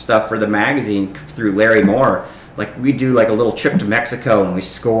writing stuff for the magazine through Larry Moore. Like, we do, like, a little trip to Mexico and we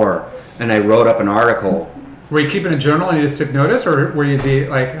score. And I wrote up an article. Were you keeping a journal and you just took notice, or were you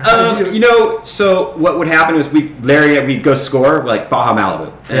how did you? So what would happen was we'd go score like Baja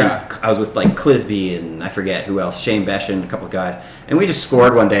Malibu. And Yeah. I was with like Clisby and I forget who else, Shane Beshin, a couple of guys, and we just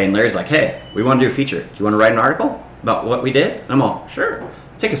scored one day. And Larry's like, "Hey, we want to do a feature. Do you want to write an article about what we did?" And I'm all, "Sure,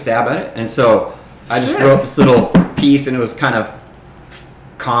 take a stab at it." And so I just Sick. wrote this little piece, and it was kind of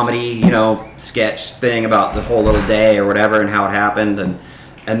comedy, sketch thing about the whole little day or whatever and how it happened,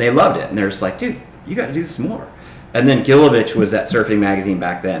 and they loved it. And they're just like, "Dude, you got to do this more." And then Gilovich was at Surfing Magazine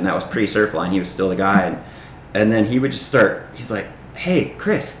back then. That was pre-Surfline. He was still the guy. And then he would just start. He's like, "Hey,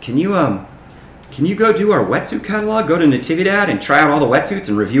 Chris, can you go do our wetsuit catalog? Go to Natividad and try out all the wetsuits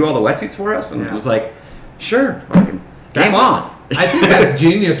and review all the wetsuits for us?" And I was like, "Sure, fucking game on." I think that's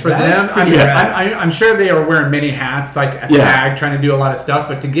genius for them. pretty rad. I'm sure they are wearing many hats, like at the mag, trying to do a lot of stuff.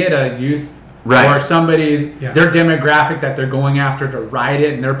 But to get a youth or somebody, their demographic that they're going after to write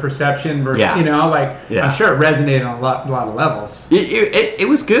it and their perception versus, I'm sure it resonated on a lot of levels. It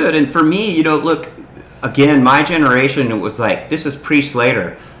was good. And for me, look, again, my generation, it was like, this is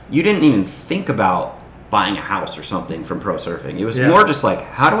pre-Slater. You didn't even think about buying a house or something from pro surfing. It was more just like,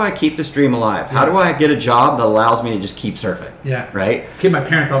 how do I keep this dream alive? How do I get a job that allows me to just keep surfing? Yeah. Right? Keep my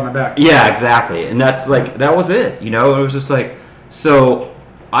parents on my back. Yeah, exactly. And that's like, that was it. It was just like, so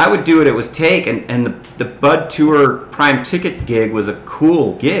I would do what it was take, and the Bud Tour prime ticket gig was a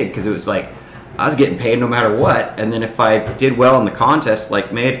cool gig because it was like I was getting paid no matter what, and then if I did well in the contest,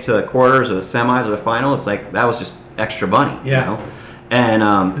 like made it to the quarters or the semis or the final, it's like that was just extra money. And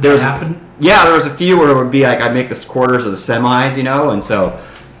there was there was a few where it would be like I'd make the quarters or the semis, and so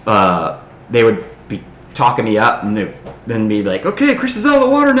they would be talking me up and then be like, "Okay, Chris is out of the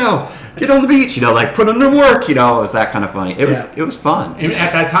water now. Get on the beach," like put in the work, it was that kind of funny. It was fun. And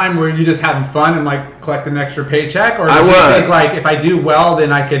at that time, were you just having fun and like collecting an extra paycheck, or did I you was think like if I do well,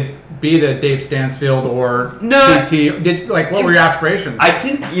 then I could be the Dave Stansfield or CT? What were your aspirations? I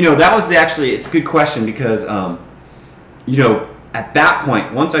didn't. That was it's a good question because at that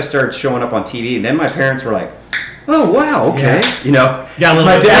point, once I started showing up on TV, then my parents were like, "Oh wow, okay,"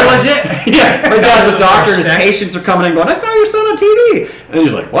 my dad legit. My dad's a doctor, and his patients are coming in going, "I saw your son on TV," and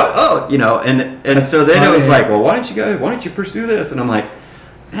he's like, "What? Oh, and so then it was like, "Well, why don't you pursue this?" And I'm like,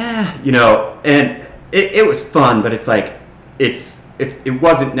 and it was fun, but it's like it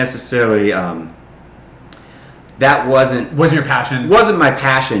wasn't necessarily that wasn't your passion. Wasn't my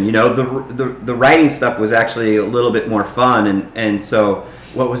passion. The writing stuff was actually a little bit more fun, and so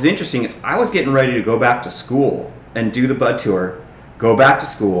what was interesting is I was getting ready to go back to school and do the Bud Tour, go back to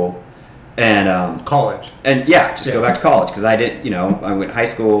school, and college, and go back to college because I didn't. I went to high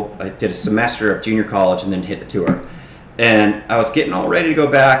school, I did a semester of junior college, and then hit the tour, and I was getting all ready to go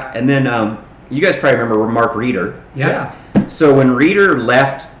back, and then you guys probably remember Mark Reeder. Yeah. So when Reeder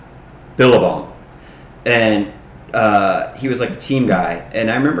left Billabong, and he was like the team guy, and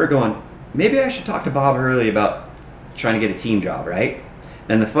I remember going, maybe I should talk to Bob Hurley about trying to get a team job, right?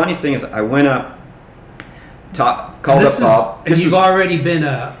 And the funniest thing is, I went up, called up Bob. And you've already been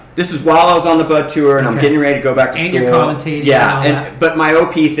This is while I was on the Bud Tour, and I'm getting ready to go back to school. And you're commentating. Yeah, but my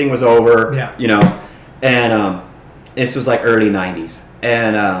OP thing was over. Yeah. And this was like early '90s,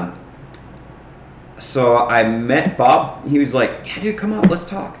 and so I met Bob. He was like, "Yeah, dude, come up, let's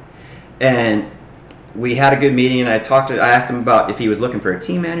talk." And we had a good meeting, and I asked him about if he was looking for a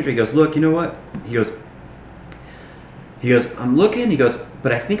team manager. He goes, "Look, you know what?" He goes, "I'm looking." He goes,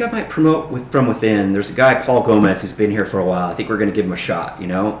 "But I think I might promote from within. There's a guy, Paul Gomez, who's been here for a while. I think we're going to give him a shot,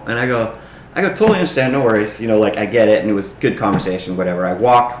 And I go, totally understand, no worries. I get it, and it was good conversation, whatever. I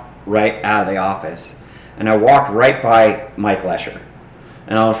walked right out of the office, and I walked right by Mike Lesher.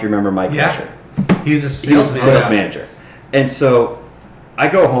 And I don't know if you remember Mike Lesher. He was a sales manager. And so I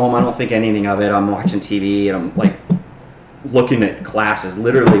go home. I don't think anything of it. I'm watching TV, and I'm like looking at glasses,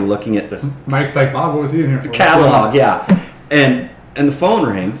 literally looking at this. Mike's like, Bob, what was he in here for? Catalog, yeah. And the phone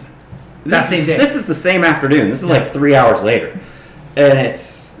rings. This is the same afternoon. This is like 3 hours later. And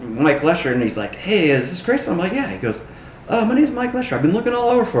it's Mike Lesher, and he's like, hey, is this Chris? I'm like, yeah. He goes, my name's Mike Lesher. I've been looking all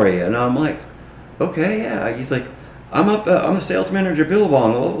over for you. And I'm like, okay, yeah. He's like, I'm a sales manager at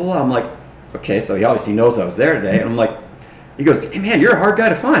Billabong, blah, blah, blah. I'm like, okay, so he obviously knows I was there today. And I'm like, he goes, hey, man, you're a hard guy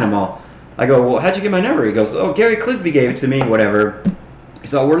to find. I go, well, how'd you get my number? He goes, oh, Gary Clisby gave it to me, whatever.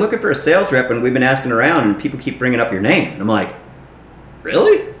 So we're looking for a sales rep, and we've been asking around, and people keep bringing up your name. And I'm like,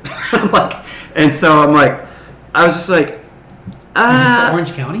 really? And so I'm like, I was just like, Is this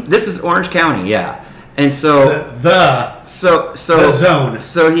Orange County? This is Orange County, yeah. And so the zone.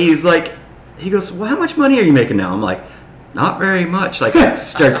 So he's like, he goes, well, how much money are you making now? I'm like, not very much. Like, I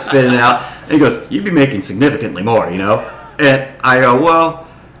start spitting it out. And he goes, you'd be making significantly more, you know? And I go, well,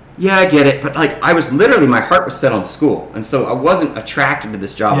 yeah, I get it. But, like, I was literally, my heart was set on school. And so I wasn't attracted to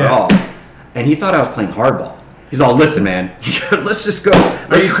this job at all. And he thought I was playing hardball. He's all, listen, man. He goes, let's just go.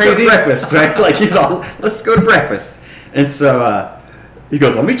 Let's just go to breakfast, right? Like, he's all, let's go to breakfast. And so he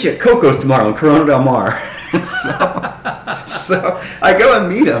goes, I'll meet you at Coco's tomorrow in Corona Del Mar. And so I go and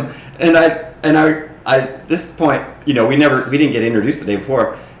meet him. And I at this point, you know, we didn't get introduced the day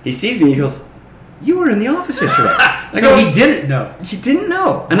before. He sees me. He goes, you were in the office yesterday. He didn't know. He didn't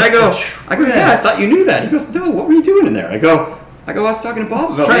know. And I go, yeah, I thought you knew that. He goes, no, what were you doing in there? I go, I was talking to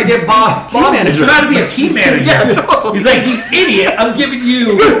Bob about trying to get Bob team manager. Trying to be a team manager. Yeah, totally. He's like, you idiot! I'm giving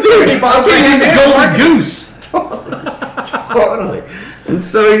you. He goes, dude, Bob, the golden goose. Totally. And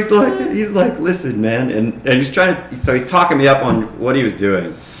so he's like, listen, man, and he's trying to. So he's talking me up on what he was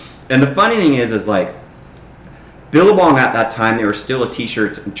doing. And the funny thing is like, Billabong at that time, they were still a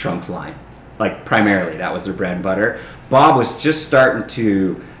t-shirts and trunks line, like primarily that was their bread and butter. Bob was just starting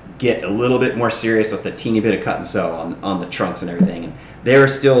to get a little bit more serious with a teeny bit of cut and sew on the trunks and everything. And they were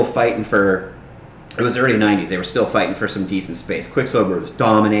still fighting for, it was early 90s, they were still fighting for some decent space. Quicksilver was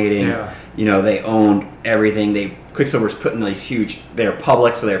dominating. Yeah. You know, they owned everything. Quicksilver was putting these huge, they're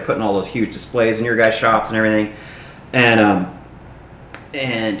public, so they were putting all those huge displays in your guys' shops and everything. And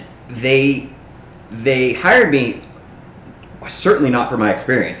they hired me, certainly not for my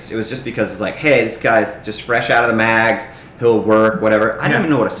experience. It was just because it's like, hey, this guy's just fresh out of the mags. He'll work, whatever. I didn't even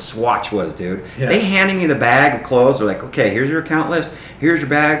know what a swatch was, dude. Yeah. They handed me the bag of clothes. They're like, okay, here's your account list. Here's your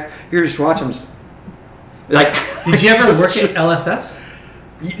bag. Here's your swatch. I'm just like. Did you ever work at LSS?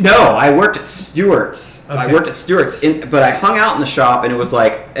 No, I worked at Stewart's. Okay. I worked at Stewart's, but I hung out in the shop, and it was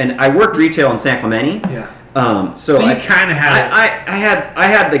like, and I worked retail in San Clemente. Yeah. So you kind of had. I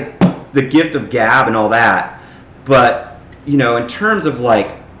had the gift of gab and all that, but you know, in terms of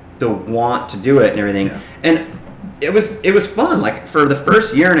like the want to do it and everything, and. It was fun, like for the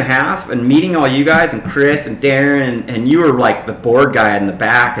first year and a half, and meeting all you guys and Chris and Darren, and you were like the board guy in the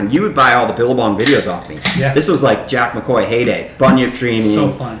back, and you would buy all the Billabong videos off me. Yeah. This was like Jack McCoy heyday, Bunyip Dreaming.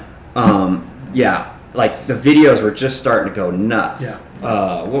 So fun. Yeah, like the videos were just starting to go nuts. Yeah.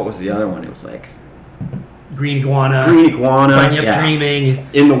 What was the other one? It was like Green Iguana, Bunyip Dreaming,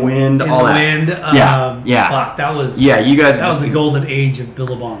 In the Wind, all that. Yeah. Fuck, that was. Yeah, you guys. That was the golden age of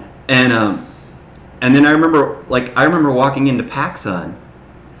Billabong. And then I remember walking into PacSun,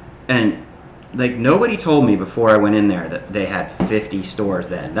 and like nobody told me before I went in there that they had 50 stores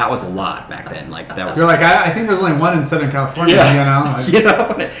then. That was a lot back then. Like that was. You're like, I think there's only one in Southern California. Yeah. You know, like, you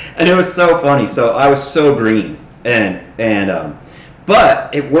know, and it was so funny. So I was so green, and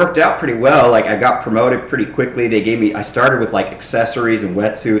but it worked out pretty well. Like I got promoted pretty quickly. I started with like accessories and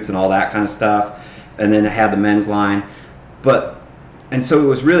wetsuits and all that kind of stuff, and then I had the men's line, And so it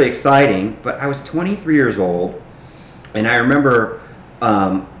was really exciting, but I was 23 years old, and I remember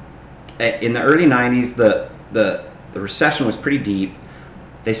in the early 90s, the recession was pretty deep.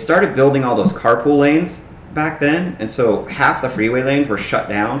 They started building all those carpool lanes back then, and so half the freeway lanes were shut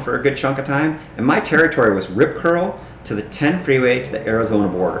down for a good chunk of time, and my territory was Rip Curl to the 10 freeway to the Arizona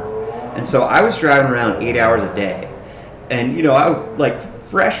border. And so I was driving around 8 hours a day, and you know, I was like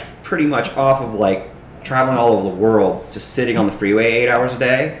fresh pretty much off of like traveling all over the world, just sitting on the freeway 8 hours a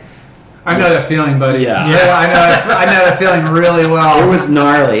day. I know that feeling, buddy. Yeah, I know that feeling really well. It was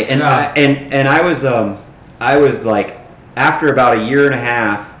gnarly, and I was like, after about a year and a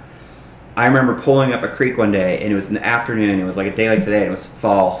half, I remember pulling up a creek one day, and it was in the afternoon. It was like a day like today, and it was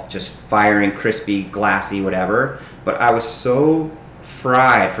fall, just firing, crispy, glassy, whatever. But I was so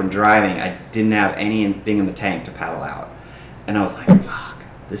fried from driving, I didn't have anything in the tank to paddle out, and I was like, fuck.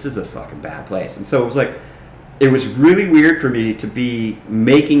 This is a fucking bad place. And so it was like, it was really weird for me to be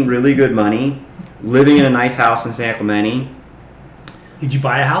making really good money, living in a nice house in San Clemente, Did you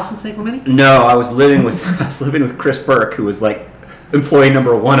buy a house in St. Clemente? No, I was living with Chris Burke, who was like employee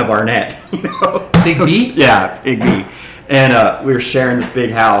number 1 of Arnett. You know? Big B? Yeah, Big B. And we were sharing this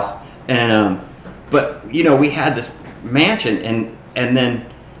big house, and but you know, we had this mansion,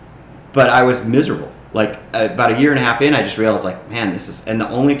 but I was miserable. Like about a year and a half in, I just realized, like, man, this is. And the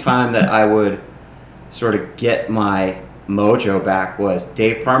only time that I would sort of get my mojo back was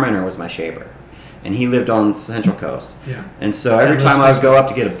Dave Parmenter was my shaper, and he lived on the Central Coast. Yeah. And so every time I would go up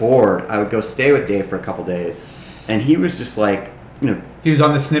to get a board, I would go stay with Dave for a couple days, and he was just like, you know. He was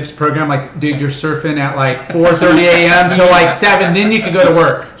on the Snips program, like, dude, you're surfing at like 4:30 a.m. till like 7, then you could go to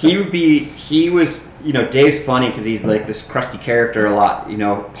work. He was, you know, Dave's funny because he's like this crusty character a lot, you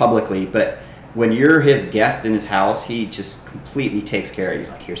know, publicly, but when you're his guest in his house, he just completely takes care of you. He's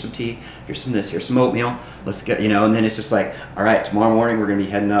like, here's some tea, here's some this, here's some oatmeal, let's get, you know, and then it's just like, all right, tomorrow morning we're going to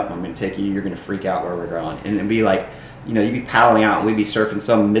be heading up, I'm going to take you, you're going to freak out where we're going. And it'd be like, you know, you'd be paddling out and we'd be surfing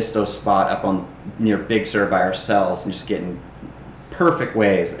some misto spot up on near Big Sur by ourselves and just getting perfect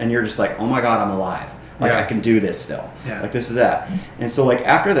waves, and you're just like, oh my God, I'm alive. Like, I can do this still. Yeah. Like, this is that. And so, like,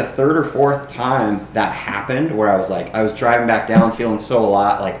 after the 3rd or 4th time that happened, where I was like, I was driving back down feeling so a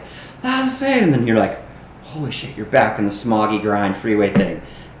lot, like, I'm saying, and then you're like, holy shit, you're back in the smoggy grind freeway thing.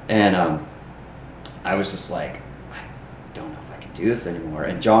 And I was just like, I don't know if I can do this anymore.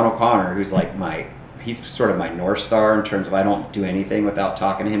 And John O'Connor, who's like he's sort of my North Star in terms of I don't do anything without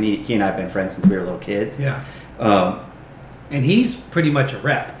talking to him. He and I have been friends since we were little kids. Yeah. And he's pretty much a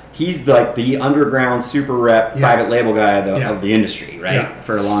rep. He's like the underground super rep private label guy of the industry, right?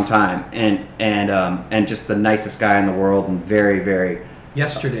 For a long time, and just the nicest guy in the world, and very, very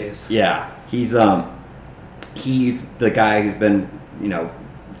yesterdays. Yeah, he's the guy who's been, you know,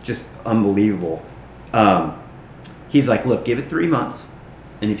 just unbelievable. He's like, look, give it 3 months,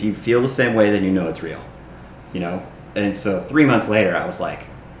 and if you feel the same way, then you know it's real, you know. And so 3 months later, I was like,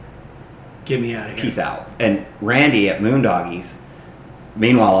 get me out of here. Peace out. And Randy at Moondoggies,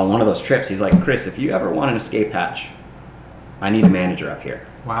 meanwhile, on one of those trips, he's like, Chris, if you ever want an escape hatch, I need a manager up here.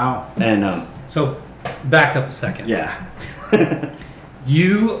 Wow. And so back up a second. Yeah.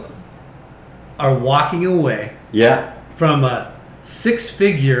 You are walking away from a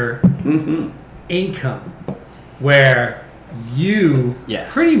 6-figure income where you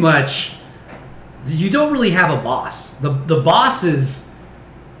pretty much, you don't really have a boss. The boss is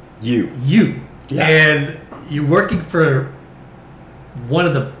you. Yeah. And you're working for one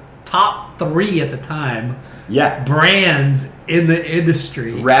of the top 3 at the time brands in the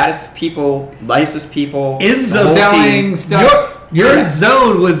industry. Raddest people, nicest people. In the selling stuff. Your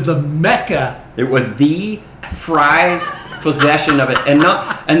zone was the mecca. It was the prized possession of it. And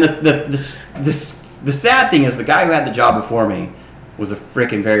the sad thing is, the guy who had the job before me was a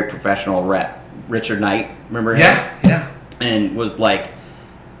freaking very professional rep. Richard Knight, remember him? Yeah. And was like,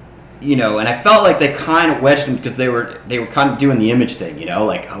 you know, and I felt like they kind of wedged him because they were kind of doing the image thing, you know,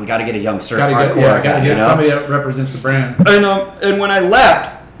 like, oh, we got to get a young surf hardcore guy, get somebody that represents the brand. And when I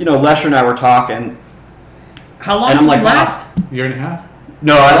left, you know, Lesher and I were talking. How long did you last? Year and a half?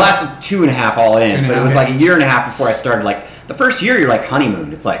 No, I lasted 2.5 all in, but it was like a year and a half before I started. Like, the first year, you're like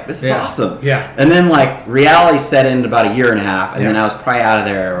honeymoon. It's like, this is awesome. Yeah. And then, like, reality set in about a year and a half, and then I was probably out of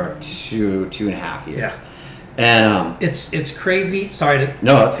there 2.5 years. Yeah. And it's crazy. Sorry to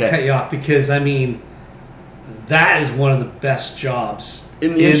cut you off, because I mean, that is one of the best jobs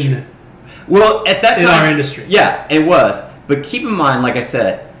in well, at that time, in our industry. Yeah, it was. But keep in mind, like I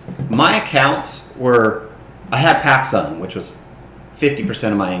said, my accounts were, I had PacSun, which was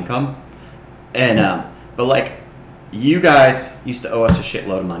 50% of my income, and but like, you guys used to owe us a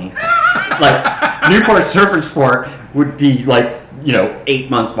shitload of money. Like, Newport Surf and Sport would be like, you know, 8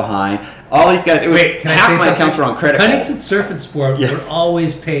 months behind. All these guys, half my accounts were on credit. Huntington Surf and Sport would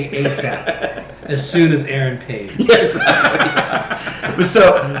always pay ASAP as soon as Aaron paid. Yeah, exactly. But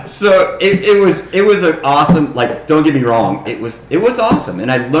so it was an awesome, like, don't get me wrong, it was awesome,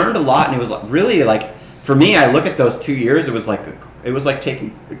 and I learned a lot, and it was really like, for me, I look at those 2 years, it was like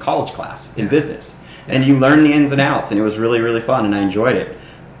taking a college class in business, and you learn the ins and outs, and it was really, really fun, and I enjoyed it.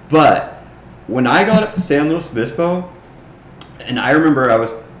 But when I got up to San Luis Obispo, and I remember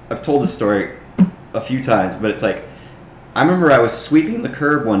I've told this story a few times, but it's like, I remember I was sweeping the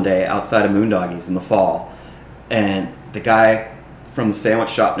curb one day outside of Moondoggies in the fall, and the guy from the sandwich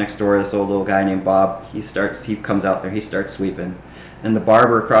shop next door, this old little guy named Bob, he comes out there, he starts sweeping, and the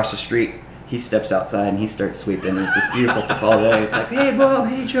barber across the street, he steps outside and he starts sweeping, and it's this beautiful fall day. It's like, hey Bob,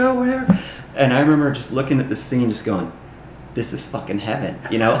 hey Joe, whatever. And I remember just looking at this scene, just going, this is fucking heaven,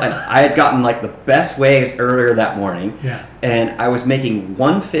 you know? And I had gotten like the best waves earlier that morning, and I was making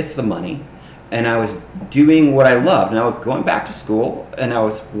 1/5 the money, and I was doing what I loved, and I was going back to school, and I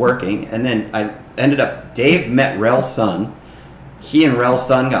was working, and then I ended up, Dave met Rel's son. He and Rel's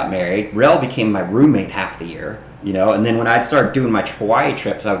son got married. Rel became my roommate half the year, you know, and then when I'd start doing my Hawaii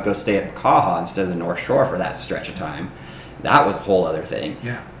trips, I would go stay at Kaha instead of the North Shore for that stretch of time. That was a whole other thing.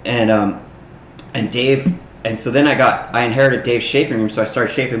 Yeah. And Dave, and so then I inherited Dave's shaping room, so I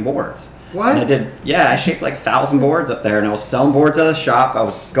started shaping boards. What? And I shaped like 1,000 boards up there, and I was selling boards out of the shop. I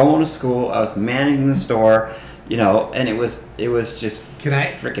was going to school. I was managing the store, you know, and it was just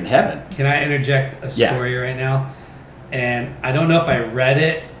freaking heaven. Can I interject a story right now? And I don't know if I read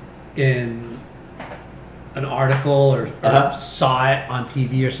it in an article or saw it on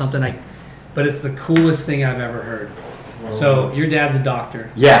TV or something. But it's the coolest thing I've ever heard. Whoa. So your dad's a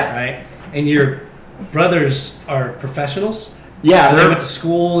doctor, right? And your brothers are professionals. Yeah, they went to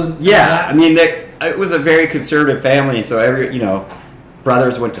school and I mean, it was a very conservative family, and so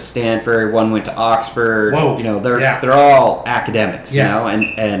brothers went to Stanford, one went to Oxford. Whoa. You know, they're all academics, you know,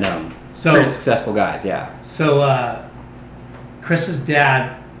 and so very successful guys. Yeah. So Chris's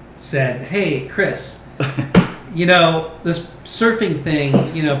dad said, "Hey, Chris, you know this surfing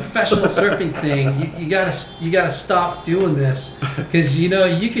thing, you know, professional surfing thing. You gotta stop doing this because you know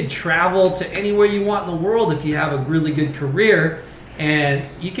you could travel to anywhere you want in the world if you have a really good career, and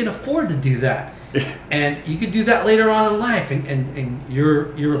you can afford to do that, and you could do that later on in life." And your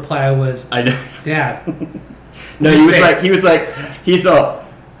reply was, "I know, Dad." No, he was like,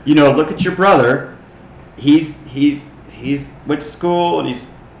 you know, look at your brother. He's went to school and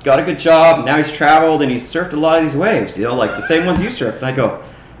he's got a good job. Now he's traveled and he's surfed a lot of these waves, you know, like the same ones you surfed. And I go,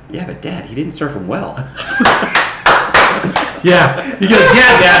 yeah, but Dad, he didn't surf them well. Yeah, he goes,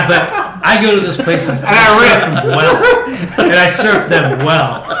 yeah, Dad, but I go to those places and I surf them well, and I surf them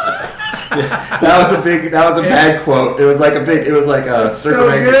well. Yeah, that was a bad quote. It was like a so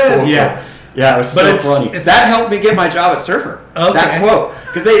good. Quote. Yeah, it was so funny. That helped me get my job at Surfer. Okay. That quote,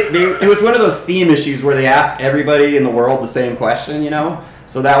 because it was one of those theme issues where they ask everybody in the world the same question, you know.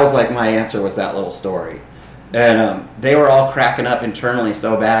 So that was like my answer was that little story, and they were all cracking up internally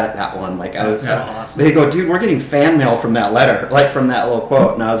so bad at that one. Like I was, so awesome. They go, dude, we're getting fan mail from that letter, like from that little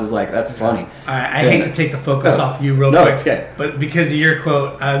quote, and I was just like, that's funny. All right, I hate to take the focus off you real quick, it's okay. But because of your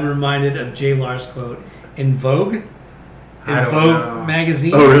quote, I'm reminded of Jay Lars' quote in Vogue. In Vogue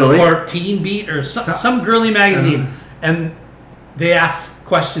magazine, or Teen Beat, or some girly magazine, and they ask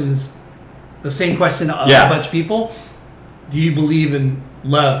questions, the same question to a bunch of people. Do you believe in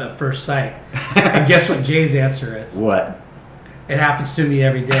love at first sight? And guess what Jay's answer is? What? It happens to me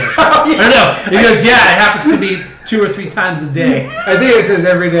every day. I know. He goes, yeah, it happens to me 2 or 3 times a day. I think it says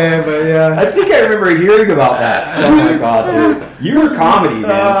every day, but yeah. I think I remember hearing about that. Oh my god, dude! You were comedy,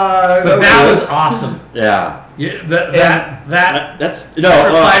 man. So that was awesome. Yeah. Yeah, that's funny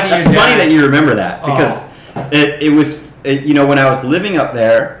that you remember that because it was you know, when I was living up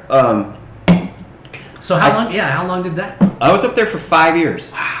there. So how long did that? I was up there for 5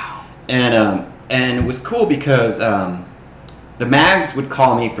 years. Wow. And it was cool because the mags would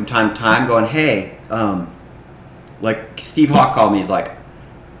call me from time to time, going, "Hey," like Steve Hawk called me. He's like,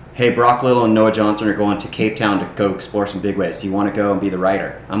 "Hey, Brock Little and Noah Johnson are going to Cape Town to go explore some big waves. Do you want to go and be the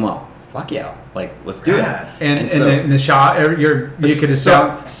writer?" I'm like, "Fuck yeah!" Like, let's do it. And the shop, you could have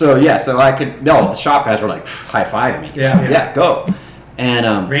so I could. No, the shop guys were like high fiving me. Yeah, go.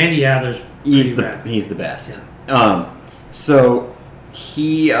 And Randy Adler's he's the best. Yeah. So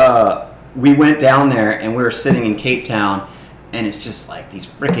we went down there and we were sitting in Cape Town, and it's just like these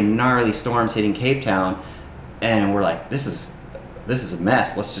freaking gnarly storms hitting Cape Town, and we're like, this is a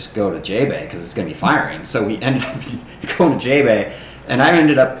mess. Let's just go to J-Bay because it's going to be firing. So we ended up going to J-Bay, and I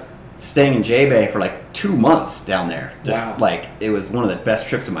ended up staying in J-Bay for like 2 months down there. Just like, it was one of the best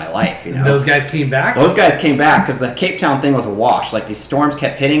trips of my life, you know. Those guys came back? Those guys came back because the Cape Town thing was a wash. Like, these storms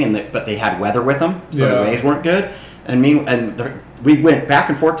kept hitting, but they had weather with them, so the waves weren't good. And we went back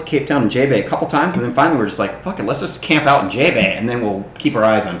and forth to Cape Town and J-Bay a couple times, and then finally we were just like, fuck it, let's just camp out in J-Bay, and then we'll keep our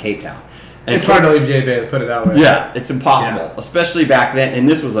eyes on Cape Town. And it's hard to leave J-Bay, to put it that way. Yeah, it's impossible, especially back then. And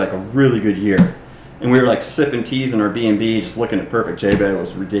this was like a really good year. And we were like sipping teas in our B&B, just looking at perfect J-Bay. It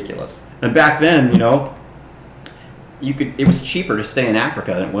was ridiculous. And back then, you know, it was cheaper to stay in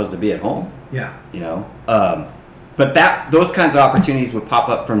Africa than it was to be at home. Yeah. You know, but those kinds of opportunities would pop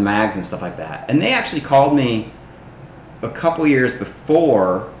up from mags and stuff like that. And they actually called me a couple years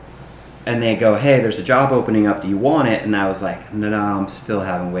before, and they go, "Hey, there's a job opening up. Do you want it?" And I was like, no, I'm still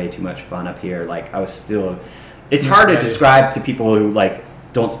having way too much fun up here. Like, I was still. It's hard to describe to people who like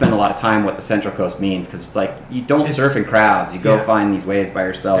don't spend a lot of time what the Central Coast means, because it's like you don't surf in crowds. You go find these waves by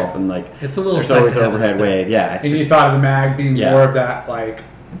yourself, and like it's a little. There's always an overhead wave. Yeah, and you thought of the mag being more of that like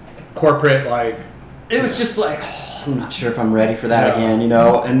corporate like. It was just like, oh, I'm not sure if I'm ready for that again, you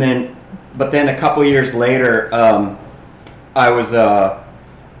know. And then, but then a couple years later, I was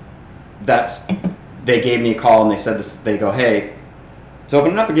they gave me a call and they said this. They go, hey, it's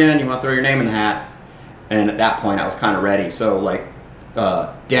opening up again. You want to throw your name in the hat? And at that point, I was kind of ready. So like.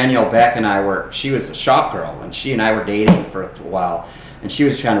 Danielle Beck and she was a shop girl, and she and I were dating for a while, and she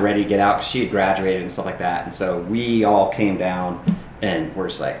was kind of ready to get out because she had graduated and stuff like that, and so we all came down and we're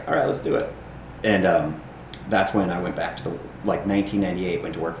just like, all right, let's do it. And that's when I went back to 1998,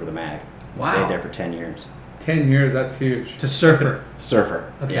 went to work for the mag. Wow. Stayed there for 10 years. 10 years, that's huge. To surfer.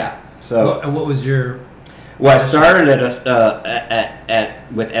 Okay. Yeah. So what was your... Well, I started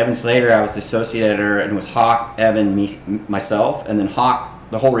with Evan Slater. I was the associate editor, and it was Hawk, Evan, myself, and then Hawk.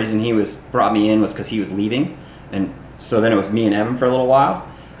 The whole reason he brought me in was because he was leaving, and so then it was me and Evan for a little while,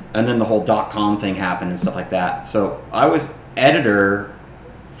 and then the whole .com thing happened and stuff like that. So I was editor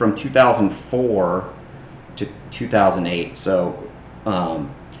from 2004 to 2008. So and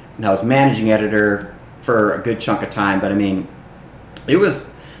I was managing editor for a good chunk of time. But I mean,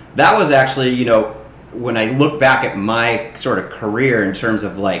 that was actually, you know. When I look back at my sort of career in terms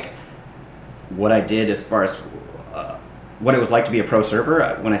of like what I did as far as what it was like to be a pro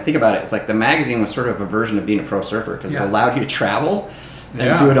surfer, when I think about it, it's like the magazine was sort of a version of being a pro surfer because it allowed you to travel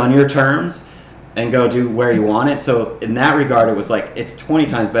and do it on your terms and go do where you want it. So in that regard, it was like it's 20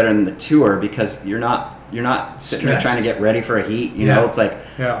 times better than the tour because you're not sitting there trying to get ready for a heat. You know, it's like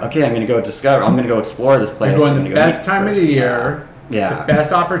okay, I'm going to go discover. I'm going to go explore this place. You're going the best time of the year. Yeah. The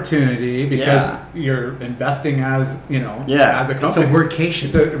best opportunity because you're investing as, you know, as a company. It's a workation.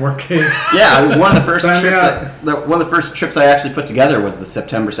 It's a workation. Yeah, one of the first trips I actually put together was the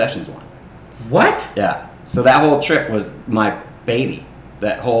September Sessions one. What? Yeah. So that whole trip was my baby.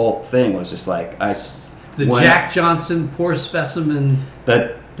 That whole thing was just like Jack Johnson Poor Specimen.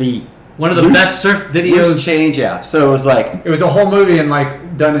 The one of the best surf videos. Loose change, yeah. So it was like it was a whole movie and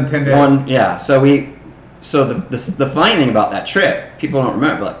like done in 10 days. So the funny thing about that trip, people don't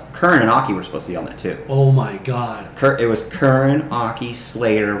remember, but like Curran and Aki were supposed to be on that too. Oh my God! It was Curran, Aki,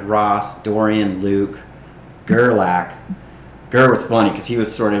 Slater, Ross, Dorian, Luke, Gerlach. Ger was funny because he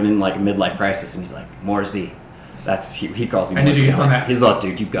was sort of in like a midlife crisis, and he's like, Moresby, he calls me. I need to get on that. He's like,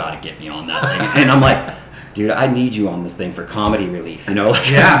 dude, you got to get me on that thing, and I'm like, dude, I need you on this thing for comedy relief, you know, like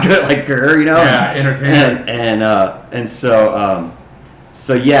it's good, like Ger, you know, entertainment, and so.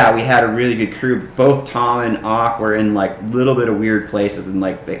 So yeah, we had a really good crew. Both Tom and Ock were in like little bit of weird places, and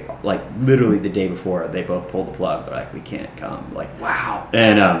like they literally the day before they both pulled the plug. They're like, we can't come. Like wow.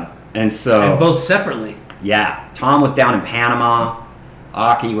 And so both separately. Yeah, Tom was down in Panama.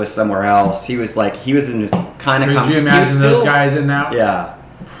 Aki was somewhere else. He was in this kind of. Could you imagine those guys in that?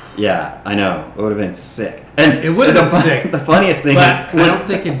 Yeah, I know. It would have been sick. And it would have been sick. The funniest thing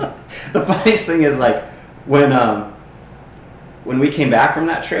the funniest thing is like when we came back from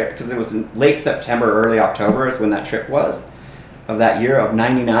that trip, because it was in late September, early October is when that trip was, of that year of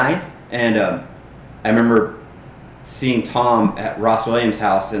 99. And I remember seeing Tom at Ross Williams'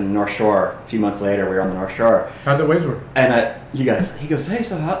 house in the North Shore a few months later. We were on the North Shore. How'd the waves were? And he goes, hey,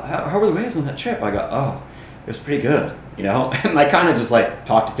 so how were the waves on that trip? I go, oh, it was pretty good, you know? And I kind of just like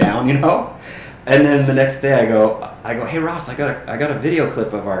talked it down, you know? And then the next day I go, hey Ross, I got a video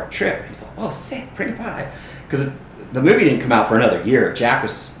clip of our trip. He's like, oh, sick, pretty pie. Because the movie didn't come out for another year.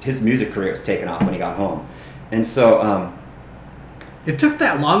 His music career was taken off when he got home. And so it took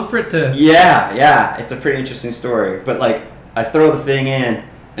that long for it to... Yeah, it's a pretty interesting story. But like, I throw the thing in,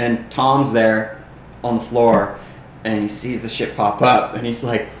 and Tom's there on the floor, and he sees the shit pop up, and he's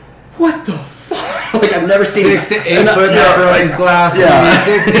like, what the fuck? Like, I've never seen 6 to 8 foot Macaroni's glass. Yeah.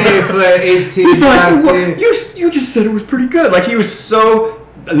 6 to 8 foot HT he's glass. Like, you just said it was pretty good. Like, he was so...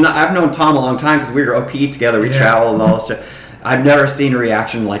 I've known Tom a long time because we were OP together. We traveled and all this stuff. I've never seen a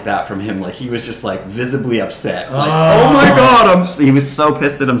reaction like that from him. Like, he was just like visibly upset. Like, oh my God, he was so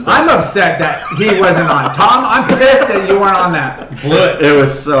pissed at himself. I'm upset that he wasn't on. Tom, I'm pissed that you weren't on that. It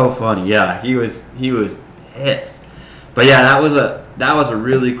was so funny. Yeah, he was pissed. But yeah, that was a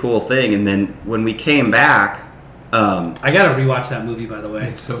really cool thing. And then when we came back, I gotta rewatch that movie. By the way,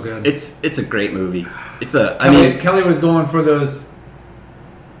 it's so good. It's a great movie. Kelly was going for those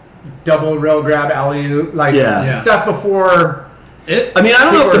double rail grab alley-oop stuff before it. I mean, I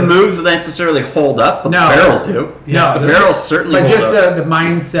don't know if the moves necessarily hold up, but the barrels do. Yeah, the barrels certainly hold up. But just the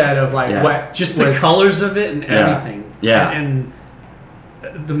mindset of what just the colors of it and everything. Yeah. And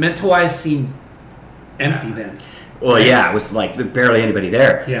the mental eyes seemed empty then. Well, yeah, it was like barely anybody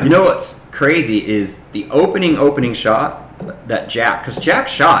there. Yeah. You know what's crazy is the opening shot that because Jack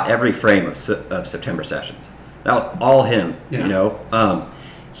shot every frame of September Sessions. That was all him, you know.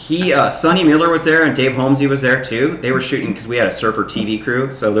 Sonny Miller was there and Dave Holmesy was there too. They were shooting because we had a Surfer TV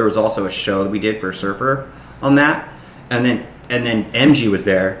crew, so there was also a show that we did for Surfer on that, and then MG was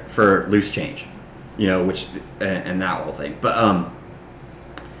there for Loose Change, which and that whole thing.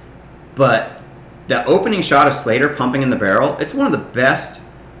 But the opening shot of Slater pumping in the barrel, it's one of the best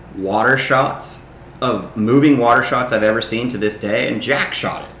moving water shots I've ever seen to this day, and Jack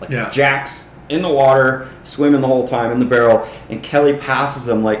shot it. Jack's in the water, swimming the whole time in the barrel, and Kelly passes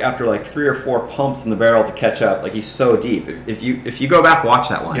him after 3 or 4 pumps in the barrel to catch up. He's so deep. If you go back, watch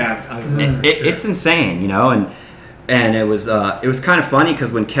that one. Yeah, it's insane, and it was kind of funny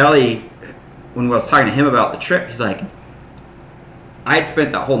because when I was talking to him about the trip, he's like, I had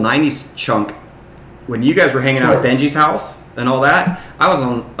spent that whole '90s chunk when you guys were hanging out at Benji's house and all that. I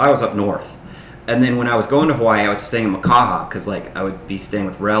was up north, and then when I was going to Hawaii, I was staying in Makaha because I would be staying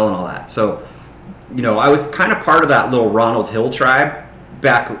with Rel and all that. So, I was kind of part of that little Ronald Hill tribe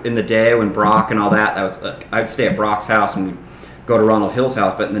back in the day when Brock and all that. I'd stay at Brock's house and we'd go to Ronald Hill's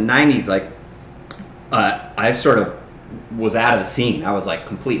house. But in the '90s, I sort of was out of the scene. I was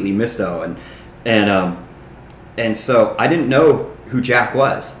completely misto, and so I didn't know who Jack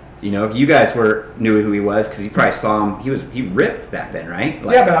was. You guys knew who he was because you probably saw him. He ripped back then, right?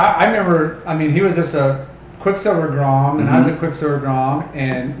 Yeah, but I remember. I mean, he was just a Quicksilver Grom, and I was a Quicksilver Grom,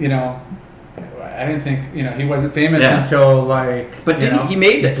 and I didn't think he wasn't famous until But didn't he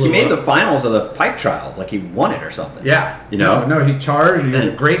made the finals of the pipe trials? He won it or something. Yeah. No, he charged. He was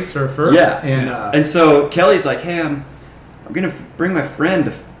a great surfer. Yeah. And so Kelly's like, hey, I'm gonna bring my friend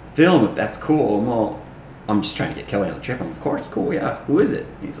to film if that's cool. I'm just trying to get Kelly on the trip. Of course, cool, yeah. Who is it?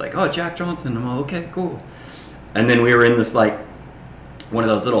 He's like, oh, Jack Johnson. I'm all, okay, cool. And then we were in this, one of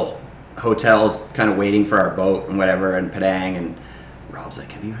those little hotels kind of waiting for our boat and whatever in Padang. And Rob's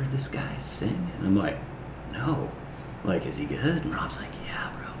like, have you heard this guy sing? And I'm like, no. Is he good? And Rob's like,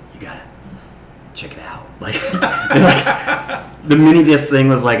 yeah, bro, you got to check it out. The mini disc thing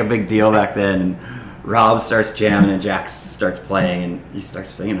was a big deal back then. And Rob starts jamming and Jack starts playing and he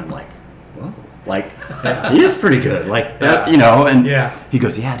starts singing. I'm like, whoa. He is pretty good. That, and he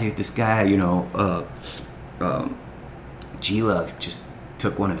goes, yeah, dude, this guy, G-Love just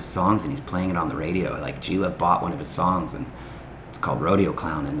took one of his songs and he's playing it on the radio. G-Love bought one of his songs and it's called Rodeo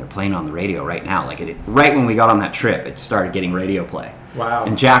Clown and they're playing on the radio right now. Right when we got on that trip, it started getting radio play. Wow.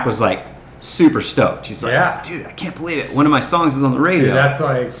 And Jack was super stoked. He's like, dude, I can't believe it. One of my songs is on the radio. Dude,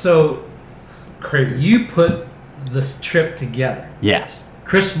 that's so crazy. You put this trip together. Yes.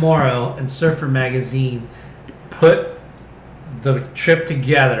 Chris Mauro and Surfer Magazine put the trip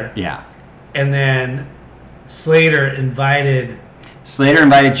together. Yeah. And then Slater invited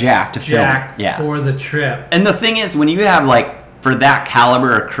Jack to film for the trip. And the thing is, when you have for that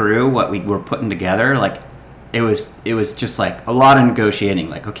caliber of crew, what we were putting together, it was just a lot of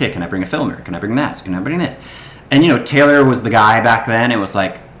negotiating. Okay, can I bring a filmer? Can I bring this? Can I bring this? And Taylor was the guy back then. It was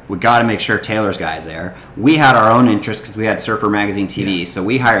we got to make sure Taylor's guy's there. We had our own interest because we had Surfer Magazine TV, so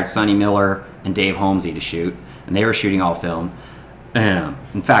we hired Sonny Miller and Dave Holmesy to shoot, and they were shooting all film.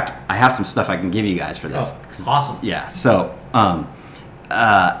 In fact, I have some stuff I can give you guys for this. Oh, awesome. Yeah. So, and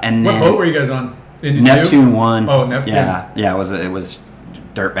then what boat were you guys on? Neptune 1. Oh, Neptune. Yeah. It was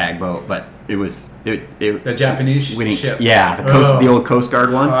dirtbag boat, but it was the Japanese ship. Yeah, the old Coast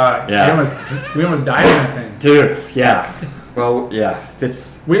Guard one. Yeah. We almost died in that thing. Dude, yeah. Well, yeah.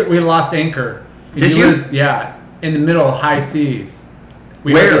 We lost anchor. Did you? In the middle of high seas.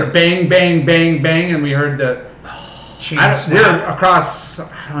 We Where? heard this bang, bang, bang, bang, and we heard the... we're across...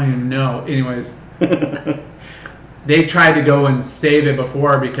 I don't even know. Anyways. They tried to go and save it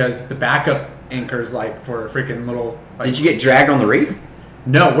before because the backup anchor's for a freaking little... Did you get dragged on the reef?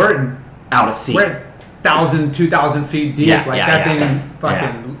 No, we're out at sea. We're 1,000, 2,000 feet deep. That thing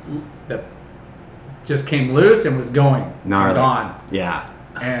fucking just came loose and was going. Gone. Yeah.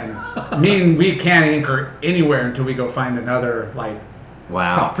 And we can't anchor anywhere until we go find another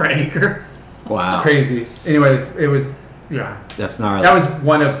proper anchor. Wow. It's crazy. Anyways, it was That's gnarly. That was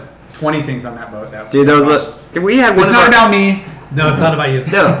one of 20 things on that boat. Dude, we had one. It's not about me. No, it's not about you.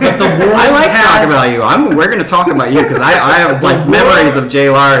 No, but the world talking about you. We're going to talk about you because I have memories of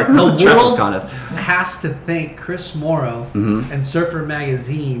JLR. The world has to thank Chris Mauro and Surfer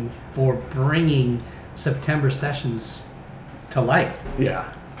Magazine for bringing September Sessions to life.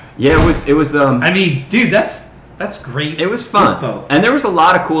 Yeah. Yeah, it was. I mean, dude, that's great. It was fun, info. And there was a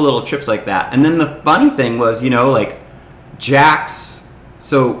lot of cool little trips like that. And then the funny thing was, Jack's.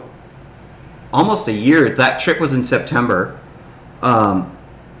 So almost a year. That trip was in September.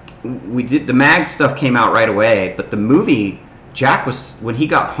 We did the mag stuff came out right away, but the movie Jack was when he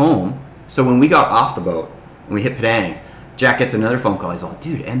got home. So when we got off the boat and we hit Padang, Jack gets another phone call. He's like,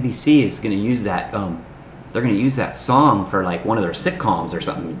 dude, NBC is going to use that. They're going to use that song for like one of their sitcoms or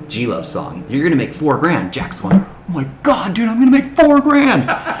something. G-Love song. You're going to make $4,000. Jack's going, oh my God, dude, I'm going to make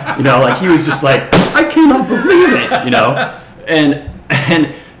 $4,000. You know, like he was just like, I cannot believe it. You know,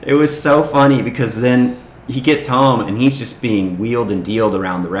 and it was so funny because then he gets home and he's just being wheeled and dealed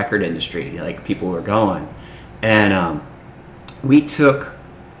around the record industry. Like people were going, and we took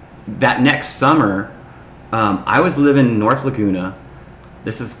that next summer. I was living in North Laguna.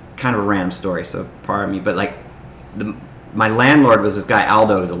 This is kind of a random story, so pardon me. But like, my landlord was this guy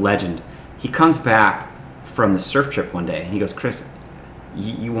Aldo, who's a legend. He comes back from the surf trip one day, and he goes, Chris,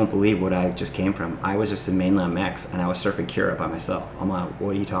 you won't believe what I just came from. I was just in mainland Mex, and I was surfing Cura by myself. I'm like,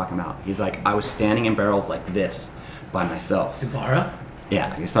 what are you talking about? He's like, I was standing in barrels like this by myself. In Barra?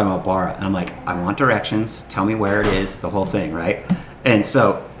 Yeah, he was talking about Barra. And I'm like, I want directions. Tell me where it is, the whole thing, right? And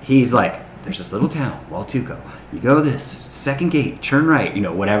so he's like, there's this little town, Hualtuco. You go this second gate, turn right, you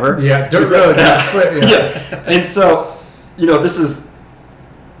know, whatever. Yeah, dirt road, split. Yeah. And so, you know, this is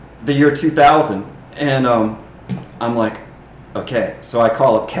the year 2000, and I'm like, okay. So I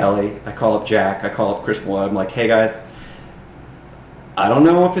call up Kelly, I call up Jack, I call up Chris Boyle. I'm like, hey guys, I don't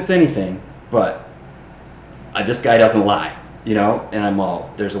know if it's anything, but this guy doesn't lie, you know. And I'm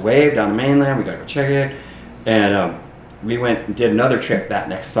all, there's a wave down the mainland, we gotta go check it. And we went and did another trip that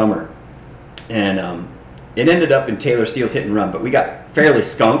next summer. And it ended up in Taylor Steele's Hit and Run, but we got fairly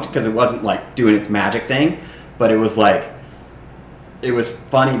skunked because it wasn't like doing its magic thing, but it was like, it was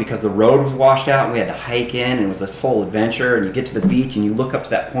funny because the road was washed out and we had to hike in, and it was this whole adventure. And you get to the beach and you look up to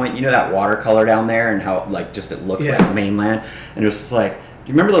that point, you know, that watercolor down there and how like just it looks like mainland. And it was just like, do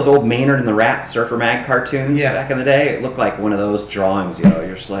you remember those old Maynard and the Rat Surfer Mag cartoons back in the day? It looked like one of those drawings, you know.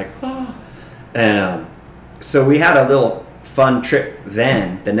 You're just like, oh. And so we had a little fun trip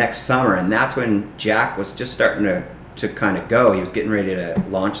then the next summer, and that's when Jack was just starting to kind of go. He was getting ready to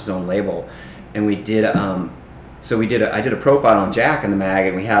launch his own label, and we did I did a profile on Jack in the mag,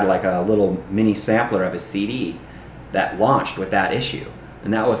 and we had like a little mini sampler of his CD that launched with that issue,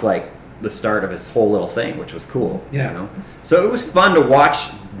 and that was like the start of his whole little thing, which was cool. You know? So it was fun to watch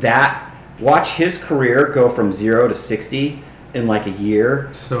his career go from 0 to 60 in like a year.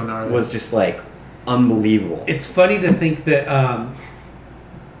 So gnarly. Was just like unbelievable. It's funny to think that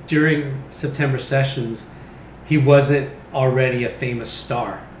during September Sessions, he wasn't already a famous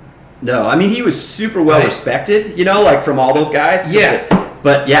star. No, I mean, he was super well respected, you know, like from all those guys. Yeah.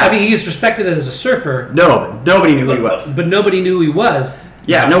 But yeah. I mean, he's respected as a surfer. No, nobody knew who he was. But nobody knew who he was.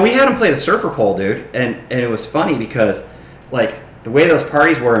 Yeah, no, we had him play the surfer pole, dude. And it was funny because, like, the way those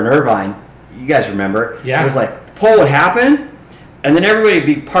parties were in Irvine, you guys remember? Yeah. It was like, the pole would happen, and then everybody would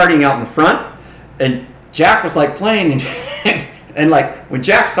be partying out in the front. And Jack was like playing, and like when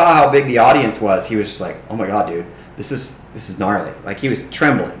Jack saw how big the audience was, he was just like, "Oh my God, dude, this is gnarly!" Like he was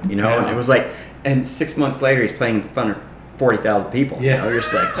trembling, you know. And it was like, and 6 months later, he's playing in front of 40,000 people. Yeah, you know? You're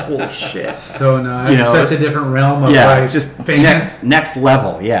just like, "Holy shit!" So nice, you know, such a different realm of like just famous, next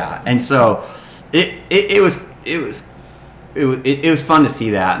level, yeah. And so it was fun to see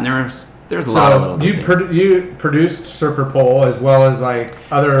that, and there's a lot of little you produced Surfer Pole as well as like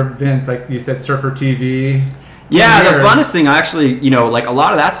other events, like you said, Surfer TV. Yeah, the funnest thing actually, you know, like a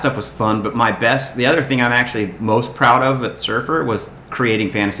lot of that stuff was fun, but the other thing I'm actually most proud of at Surfer was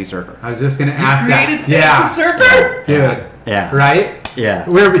creating Fantasy Surfer. I was just going to ask that. Fantasy Surfer? Dude. Yeah. Right? Yeah.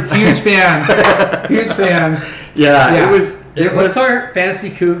 We're huge fans. Huge fans. Yeah. It was What's our Fantasy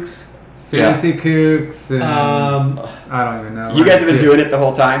Kooks? Fantasy Kooks. And, I don't even know. You guys have been doing it the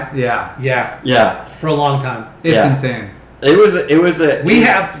whole time? Yeah. For a long time. It's insane. We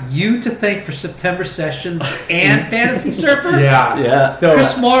have you to thank for September Sessions and Fantasy Surfer. Yeah. So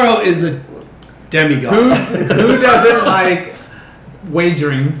Chris Mauro is a demigod. Who doesn't like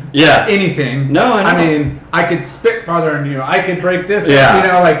wagering? Anything? No, I know. I mean, I could spit farther than you. I could break this. Yeah. You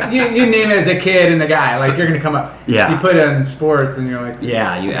know, like you name it as a kid and the guy, like you're gonna come up. Yeah. You put it in sports and you're like.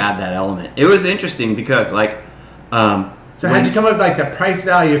 Yeah, you add that element. It was interesting because like. So how'd you come up with like the price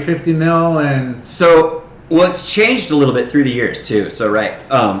value of 50 mil and? So. Well, it's changed a little bit through the years too. So right,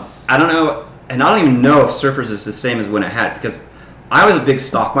 I don't know, and I don't even know if Surfers is the same as when it had, because I was a big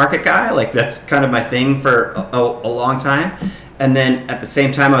stock market guy. Like that's kind of my thing for a long time. And then at the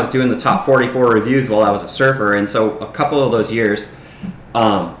same time, I was doing the top 44 reviews while I was a surfer. And so a couple of those years,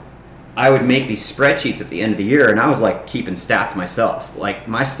 I would make these spreadsheets at the end of the year, and I was like keeping stats myself. Like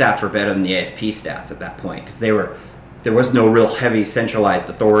my stats were better than the ASP stats at that point because there was no real heavy centralized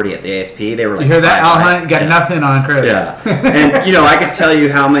authority at the ASP. They were like, you hear that, Al Hunt? Got nothing on Chris. Yeah. And, you know, I could tell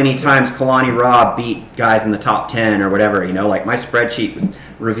you how many times Kalani Robb beat guys in the top 10 or whatever. You know, like my spreadsheet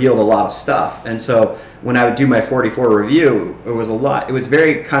revealed a lot of stuff. And so when I would do my 44 review, it was a lot. It was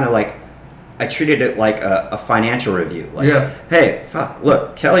very kind of like, I treated it like a financial review. Like, hey,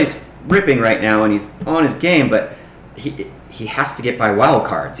 look, Kelly's ripping right now and he's on his game, but he has to get by wild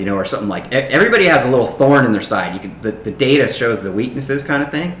cards, or something like. Everybody has a little thorn in their side. The data shows the weaknesses, kind of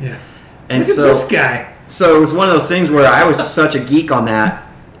thing. Yeah. And look at this guy. So it was one of those things where I was such a geek on that,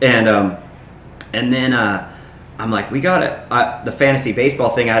 and then I'm like, we got the fantasy baseball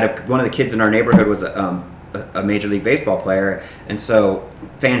thing. I had one of the kids in our neighborhood was a Major League Baseball player, and so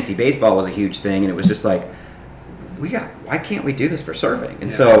fantasy baseball was a huge thing, and it was just like, why can't we do this for surfing?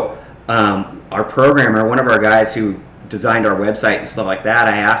 And so our programmer, one of our guys who designed our website and stuff like that,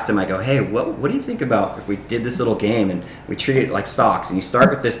 I asked him, I go, hey, what do you think about if we did this little game and we treat it like stocks, and you start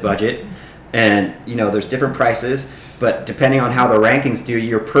with this budget, and there's different prices, but depending on how the rankings do,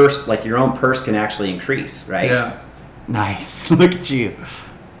 your purse, like your own purse, can actually increase, right? Yeah. Nice. Look at you.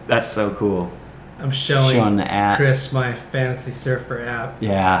 That's so cool. I'm showing the app. Chris my Fantasy Surfer app.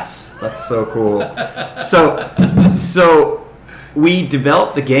 Yes, that's so cool. So we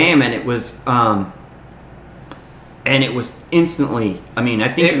developed the game, and it was instantly. I mean, I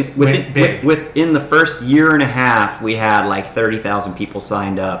think within the first year and a half, we had like 30,000 people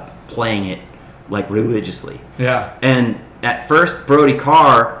signed up playing it like religiously. Yeah. And at first, Brody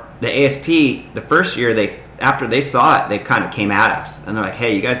Carr, the ASP, the first year after they saw it, they kind of came at us, and they're like,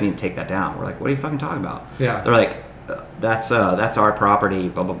 "Hey, you guys need to take that down." We're like, "What are you fucking talking about?" Yeah. They're like, "That's our property,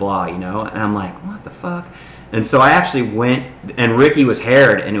 blah blah blah," And I'm like, "What the fuck?" And so I actually went, and Ricky was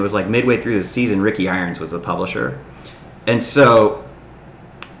hired, and it was like midway through the season. Ricky Irons was the publisher, and so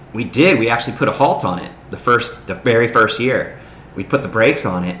we actually put a halt on it the very first year. We put the brakes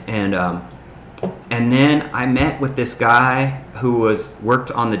on it, and then I met with this guy who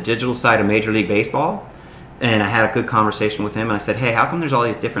worked on the digital side of Major League Baseball. And I had a good conversation with him, and I said, "Hey, how come there's all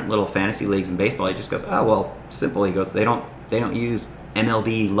these different little fantasy leagues in baseball?" He just goes, "Oh, well, simple." He goes, "They don't use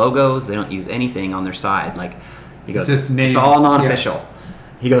MLB logos. They don't use anything on their side. Like," he goes, "It's all non-official." Yeah.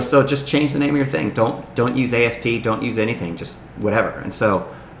 He goes, "So just change the name of your thing. Don't use ASP. Don't use anything. Just whatever." And so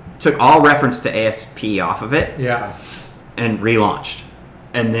took all reference to ASP off of it. Yeah. And relaunched.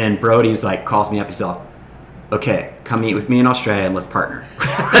 And then Brody's like, calls me up. He's like, "Okay, come meet with me in Australia and let's partner."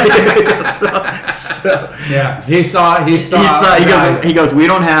 Yeah, he saw. He goes. We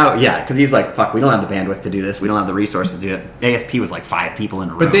don't have, because he's like, fuck, we don't have the bandwidth to do this. We don't have the resources to do it. ASP was like 5 people in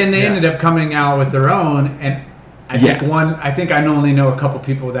a room. But then they ended up coming out with their own, and I think I only know a couple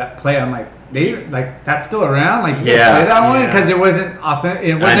people that play. I'm like, that's still around. Like, play that one because it wasn't authentic.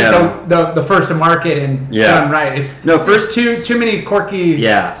 It wasn't the first to market and done right. It's first too many quirky.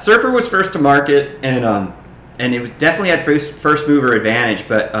 Yeah, Surfer was first to market, and it was definitely had first mover advantage.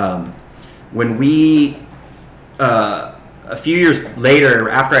 But when we a few years later,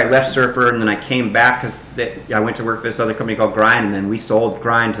 after I left Surfer and then I came back because I went to work for this other company called Grind, and then we sold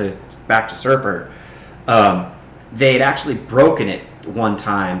Grind back to Surfer. They had actually broken it one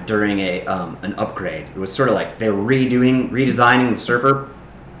time during an upgrade. It was sort of like they were redesigning the Surfer,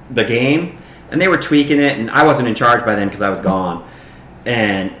 the game, and they were tweaking it, and I wasn't in charge by then because I was gone,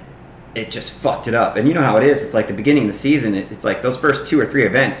 and it just fucked it up. And you know how it is. It's like the beginning of the season. It's like those first 2 or 3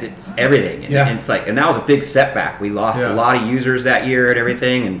 events. It's everything. And it's like, and that was a big setback. We lost a lot of users that year and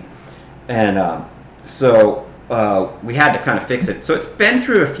everything. So we had to kind of fix it. So it's been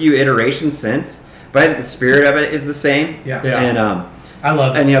through a few iterations since, but I think the spirit of it is the same. Yeah. And I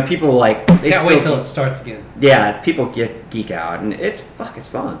love it. And people like can't wait till it starts again. Yeah, people geek out, and it's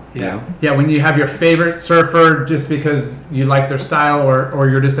fun. Yeah. Yeah, when you have your favorite surfer just because you like their style or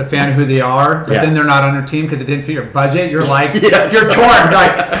you're just a fan of who they are, but then they're not on your team because it didn't fit your budget, you're like, you're torn.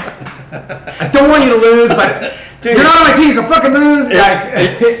 Like, I don't want you to lose, but dude, you're not on my team, so fucking lose.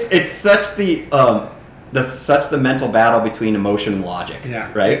 It's such the mental battle between emotion and logic.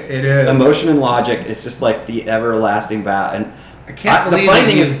 Yeah. Right? It is. Emotion and logic is just like the everlasting battle. And I can't believe the funny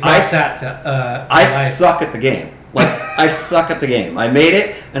thing is, I suck at the game. Like, I suck at the game. I made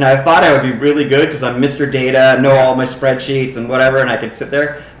it, and I thought I would be really good because I'm Mr. Data, know all my spreadsheets and whatever, and I could sit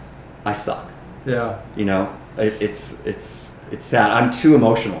there. I suck. Yeah. It's sad. I'm too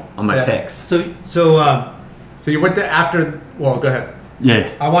emotional on my picks. So you went to after. Well, go ahead. Yeah.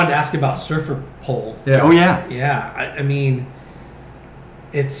 I wanted to ask you about Surfer Poll. Yeah. Oh yeah. Yeah. I mean,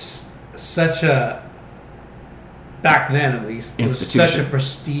 it's such a. Back then, at least, it was such a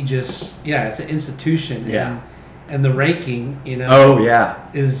prestigious. Yeah, it's an institution. Yeah. And the ranking, Oh yeah.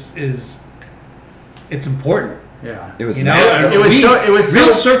 Is it's important. Yeah. It was. It was real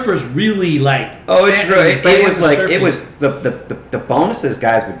surfers really like. Oh, it's right. It was like surfing. It was the bonuses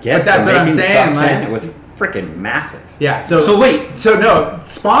guys would get. But that's what I'm saying. Top 10, it was freaking massive. Yeah. So wait. So no,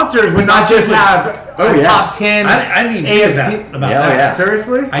 sponsors would not just have top 10 I didn't even ASP. about that. Yeah.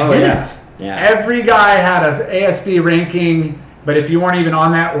 Seriously? I didn't. Yeah. Every guy had a ASB ranking, but if you weren't even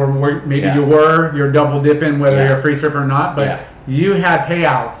on that, or maybe you're double dipping whether you're a free surfer or not, but you had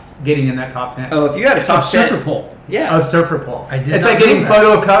payouts getting in that top 10. Oh, if you had a top 10 surfer pole. Yeah. Of surfer pole. I did It's not like getting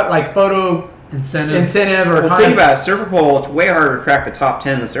know photo incentive or well, think about it. Surfer pole, it's way harder to crack the top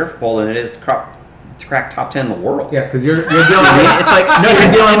 10 in the surfer pole than it is to crack top 10 in the world. Yeah, because you're dealing with it's like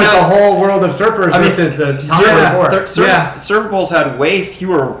you're dealing with the whole world of surfers versus the top 4. Surfer pole's had way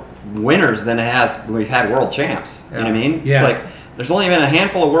fewer winners than it has when we've had world champs. You know what I mean? Yeah. It's like there's only been a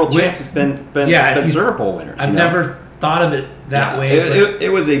handful of world champs that's been surfer pole winners. I've never thought of it that way.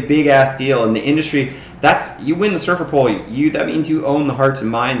 It was a big ass deal in the industry. You win the surfer pole. That means you own the hearts and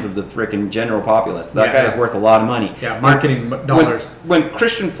minds of the freaking general populace. That guy is worth a lot of money. Yeah, marketing dollars. When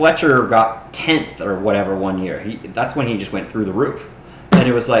Christian Fletcher got 10th or whatever one year, that's when he just went through the roof. And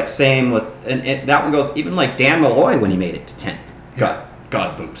it was like same with, and that one goes even like Dan Malloy when he made it to 10th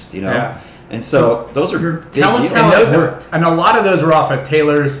got a boost, you know. Yeah. And so those are tell us how it worked. And a lot of those were off of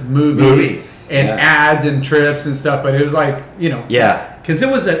Taylor's movies and ads and trips and stuff. But it was like because it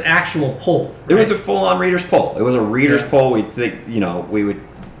was an actual poll. Right? It was a full-on reader's poll. It was a reader's poll. The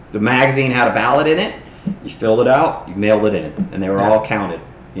magazine had a ballot in it. You filled it out. You mailed it in, and they were all counted.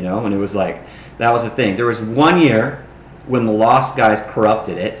 You know, and it was like that was the thing. There was one year when the Lost guys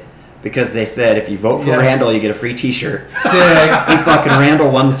corrupted it. Because they said if you vote for Randall, you get a free T-shirt. Sick. And fucking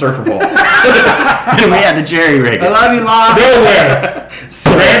Randall won the surfer bowl. And we had to jerry rig it. I love you, Lost. Nowhere. So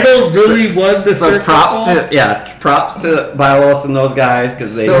Randall really won the surfer props bowl? Props to Biolos and those guys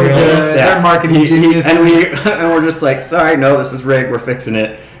because they good. They're marketing genius. And we're just like, sorry, no, this is rigged. We're fixing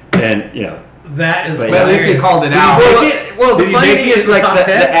it. And you know. That is. But at least you called it out. Well, the funny thing is, like,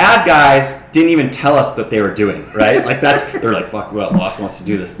 the ad guys didn't even tell us that they were doing it, right? Like, they're like, fuck, well, Lost wants to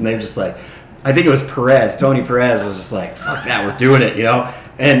do this. And they're just like, I think it was Tony Perez was just like, fuck that, we're doing it, you know?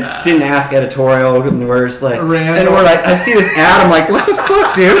 And didn't ask editorial, and we're just like, I see this ad, I'm like, what the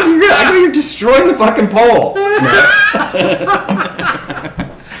fuck, dude? You're destroying the fucking poll.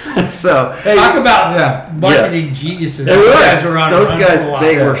 So talk about marketing geniuses. Those guys,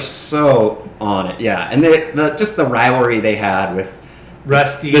 they were so on it, and just the rivalry they had with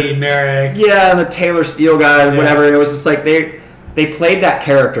Rusty, Merrick, and the Taylor Steele guy, whatever. It was just like they played that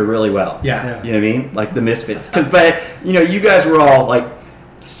character really well. You know what I mean, like the Misfits, because you guys were all like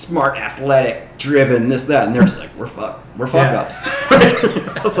smart, athletic, driven, this, that, and they're just like we're fuck ups.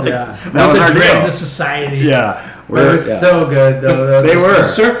 That was our dregs of society. It was so good though. They were. The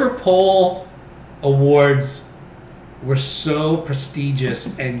Surfer Pole Awards were so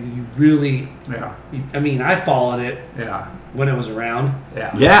prestigious, and you really, I mean, I followed it, when it was around,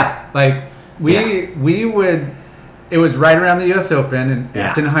 like we would. It was right around the U.S. Open, and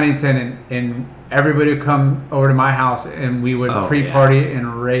it's in Huntington, and everybody would come over to my house, and we would pre-party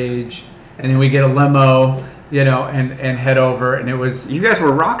and rage, and then we get a limo, and head over, and it was. You guys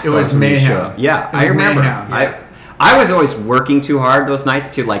were rock stars. It was mayhem. Yeah, I remember. I was always working too hard those nights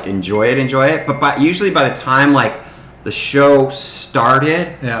to like enjoy it, but usually by the time like the show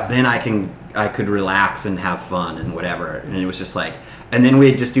started, then I could relax and have fun and whatever, and it was just like, and then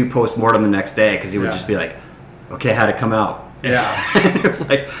we'd just do post-mortem the next day because he would just be like, okay, how'd it come out? It was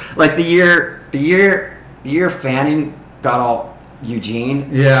like the year Fanning got all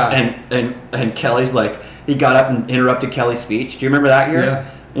Eugene, and Kelly's like, he got up and interrupted Kelly's speech. Do you remember that year? Yeah.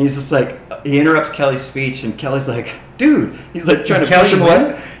 And he's just like, he interrupts Kelly's speech, and Kelly's like, dude, he's like trying to Kelly push him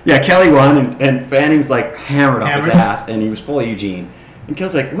away. Yeah, Kelly won, and Fanning's like hammered off his Hammered? ass, and he was full of Eugene. And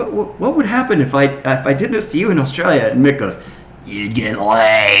Kelly's like, what would happen if I did this to you in Australia? And Mick goes, you'd get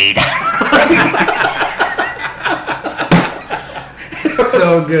laid.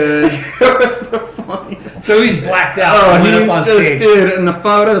 So good. It was so funny. So he's blacked out. Oh, he's just stage. Dude. And the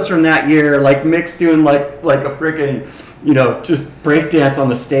photos from that year, like Mick's doing like a freaking, just breakdance on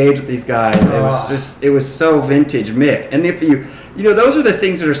the stage with these guys. It was so vintage Mick. And if those are the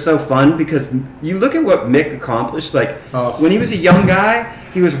things that are so fun because you look at what Mick accomplished. Like when he was a young guy,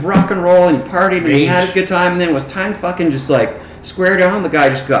 he was rock and roll and he partied and he had his good time. And then it was time fucking just like square down. The guy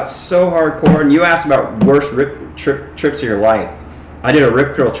just got so hardcore. And you asked about worst trips of your life. I did a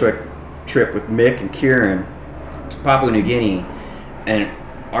rip curl trip with Mick and Kieran to Papua New Guinea, and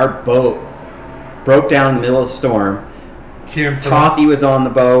our boat broke down in the middle of the storm. Toffee was on the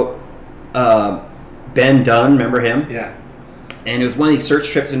boat. Ben Dunn, remember him? Yeah. And it was one of these search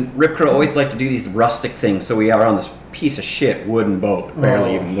trips, and Rip Curl always liked to do these rustic things, so we are on this piece of shit wooden boat that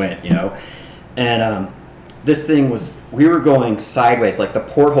barely even went, And this thing was, we were going sideways, like the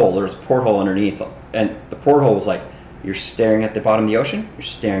porthole, there was a porthole underneath and the porthole was like, you're staring at the bottom of the ocean, you're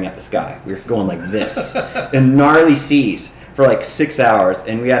staring at the sky. We were going like this in gnarly seas for like 6 hours,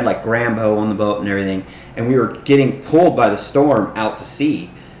 and we had like Grambo on the boat and everything, and we were getting pulled by the storm out to sea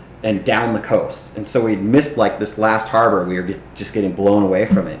and down the coast. And so we missed like this last harbor. We were just getting blown away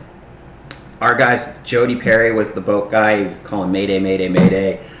from it. Our guys, Jody Perry was the boat guy. He was calling Mayday, Mayday,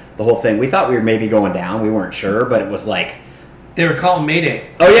 Mayday, the whole thing. We thought we were maybe going down. We weren't sure, but it was like... They were calling Mayday.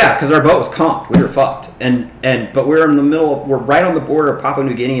 Oh yeah, because our boat was conked. We were fucked. But we're in the middle, we're right on the border of Papua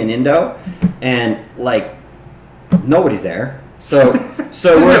New Guinea and Indo, and like, nobody's there. So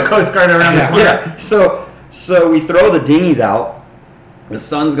we're... Coast Guard around the corner. Yeah, so we throw the dinghies out, the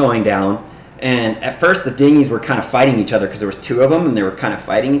sun's going down, and at first the dinghies were kind of fighting each other because there was 2 of them, and they were kind of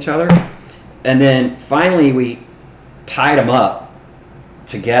fighting each other. And then finally we tied them up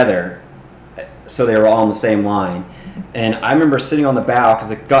together so they were all on the same line. And I remember sitting on the bow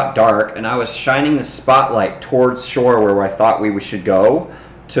because it got dark, and I was shining the spotlight towards shore where I thought we should go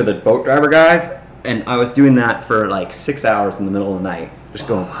to the boat driver guys. And I was doing that for like 6 hours in the middle of the night, just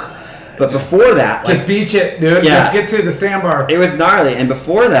going. But before that, just beach it, dude. Yeah, just get to the sandbar. It was gnarly. And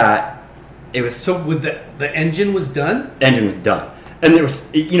before that, it was so. With the engine was done. Engine was done. And there was,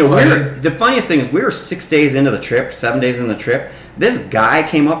 the funniest thing is we were 6 days into the trip, 7 days into the trip. This guy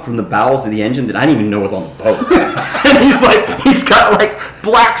came up from the bowels of the engine that I didn't even know was on the boat. And he's got like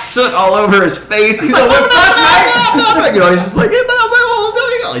black soot all over his face. He's like, what the fuck? He's just like,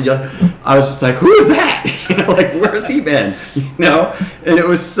 I was just like, who is that? Like, where's he been? And it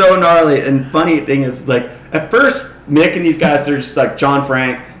was so gnarly. And funny thing is, like, at first, Mick and these guys, they're just like, John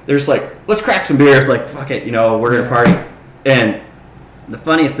Frank, they're just like, let's crack some beers. Like, fuck it, we're going to party. And the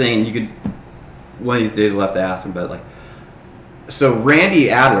funniest thing, one of these days we'll have to ask him, but like, so Randy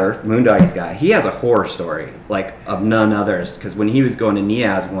Adler, Moondoggy's guy, he has a horror story, like, of none others, because when he was going to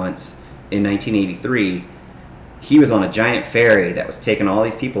Niaz once in 1983, he was on a giant ferry that was taking all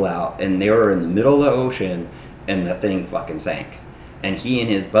these people out, and they were in the middle of the ocean, and the thing fucking sank. And he and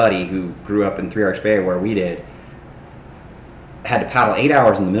his buddy, who grew up in Three Arch Bay where we did, had to paddle 8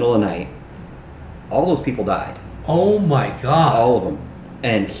 hours in the middle of the night. All those people died. Oh my God. All of them.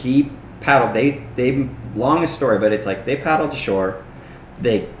 And he paddled, they longest story, but it's like they paddled to shore,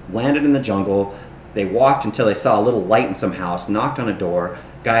 they landed in the jungle, they walked until they saw a little light in some house, knocked on a door,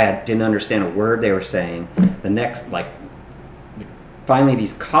 guy didn't understand a word they were saying. The next, like, finally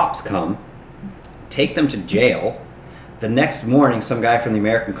these cops come, take them to jail. The next morning, some guy from the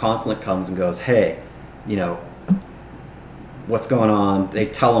American consulate comes and goes, hey, what's going on? They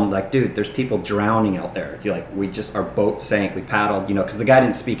tell him, like, dude, there's people drowning out there. You're like, our boat sank, we paddled, because the guy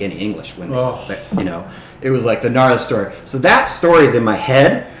didn't speak any English when it was like the gnarly story. So that story is in my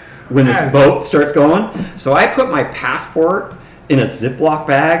head when this boat starts going. So I put my passport in a Ziploc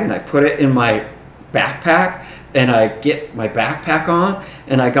bag and I put it in my backpack, and I get my backpack on,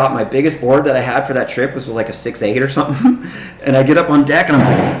 and I got my biggest board that I had for that trip, which was like a 6'8" or something, and I get up on deck and I'm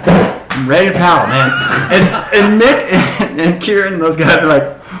like, I'm ready to paddle, man. And Nick and Kieran and those guys are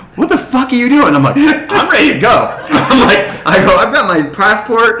like, what the fuck are you doing? I'm like, I'm ready to go. I've got my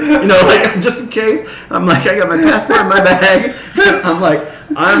passport, like, just in case. I'm like, I got my passport in my bag. I'm like,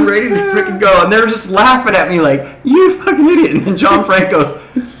 I'm ready to freaking go. And they're just laughing at me like, you fucking idiot. And then John Frank goes,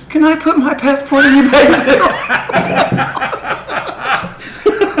 can I put my passport in your bag too?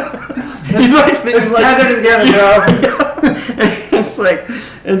 He's like, it's tethered together, bro. It's like,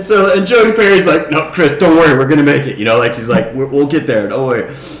 and Jody Perry's like, no, Chris, don't worry, we're gonna make it. He's like, we'll get there, don't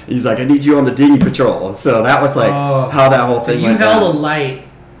worry. He's like, I need you on the dinghy patrol. So that was like how that whole thing went down. You held a light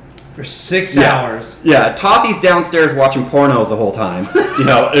for 6 hours. Yeah, Toffee's downstairs watching pornos the whole time.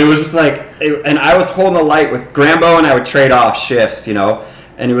 It was just like, and I was holding a light with Grambo, and I would trade off shifts.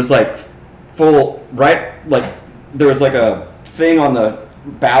 And it was like full, right? Like there was like a thing on the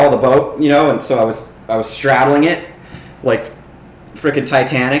bow of the boat, and so I was straddling it like freaking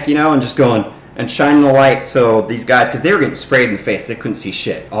Titanic, and just going and shining the light. So these guys, because they were getting sprayed in the face, they couldn't see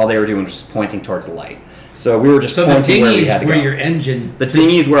shit. All they were doing was just pointing towards the light. So we were just pointing where we had to go. The dinghies were your engine. The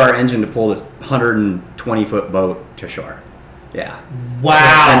dinghies were our engine to pull this 120-foot boat to shore. Yeah.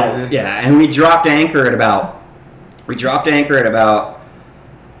 Wow. And we dropped anchor at about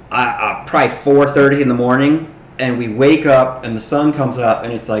probably 4:30 in the morning, and we wake up and the sun comes up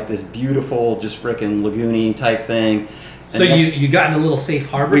and it's like this beautiful, just freaking lagoony type thing. So you got in a little safe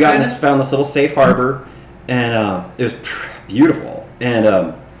harbor. We found this little safe harbor, and it was beautiful.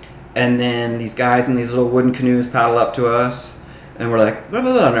 And then these guys in these little wooden canoes paddle up to us, And we're like, blah,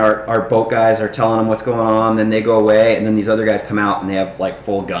 blah, blah. And our boat guys are telling them what's going on. Then they go away, and then these other guys come out and they have like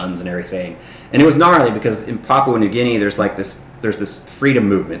full guns and everything. And it was gnarly because in Papua New Guinea, there's this freedom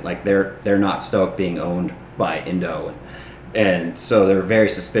movement. Like they're not stoked being owned by Indo, and so they're very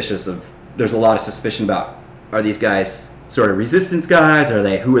suspicious of. There's a lot of suspicion about, are these guys sort of resistance guys?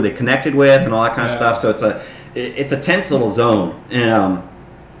 Who are they connected with, and all that kind of stuff. So it's a tense little zone, and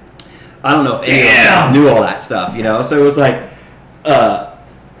I don't know if any of us knew all that stuff, So it was like,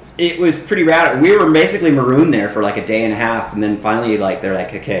 it was pretty rad. We were basically marooned there for like a day and a half, and then finally, like they're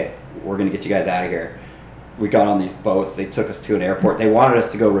like, okay, we're gonna get you guys out of here. We got on these boats. They took us to an airport. They wanted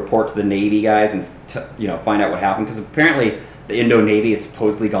us to go report to the Navy guys and find out what happened, because apparently the Indo Navy had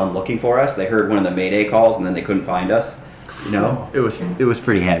supposedly gone looking for us. They heard one of the Mayday calls and then they couldn't find us. It was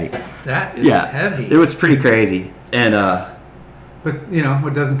pretty heavy. That is heavy. It was pretty crazy. And but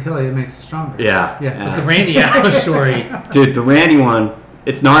what doesn't kill you, it makes you stronger. Yeah. But the Randy Allen story, dude, the Randy one,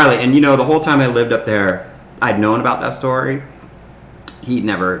 it's gnarly. And the whole time I lived up there, I'd known about that story. He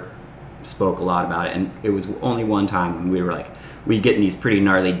never spoke a lot about it, and it was only one time when we were like, we'd get in these pretty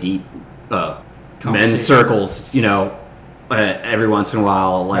gnarly deep men's circles, every once in a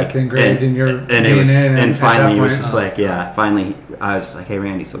while, like that's engraved in your and it was, and finally it was just like, finally I was just like, hey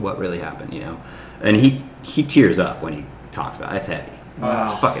Randy, so what really happened, and he tears up when he talks about it. It's heavy. Wow.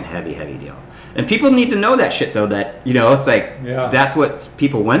 It's a fucking heavy deal, and people need to know that shit though, that it's like that's what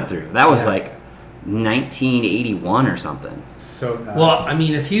people went through. That was like 1981 or something. So nuts. Well, I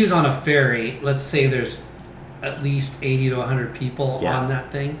mean, if he was on a ferry, let's say there's at least 80 to 100 people on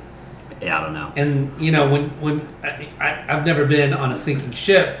that thing. Yeah, I don't know. And when I've never been on a sinking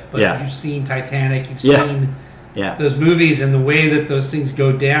ship, but you've seen Titanic, you've seen those movies, and the way that those things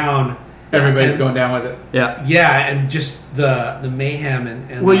go down, everybody's going down with it. Yeah, and just the mayhem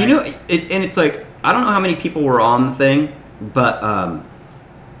and well, and it's like, I don't know how many people were on the thing, but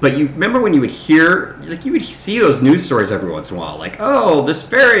you remember when you would hear, like, you would see those news stories every once in a while, like, oh, this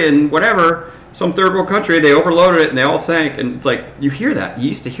ferry in whatever, some third world country, they overloaded it and they all sank, and it's like, you hear that. You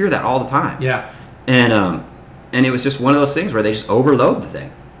used to hear that all the time. Yeah. And it was just one of those things where they just overload the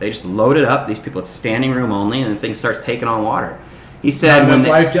thing. They just load it up. These people, it's standing room only, and the thing starts taking on water. He said, not enough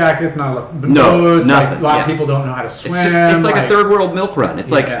life jackets, not enough boats. Nothing. Like, a lot of people don't know how to swim. It's like a third world milk run. It's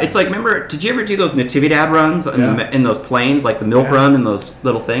like remember, did you ever do those Natividad runs in those planes, like the milk run and those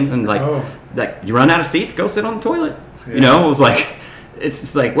little things, and like you run out of seats, go sit on the toilet. It was like, it's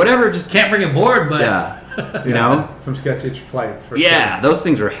just like, whatever, just can't bring it board, but some sketchy flights. For sure. Those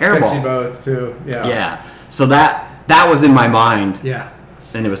things were hairball. Sketchy boats too. Yeah. So that was in my mind. Yeah.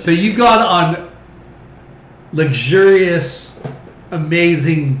 And it was. So you've gone on luxurious,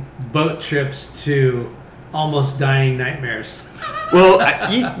 amazing boat trips to almost dying nightmares. Well,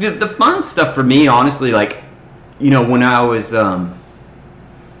 the fun stuff for me, honestly, like, when I was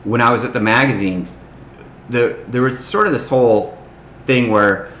at the magazine, there was sort of this whole thing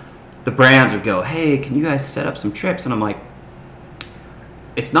where the brands would go, hey, can you guys set up some trips? And I'm like,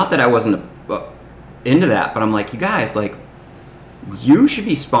 it's not that I wasn't into that, but I'm like, you guys, like, you should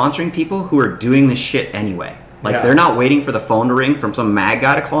be sponsoring people who are doing this shit anyway. Like, they're not waiting for the phone to ring from some mag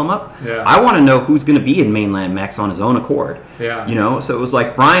guy to call them up. Yeah. I want to know who's going to be in mainland Mex on his own accord. Yeah. So it was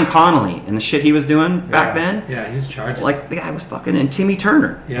like Brian Connolly and the shit he was doing back then. Yeah, he was charging. Like, the guy was fucking, and Timmy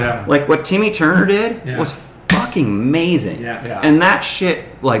Turner. Yeah. Like, what Timmy Turner did was fucking amazing. Yeah. And that shit,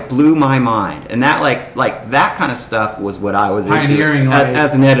 like, blew my mind. And that, like that kind of stuff was what I was pioneering into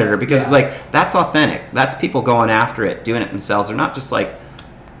as an editor. Because it's like, that's authentic. That's people going after it, doing it themselves. They're not just like,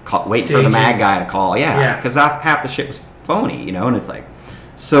 waiting for the mag guy to call. Yeah. Because half the shit was phony, and it's like,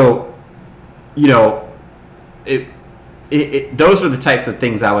 so, those were the types of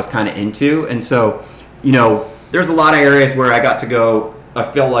things I was kind of into. And so, there's a lot of areas where I got to go. I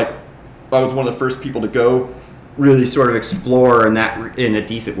feel like I was one of the first people to go really sort of explore in a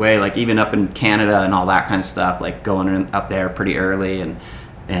decent way, like even up in Canada and all that kind of stuff, like going up there pretty early and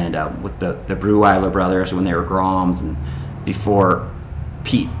with the Breweiler brothers when they were Groms, and before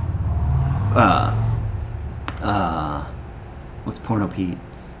Pete, what's Porno Pete?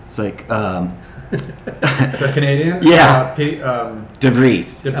 It's like the Canadian. Yeah, Pete,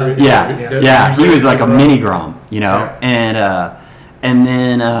 DeVries. Yeah. He was like a mini Grom, and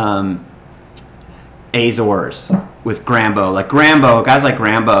then Azores with Grambo, guys like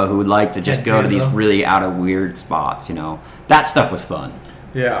Grambo who would like to just go to these really out of weird spots. That stuff was fun.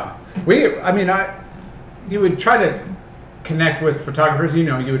 Yeah, you would try to connect with photographers. You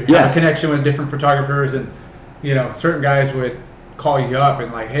would have a connection with different photographers, and certain guys would call you up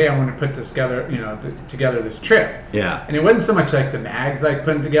and like, hey, I want to put this together, together this trip. Yeah. And it wasn't so much like the mags like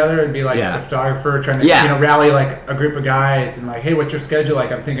putting together. It'd be like the photographer trying to rally like a group of guys and like, hey, what's your schedule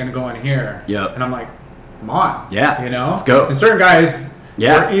like? I'm thinking of going here. Yeah. And I'm like, come on. Yeah. Let's go. And certain guys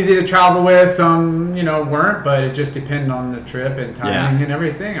were easy to travel with. Some weren't, but it just depended on the trip and timing and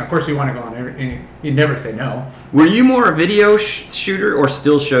everything. Of course, you want to go on you never say no. Were you more a video shooter or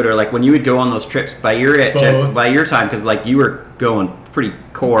still shooter? Like when you would go on those trips by your time, because like you were going pretty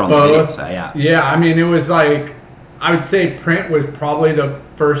core on the video side. Yeah, I mean, it was like, I would say print was probably the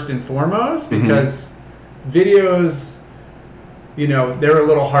first and foremost because videos, they were a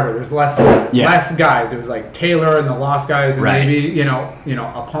little harder. There's less guys. It was like Taylor and the Lost Guys and maybe,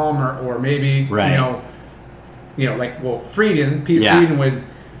 a Palmer or maybe, like, Frieden, Pete Frieden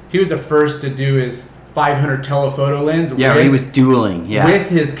he was the first to do his 500 telephoto lens. He was dueling. With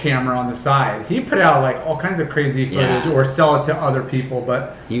his camera on the side. He put out like all kinds of crazy footage or sell it to other people.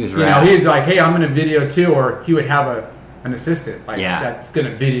 But he was he was like, hey, I'm going to video too. Or he would have an assistant that's going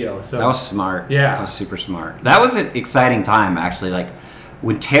to video. So that was smart. Yeah. That was super smart. That was an exciting time, actually. Like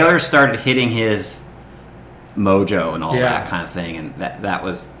when Taylor started hitting his mojo and all that kind of thing. And that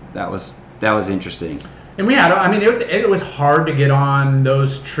was interesting. And we had, it was hard to get on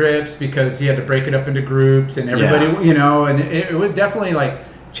those trips because he had to break it up into groups and everybody, and it was definitely like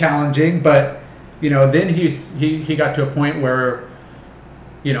challenging. But, then he got to a point where,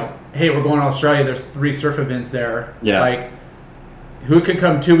 hey, we're going to Australia. There's 3 surf events there. Yeah. Like, who could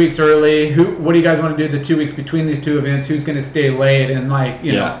come 2 weeks early? What do you guys want to do the 2 weeks between these 2 events? Who's going to stay late? And like,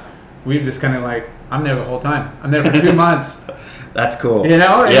 we just kind of like, I'm there the whole time. I'm there for 2 months. That's cool. And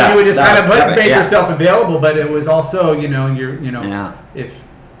you would just kind of make yourself available, but it was also, if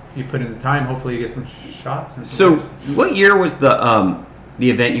you put in the time, hopefully you get some shots. And so, what year was the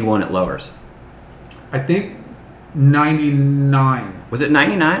event you won at Lowers? I think 99. Was it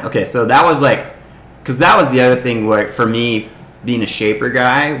 99? Okay, so that was like, because that was the other thing where, for me, being a shaper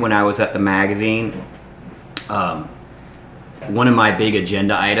guy, when I was at the magazine, one of my big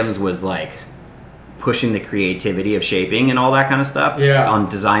agenda items was like pushing the creativity of shaping and all that kind of stuff on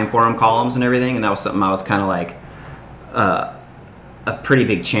design forum columns and everything, and that was something I was kind of like a pretty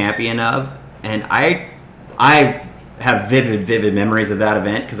big champion of. And I have vivid memories of that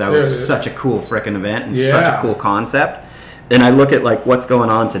event because that was such a cool frickin' event and such a cool concept. And I look at like what's going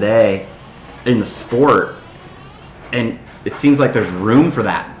on today in the sport, and it seems like there's room for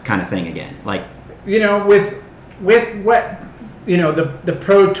that kind of thing again. Like, with what the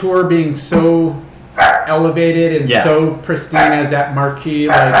pro tour being so elevated and so pristine as that marquee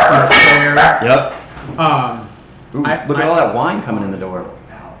player. Yep. Look at all that wine coming in the door.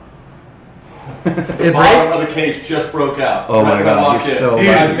 The bottom of the cage just broke out. Oh my god, you're so lucky.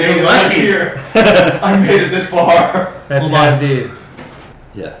 I made it right here. I made it this far. That's heavy.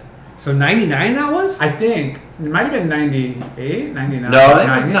 Yeah. So 99 that was? I think it might have been 98, 99. No,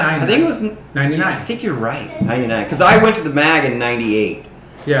 I think it was 99. I think you're right, 99. Because I went to the mag in 98.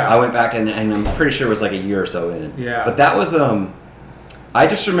 Yeah. I went back and I'm pretty sure it was like a year or so in. Yeah. But that was I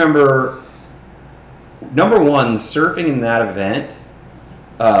just remember, number one, the surfing in that event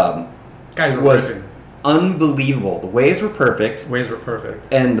guys were was ripping. Unbelievable. The waves were perfect.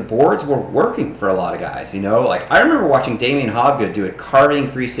 And the boards were working for a lot of guys, Like, I remember watching Damien Hobgood do a carving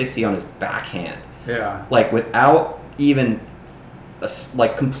 360 on his backhand. Yeah. Like, without even,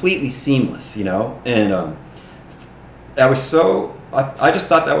 completely seamless, And I was so... I just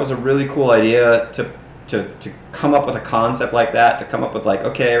thought that was a really cool idea to come up with a concept like that, to come up with like,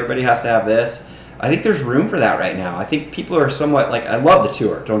 okay, everybody has to have this. I think there's room for that right now. I think people are somewhat like, I love the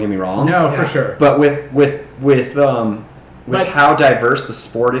tour, don't get me wrong. No, for sure. But with how diverse the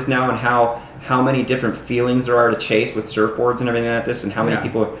sport is now and how many different feelings there are to chase with surfboards and everything like this, and how many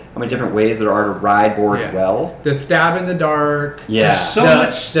different ways there are to ride boards well. The stab in the dark. Yeah. There's so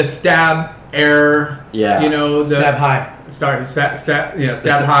much. The stab air. Yeah. The stab high.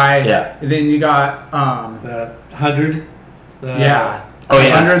 Stab high. Yeah. And then you got the 100. Oh yeah.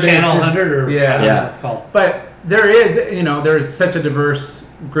 100 channel 100 or yeah. It's called. But there is, there's such a diverse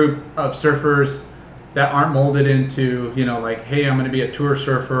group of surfers that aren't molded into, like, hey, I'm going to be a tour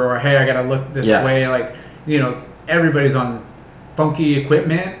surfer, or hey, I got to look this way. Like, everybody's on funky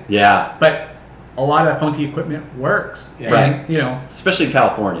equipment. Yeah. But a lot of that funky equipment works. Yeah. And, especially in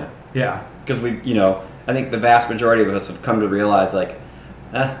California. Yeah. Because I think the vast majority of us have come to realize, like,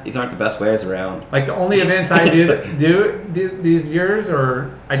 these aren't the best ways around. Like, the only events I do these years,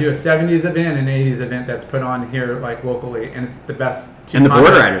 or I do a 70s event and 80s event that's put on here, like, locally, and it's the best. And the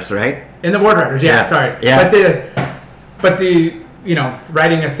board riders, right? And the board riders, sorry. Yeah. But the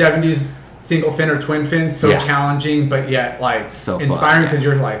riding a 70s single fin or twin fin, so challenging, but yet like so inspiring because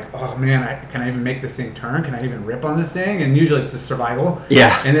you're like, oh man, can I even make this thing turn? Can I even rip on this thing? And usually it's a survival.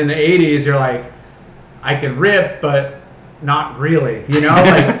 Yeah. And in the 80s, you're like, I can rip, but not really. You know,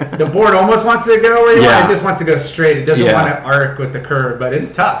 like the board almost wants to go where you want. It just wants to go straight. It doesn't want to arc with the curve, but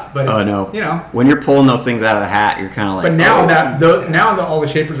it's tough. But it's, you know, when you're pulling those things out of the hat, you're kind of like. But now all the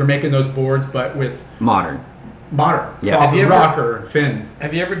shapers are making those boards, but with modern, rocker and fins.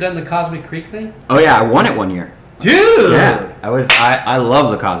 Have you ever done the Cosmic Creek thing? Oh yeah, I won it one year. Dude! Yeah, I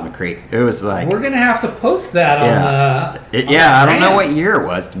love the Cosmic Creek. It was like we're gonna have to post that on the. I don't know what year it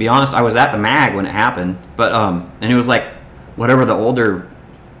was. To be honest, I was at the mag when it happened, but and it was like whatever the older.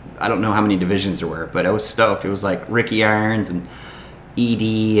 I don't know how many divisions there were, but I was stoked. It was like Ricky Irons and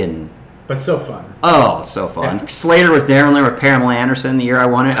ED and. But so fun. Oh, so fun. Yeah. Slater was there with Pamela Anderson the year I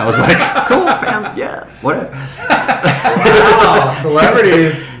won it. I was like, cool, Pam, yeah, whatever. Wow,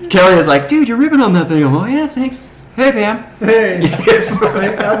 celebrities. Kelly was like, dude, you're ripping on that thing. I'm like, yeah, thanks. Hey, Pam. Hey. How's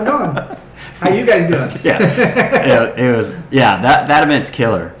it going? How you guys doing? It was, that event's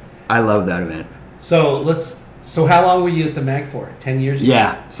killer. I love that event. So how long were you at the mag for? 10 years?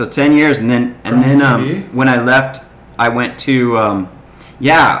 Yeah, so 10 years, and then when I left, I went to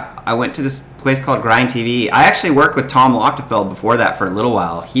I went to this place called Grind TV. I actually worked with Tom Lochtefeld before that for a little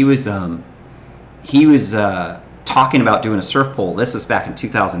while. He was talking about doing a surf pool. This was back in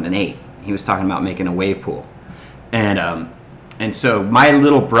 2008. He was talking about making a wave pool, and so my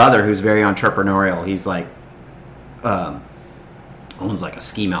little brother, who's very entrepreneurial, he's like owns like a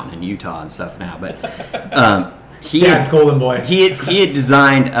ski mountain in Utah and stuff now, but it's Golden Boy. He had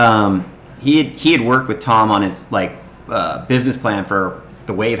designed. He had worked with Tom on his like business plan for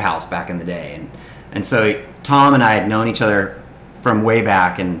the Wave House back in the day, and so Tom and I had known each other from way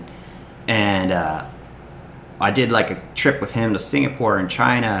back, and I did like a trip with him to Singapore and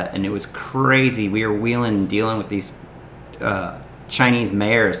China, and it was crazy. We were wheeling and dealing with these Chinese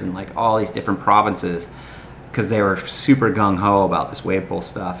mayors in like all these different provinces because they were super gung-ho about this wave pool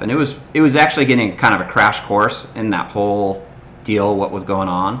stuff, and it was actually getting kind of a crash course in that whole deal, what was going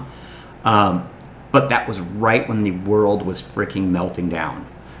on. But that was right when the world was freaking melting down.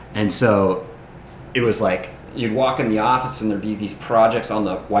 And so it was like you'd walk in the office and there'd be these projects on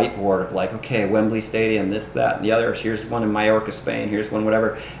the whiteboard of like, okay, Wembley Stadium, this, that, and the other. Here's one in Mallorca, Spain. Here's one,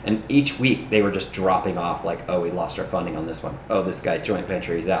 whatever. And each week they were just dropping off like, oh, we lost our funding on this one. Oh, this guy, joint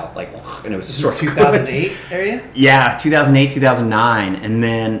venture, he's out. Like, and it was sort of 2008 area? Yeah, 2008, 2009. And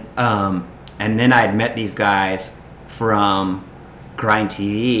then I had met these guys from Grind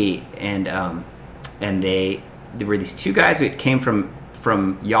TV, and they were these two guys that came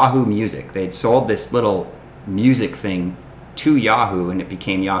from Yahoo Music. They'd sold this little music thing to Yahoo, and it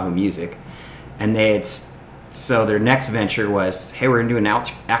became Yahoo Music. And so their next venture was, hey, we're gonna do an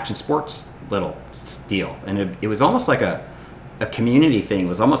action sports little deal. And it was almost like a community thing. It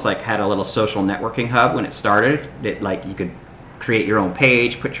was almost like had a little social networking hub when it started. It like you could create your own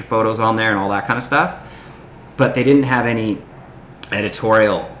page, put your photos on there and all that kind of stuff. But they didn't have any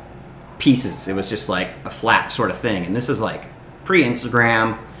editorial pieces. It was just like a flat sort of thing. And this is like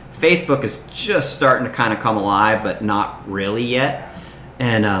pre-Instagram. Facebook is just starting to kind of come alive, but not really yet.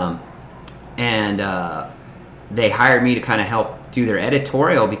 And they hired me to kind of help do their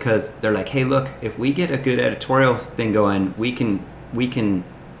editorial because they're like, hey, look, if we get a good editorial thing going, we could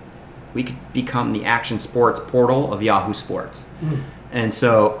become the action sports portal of Yahoo Sports. And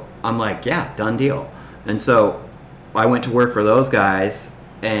so I'm like, yeah, done deal. And so I went to work for those guys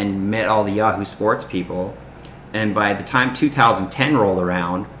and met all the Yahoo Sports people. And by the time 2010 rolled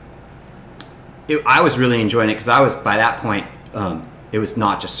around, I was really enjoying it because I was, by that point, it was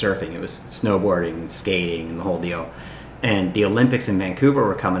not just surfing. It was snowboarding and skating and the whole deal. And the Olympics in Vancouver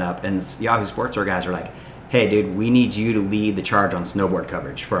were coming up, and Yahoo Sports guys were like, hey, dude, we need you to lead the charge on snowboard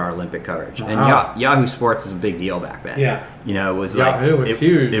coverage for our Olympic coverage. And Yahoo Sports was a big deal back then. Yeah. You know, it was Yahoo was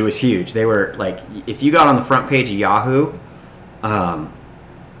huge. It was huge. They were like, if you got on the front page of Yahoo,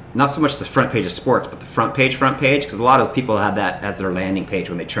 not so much the front page of sports, but the front page, because a lot of people had that as their landing page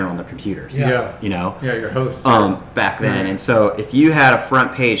when they turn on their computers. Yeah. You know? Yeah, your host. Back then. And so if you had a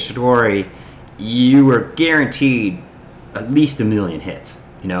front page story, you were guaranteed at least 1 million hits,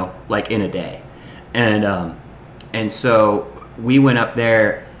 you know, like in a day. And so we went up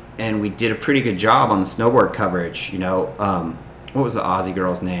there and we did a pretty good job on the snowboard coverage, you know. What was the Aussie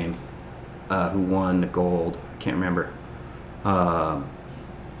girl's name who won the gold? I can't remember.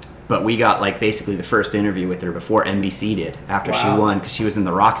 But we got like basically the first interview with her before NBC did after she won, because she was in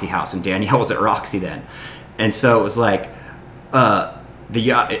the Roxy house and Danielle was at Roxy then. And so it was like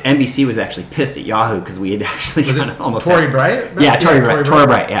NBC was actually pissed at Yahoo because we had actually almost Tory Bright? Yeah, Tory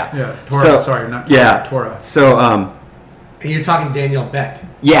Bright. Yeah. Yeah. Tora, sorry, not Tora. So And you're talking Danielle Beck.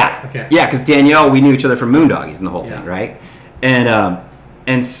 Yeah. Okay. Yeah, because Danielle, we knew each other from Moondoggies and the whole thing, right?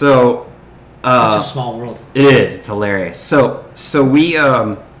 And so such a small world. It is. It's hilarious. So we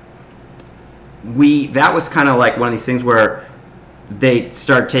that was kind of like one of these things where they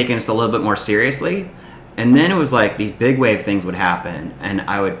started taking us a little bit more seriously. And then it was like these big wave things would happen, and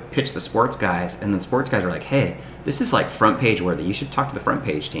I would pitch the sports guys, and the sports guys were like, hey, this is like front page worthy. You should talk to the front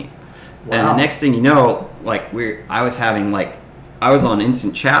page team. Wow. And the next thing you know, like I was on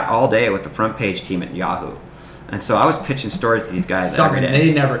instant chat all day with the front page team at Yahoo. And so I was pitching stories to these guys something every day.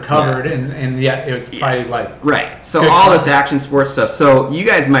 They never covered, and yet it's probably like... Right. So all this action sports stuff. So you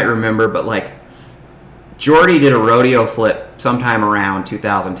guys might remember, but like Jordy did a rodeo flip sometime around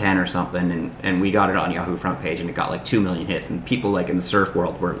 2010 or something, and we got it on Yahoo front page, and it got like 2 million hits. And people like in the surf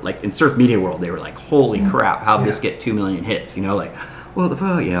world were like, in surf media world, they were like, holy crap, how'd this get 2 million hits? You know, like, well, the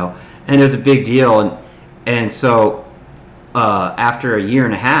fuck, you know. And it was a big deal. And so after a year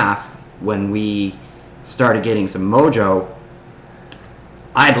and a half, when we started getting some mojo,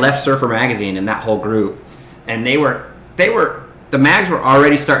 I had left Surfer Magazine and that whole group, and the mags were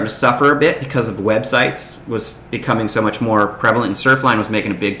already starting to suffer a bit because of the websites was becoming so much more prevalent, and Surfline was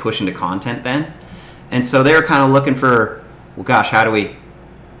making a big push into content then. And so they were kind of looking for, well, gosh, how do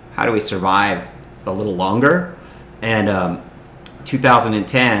we survive a little longer? And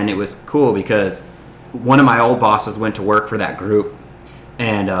 2010, it was cool because one of my old bosses went to work for that group,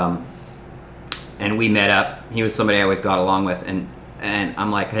 and we met up. He was somebody I always got along with, and I'm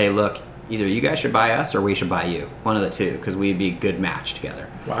like, hey, look, either you guys should buy us or we should buy you, one of the two, because we'd be a good match together.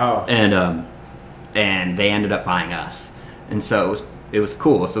 Wow. And they ended up buying us, and so it was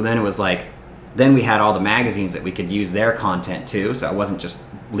cool. So then it was like, then we had all the magazines that we could use their content too. So I wasn't just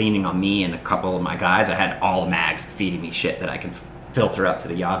leaning on me and a couple of my guys. I had all the mags feeding me shit that I could filter up to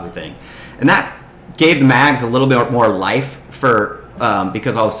the Yahoo thing, and that gave the mags a little bit more life for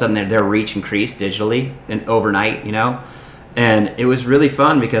because all of a sudden their reach increased digitally and overnight, you know. And it was really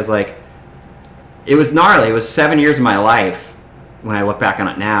fun because like it was gnarly. It was 7 years of my life. When I look back on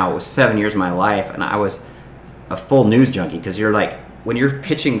it now, it was 7 years of my life, and I was a full news junkie because you're like, when you're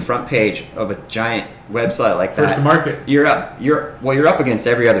pitching front page of a giant website like that, first to market, you're up against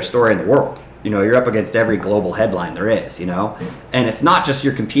every other story in the world. You know, you're up against every global headline there is, you know. And it's not just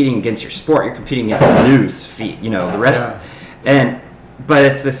you're competing against your sport, you're competing against the news feed, you know, the rest. Yeah. But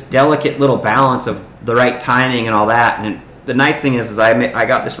it's this delicate little balance of the right timing and all that. And the nice thing is I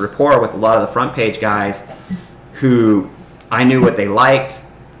got this rapport with a lot of the front page guys who I knew what they liked,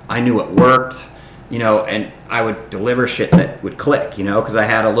 I knew what worked, you know, and I would deliver shit that would click, you know, because I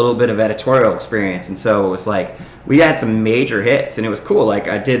had a little bit of editorial experience. And so it was like, we had some major hits, and it was cool. Like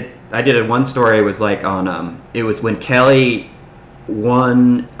I did one story, it was like on, it was when Kelly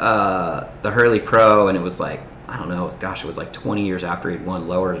won the Hurley Pro, and it was like, I don't know, it was like 20 years after he'd won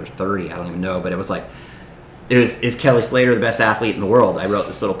Lowers, or 30, I don't even know, but it was like, is Kelly Slater the best athlete in the world? I wrote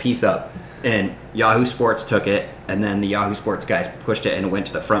this little piece up, and Yahoo Sports took it, and then the Yahoo Sports guys pushed it, and it went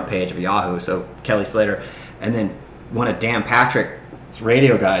to the front page of Yahoo, so Kelly Slater, and then one of Dan Patrick's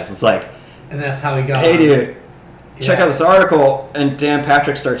radio guys was like, and that's how he got hey dude, check out this article, and Dan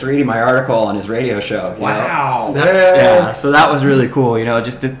Patrick starts reading my article on his radio show. Wow. So that was really cool, you know,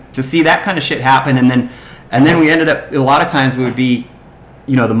 just to see that kind of shit happen. And then we ended up, a lot of times we would be,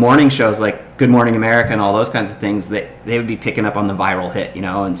 you know, the morning shows like Good Morning America and all those kinds of things, that they would be picking up on the viral hit, you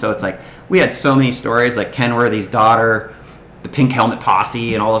know. And so it's like, we had so many stories like Ken Worthy's daughter, the Pink Helmet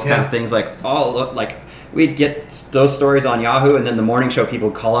Posse, and all those kinds of things. Like we'd get those stories on Yahoo, and then the morning show people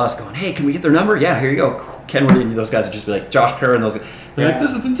would call us going, hey, can we get their number? Yeah, here you go. Ken Worthy and those guys would just be like, Josh Kerr and those guys. They're like,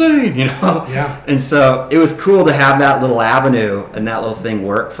 this is insane, you know? Yeah. And so it was cool to have that little avenue and that little thing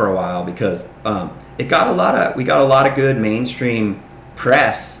work for a while, because we got a lot of good mainstream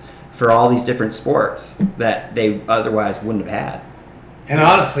press for all these different sports that they otherwise wouldn't have had. And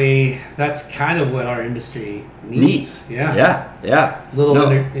honestly, that's kind of what our industry needs. Yeah.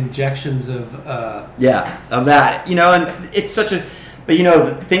 Little injections of of that, you know. And it's but you know,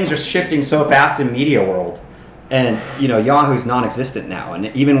 things are shifting so fast in media world, and you know, Yahoo's non-existent now. And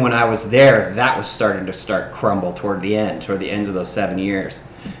even when I was there, that was starting to crumble toward the ends of those 7 years.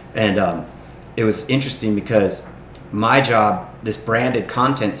 And it was interesting because my job, this branded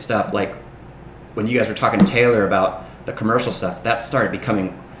content stuff, like when you guys were talking to Taylor about the commercial stuff, that started becoming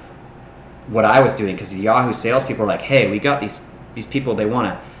what I was doing, because the Yahoo salespeople were like, hey, we got these people, they want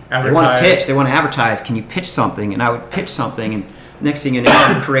to pitch, they want to advertise, can you pitch something? And I would pitch something, and next thing you know,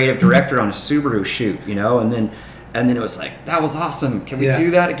 I'm a creative director on a Subaru shoot, you know, and And then it was like, that was awesome. Can we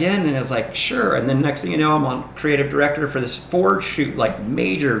do that again? And it was like, sure. And then next thing you know, I'm on creative director for this Ford shoot, like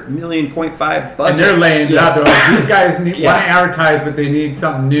major $1.5 million budget. And they're laying it out. They're like, these guys want to advertise, but they need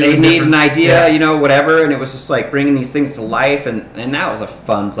something new. They need an idea, whatever. And it was just like bringing these things to life. And that was a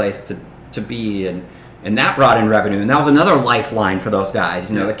fun place to be. And that brought in revenue. And that was another lifeline for those guys,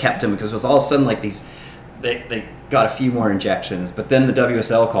 that kept them. Because it was all of a sudden like these, they got a few more injections, but then the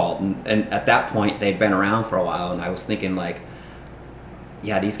WSL called, and at that point they'd been around for a while, and I was thinking like,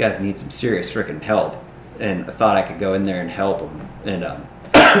 these guys need some serious freaking help, and I thought I could go in there and help them, and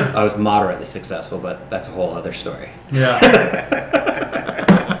I was moderately successful, but that's a whole other story. Yeah.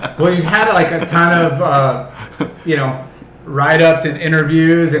 Well, you've had like a ton of write-ups and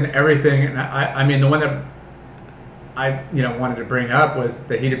interviews and everything, and I mean the one that I wanted to bring up was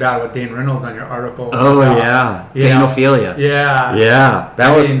the heated battle with Dane Reynolds on your article. Oh Danophilia. Yeah.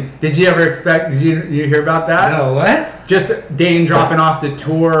 Did you ever expect? Did you hear about that? No, what? Just Dane dropping off the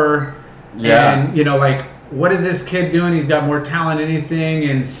tour. Yeah. And like, what is this kid doing? He's got more talent than anything,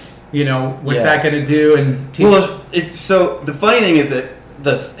 and what's that going to do? And teach? Well, so the funny thing is that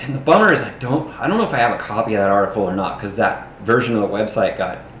the bummer is I don't know if I have a copy of that article or not, because that version of the website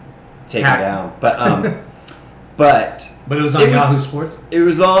got taken down, but it was on Yahoo Sports. It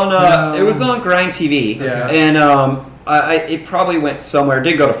was on it was on Grind TV, and it probably went somewhere. It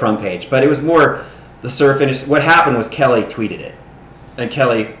did go to front page, but it was more the surf industry. What happened was Kelly tweeted it, and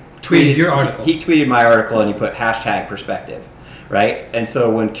Kelly tweeted your article. He tweeted my article, and he put #perspective, right? And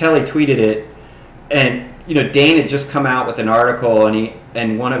so when Kelly tweeted it, and Dane had just come out with an article,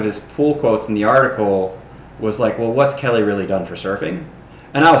 and one of his pool quotes in the article was like, "Well, what's Kelly really done for surfing?"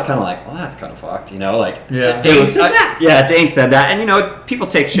 And I was kind of like, well, that's kind of fucked, Dane said that. Yeah, Dane said that. And, people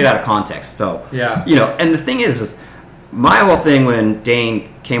take shit out of context. So, and the thing is my whole thing when Dane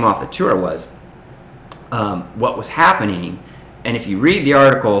came off the tour was what was happening. And if you read the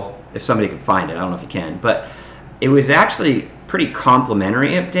article, if somebody can find it, I don't know if you can, but it was actually pretty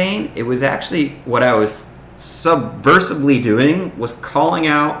complimentary of Dane. It was actually what I was subversively doing was calling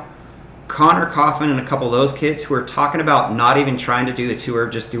out Connor Coffin and a couple of those kids who are talking about not even trying to do the tour,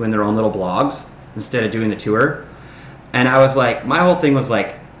 just doing their own little blogs instead of doing the tour. And I was like, my whole thing was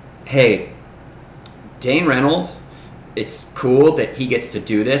like, hey, Dane Reynolds, it's cool that he gets to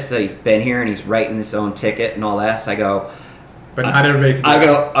do this, that he's been here and he's writing his own ticket and all that. So I go, but not everybody can do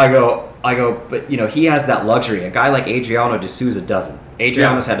I go, but he has that luxury. A guy like Adriano de Souza doesn't.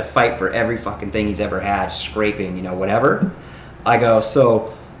 Adriano's had to fight for every fucking thing he's ever had, scraping, whatever. I go,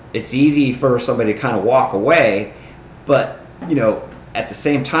 so it's easy for somebody to kind of walk away, but at the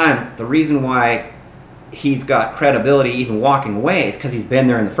same time, the reason why he's got credibility even walking away is because he's been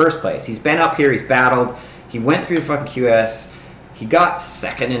there in the first place. He's been up here, he's battled, he went through the fucking QS, he got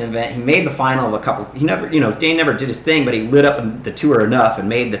second in an event, he made the final of a couple. He never, Dane never did his thing, but he lit up the tour enough and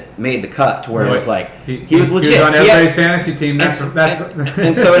made the cut to where it was like he was legit. He was on everybody's fantasy team. And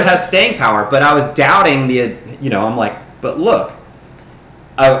so it has staying power. But I was doubting I'm like, but look.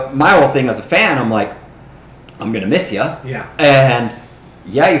 My whole thing as a fan, I'm like, I'm going to miss you. Yeah. And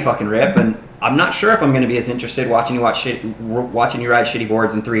you fucking rip. And I'm not sure if I'm going to be as interested watching you ride shitty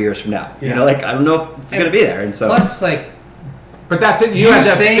boards in 3 years from now. Yeah. I don't know if it's going to be there. And so plus, but that's it. You as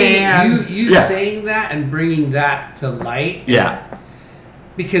a fan, saying that and bringing that to light. Yeah.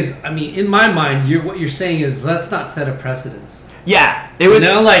 Because in my mind, what you're saying is let's not set a precedence. Yeah. It was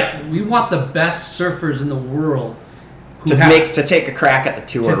we want the best surfers in the world. To take a crack at the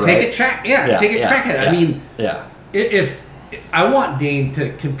tour, take a crack at it. If I want Dane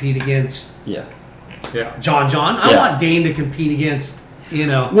to compete against John, I want Dane to compete against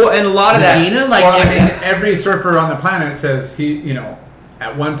Well, and a lot of Medina, every surfer on the planet says he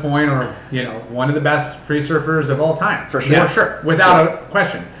at one point or one of the best free surfers of all time for sure, without a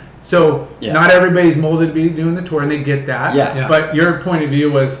question. So not everybody's molded to be doing the tour, and they get that. But your point of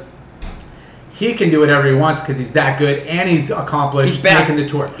view was. He can do whatever he wants because he's that good and he's accomplished making the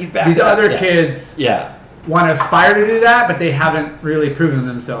tour. These other kids want to aspire to do that, but they haven't really proven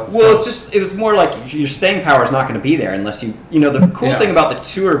themselves. Well, it was more like your staying power is not going to be there unless the cool thing about the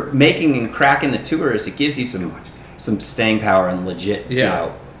tour, making and cracking the tour is it gives you some staying power and legit,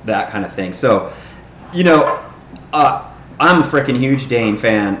 that kind of thing. So, I'm a freaking huge Dane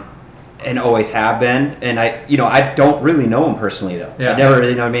fan and always have been. And I don't really know him personally though. I never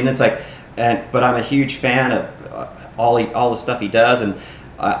really know what I mean. It's like, but I'm a huge fan of all the stuff he does, and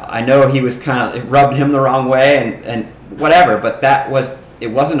I know he was it rubbed him the wrong way and whatever, but it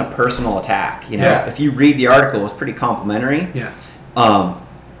wasn't a personal attack. If you read the article, it was pretty complimentary.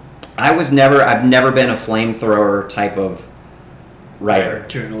 I've never been a flamethrower type of writer.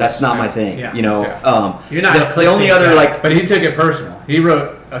 Journalist, That's not my right. thing. Yeah. You know, Yeah. You're not the only clickbait other guy. like. But he took it personal. He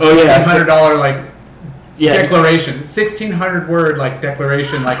wrote a yeah, $1,600 like Yes. declaration, 1,600 word like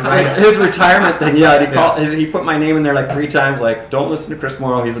declaration like write-up. His retirement thing, he put my name in there like 3 times. Like, don't listen to Chris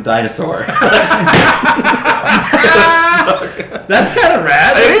Mauro. He's a dinosaur. That's kind of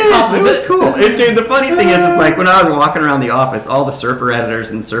rad. It was cool. Dude, the funny thing is, like when I was walking around the office, all the surfer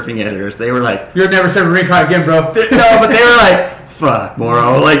editors and surfing editors, they were like, You're never serving recon again, bro. no, but they were like, fuck,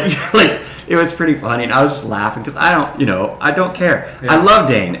 Mauro. Like it was pretty funny, and I was just laughing because I don't care. Yeah. I love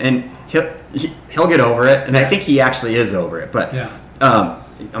Dane, and he'll get over it, and I think he actually is over it. But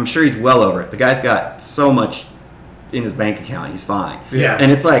I'm sure he's well over it. The guy's got so much in his bank account; he's fine. Yeah.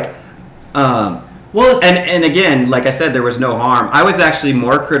 And it's like, and again, like I said, there was no harm. I was actually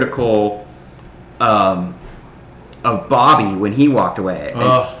more critical of Bobby when he walked away. And,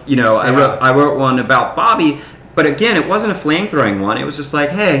 I wrote one about Bobby, but again, it wasn't a flame-throwing one. It was just like,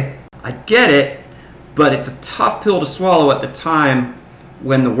 hey, I get it, but it's a tough pill to swallow at the time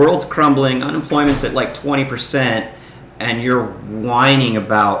when the world's crumbling, unemployment's at like 20%, and you're whining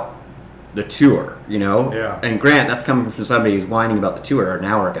about the tour, you know? Yeah. And Grant, that's coming from somebody who's whining about the tour an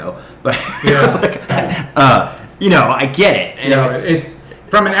hour ago. But Yeah. it was like, I get it. And It's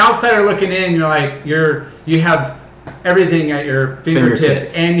from an outsider looking in, you're like, you have everything at your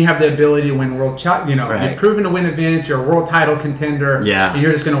fingertips, and you have the ability to win world Right. you've proven to win events, you're a world title contender, and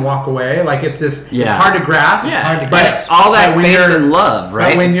you're just going to walk away. Like, it's just, it's hard to grasp. Yeah. Hard to but grasp. all that's when based you're- in love, right?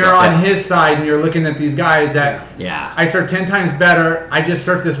 But when It's you're like, on his side and you're looking at these guys that I surfed 10 times better, I just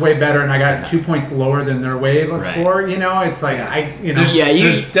surfed this way better, and I got 2 points lower than their wave score. You know, it's like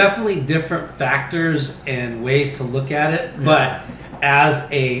There's definitely different factors and ways to look at it, but as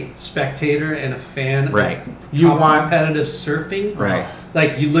a spectator and a fan of competitive surfing,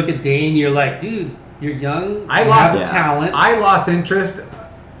 like you look at Dane, you're like, dude, you're young. I you lost have the talent. I lost interest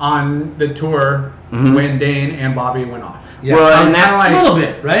on the tour when Dane and Bobby went off. Yeah, well, and that, a little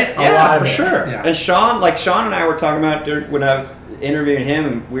bit, right? lot for of it. sure. Yeah. And Sean and I were talking about it when I was interviewing him,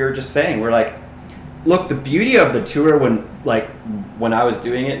 and we were just saying, we're like, look, the beauty of the tour when I was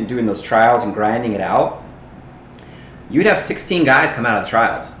doing it and doing those trials and grinding it out, you'd have 16 guys come out of the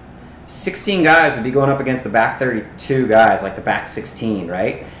trials. 16 guys would be going up against the back 32 guys, like the back 16,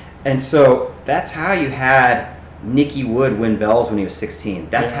 right? And so that's how you had Nicky Wood win Bells when he was 16.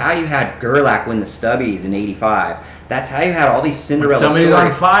 That's how you had Gerlach win the Stubbies in 85. That's how you had all these Cinderella Somebody's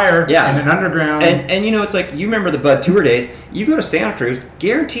stories. on fire in an underground. And you know, it's like, you remember the Bud Tour days. You go to Santa Cruz,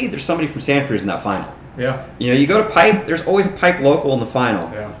 guaranteed there's somebody from Santa Cruz in that final. Yeah. You know, you go to Pipe, there's always a Pipe local in the final.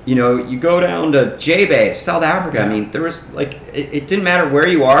 Yeah. You know, you go down to J-Bay, South Africa. Yeah. I mean, there was like, it didn't matter where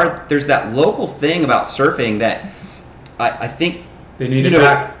you are. There's that local thing about surfing that I think they need it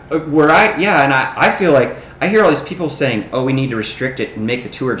back. I feel like I hear all these people saying, "Oh, we need to restrict it and make the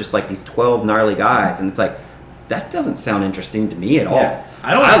tour just like these 12 gnarly guys," and it's like, that doesn't sound interesting to me at all. Yeah.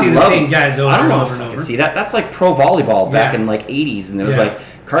 I don't want to see the same guys over I don't and know over if and I over. can see that. That's like pro volleyball back in like 80s, and it was like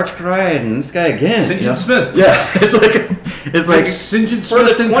Karch Karaya and this guy again. St. John Smith. Yeah, it's like St. John for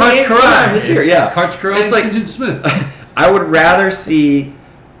the Smith and 28th Karch time Karaya this year. Yeah, Karch Karaya it's and like St. John Smith. I would rather see,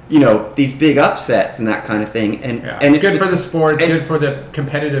 you know, these big upsets and that kind of thing, and it's good for the sport. It's good for the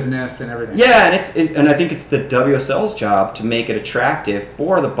competitiveness and everything. Yeah, and I think it's the WSL's job to make it attractive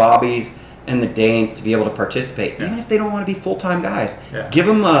for the Bobbies and the Danes to be able to participate, even if they don't want to be full-time guys. Yeah. Give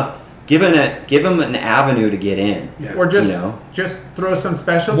them an avenue to get in. Yeah. Or just You know? just throw some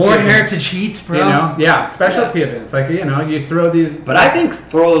specialty More events, heritage heats, bro. You know, specialty events. Like, you know, you throw these. But I think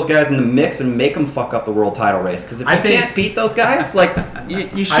throw those guys in the mix and make them fuck up the world title race, because if you can't beat those guys, like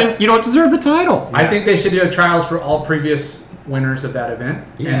you shouldn't. You don't deserve the title. I think they should do trials for all previous winners of that event.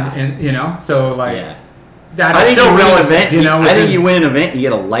 Yeah. and you know, so like. Yeah. That I is think still you win an relative, event. you know. I think you win an event, you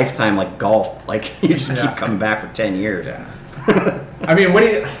get a lifetime like golf. Like you just keep coming back for 10 years. Yeah.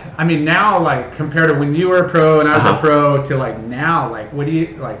 I mean, now, like, compared to when you were a pro and I was a pro to like now, like, what do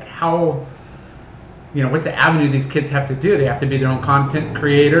you like? How, you know, what's the avenue these kids have to do? They have to be their own content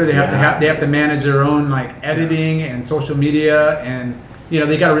creator. They have to manage their own like editing and social media, and you know,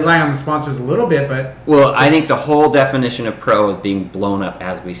 they got to rely on the sponsors a little bit. But I think the whole definition of pro is being blown up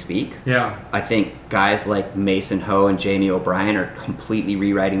as we speak. Yeah. I think guys like Mason Ho and Jamie O'Brien are completely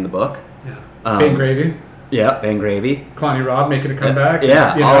rewriting the book. Yeah. Ben Gravy. Yeah, Ben Gravy. Connie Robb making a comeback.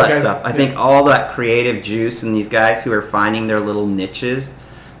 Yeah, you all know, that guys, stuff. I think all that creative juice and these guys who are finding their little niches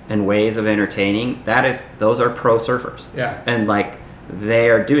and ways of entertaining, those are pro surfers. Yeah. And like they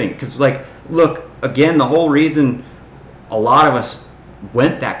are doing, because like, look, again, the whole reason a lot of us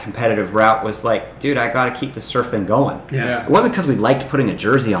went that competitive route was like, dude, I got to keep the surf thing going. Yeah. It wasn't because we liked putting a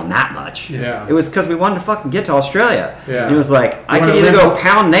jersey on that much. Yeah. It was because we wanted to fucking get to Australia. Yeah. And it was like, I wanna can either live go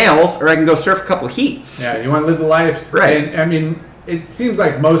pound nails or I can go surf a couple heats. Yeah, you want to live the life. Right. And I mean, it seems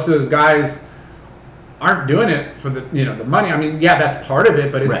like most of those guys aren't doing it for the the money. I mean, yeah, that's part of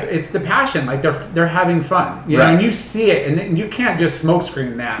it, but it's the passion. Like they're having fun. You know, and you see it, and you can't just smoke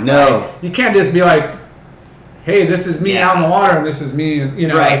screen that. No. Like, you can't just be like, hey, this is me out in the water, and this is me. You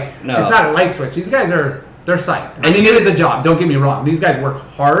know, like, No. It's not a light switch. These guys they're psyched. I mean, it is a job. Don't get me wrong. These guys work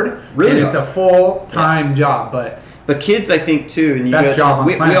hard. Really and it's a full-time job, but kids, I think too, and you best guys, job on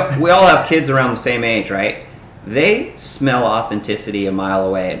the planet. we all have kids around the same age, right? They smell authenticity a mile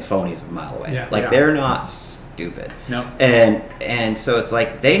away and phonies a mile away. Yeah. Like Yeah. they're not stupid. No. And so it's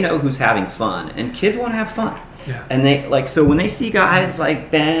like they know who's having fun, and kids want to have fun. Yeah. And they like, so when they see guys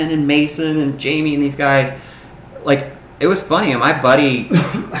like Ben and Mason and Jamie and these guys, like, it was funny. And my buddy,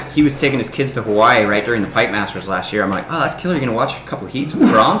 he was taking his kids to Hawaii right during the Pipe Masters last year. I'm like, oh, that's killer. You're gonna watch a couple of heats with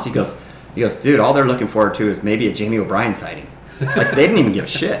Brahms? He goes, dude, all they're looking forward to is maybe a Jamie O'Brien sighting. Like, they didn't even give a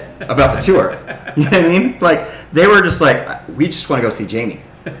shit about the tour. You know what I mean? Like, they were just like, we just want to go see Jamie.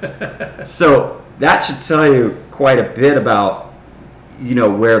 So that should tell you quite a bit about,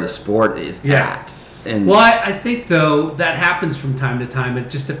 where the sport is at. And Well, I think though that happens from time to time.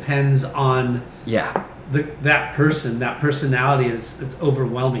 It just depends on that person. That personality it's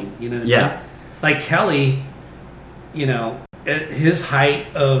overwhelming. You know what I mean? Like Kelly, at his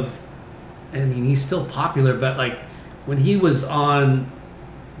height of, I mean, he's still popular, but like when he was on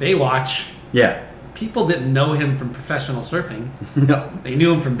Baywatch, people didn't know him from professional surfing. No. They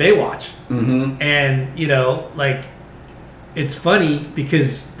knew him from Baywatch. Mm-hmm. And, like, it's funny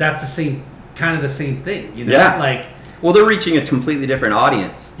because that's kind of the same thing, Yeah. Like, well, they're reaching a completely different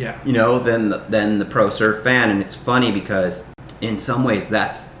audience, Yeah. than the pro surf fan. And it's funny because in some ways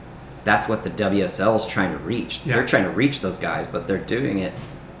that's what the WSL is trying to reach. Yeah. They're trying to reach those guys, but they're doing it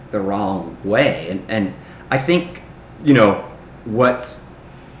the wrong way. And I think, what's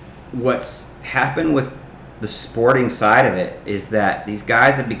happened with the sporting side of it is that these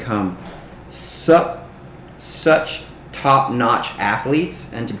guys have become such top-notch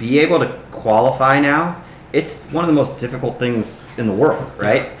athletes, and to be able to qualify now, it's one of the most difficult things in the world,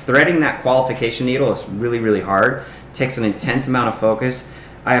 right? Threading that qualification needle is really, really hard. It takes an intense amount of focus.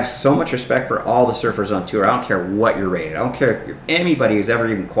 I have so much respect for all the surfers on tour. I don't care what you're rated. I don't care if you're anybody who's ever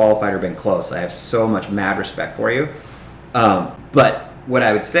even qualified or been close. I have so much mad respect for you. But what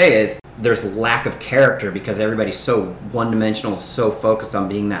I would say is there's lack of character because everybody's so one-dimensional, so focused on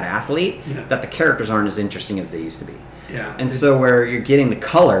being that athlete that the characters aren't as interesting as they used to be. Yeah. And so where you're getting the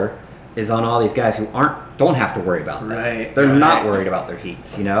color is on all these guys who don't have to worry about that. Right. They're not worried about their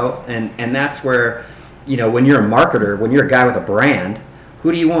heats, And that's where, when you're a marketer, when you're a guy with a brand,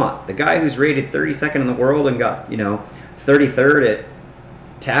 who do you want? The guy who's rated 32nd in the world and got, 33rd at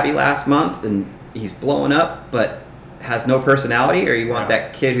Tabby last month and he's blowing up, but has no personality, or you want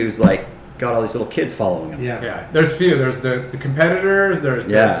that kid who's like got all these little kids following him? Yeah. There's few. There's the competitors. There's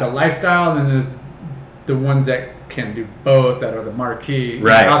the lifestyle, and then there's the ones that can do both, that are the marquee,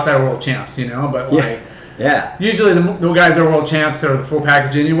 outside world champs. But like, usually the guys that are world champs are the full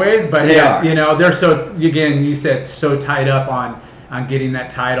package, anyways. But they are. They're so, again, you said, so tied up on getting that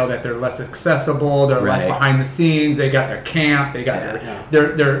title that they're less accessible. They're less behind the scenes. They got their camp. They got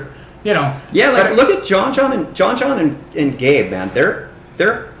their look at John and Gabe, man. They're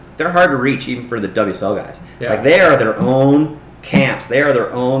hard to reach even for the WSL guys. Yeah. Like, they are their own camps. They are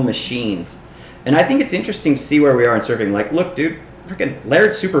their own machines. And I think it's interesting to see where we are in surfing. Like, look, dude, freaking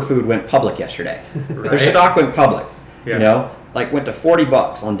Laird Superfood went public yesterday. Their stock went public. Went to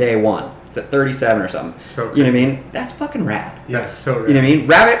 $40 on day one. It's at 37 or something. So good. You know what I mean? That's fucking rad. That's so rad. You know what I mean?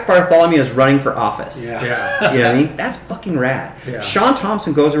 Rabbit Bartholomew is running for office. Yeah. You know what I mean? That's fucking rad. Yeah. Sean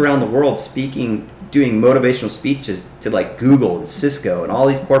Thompson goes around the world doing motivational speeches to like Google and Cisco and all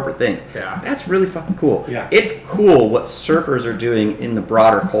these corporate things. Yeah. That's really fucking cool. Yeah. It's cool what surfers are doing in the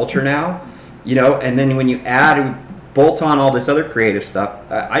broader culture now, and then when you bolt on all this other creative stuff,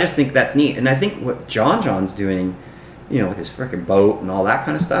 I just think that's neat. And I think what John's doing, with his freaking boat and all that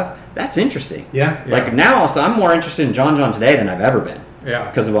kind of stuff, that's interesting. Yeah. Like, now, so I'm more interested in John today than I've ever been. Yeah.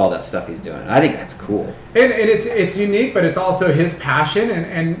 Because of all that stuff he's doing. I think that's cool. And it's unique, but it's also his passion.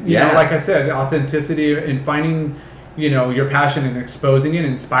 And you know, like I said, authenticity and finding, your passion and exposing it,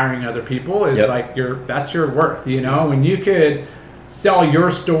 inspiring other people is like that's your worth. When you could sell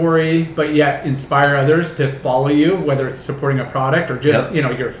your story, but yet inspire others to follow you, whether it's supporting a product or just,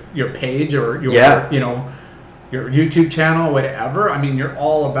 your page or your, your YouTube channel, whatever. I mean, you're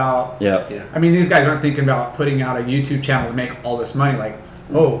all about. Yeah. I mean, these guys aren't thinking about putting out a YouTube channel to make all this money. Like,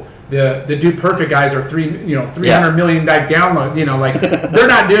 oh, the Dude Perfect guys are 300 million download. You know, like they're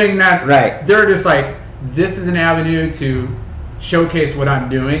not doing that. Right. They're just like, this is an avenue to showcase what I'm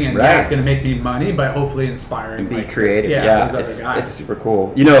doing, and yeah, it's going to make me money, but hopefully inspiring. And be like creative. those it's other guys. it's super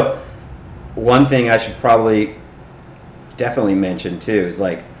cool. You know, one thing I should probably definitely mention too is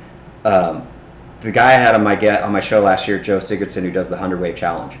like the guy I had on my show last year, Joe Sigurdson, who does the 100 Wave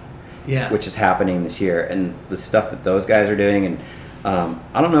Challenge, which is happening this year, and the stuff that those guys are doing. And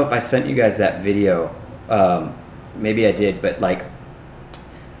I don't know if I sent you guys that video. Maybe I did, but like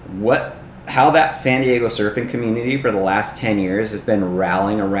how that San Diego surfing community for the last 10 years has been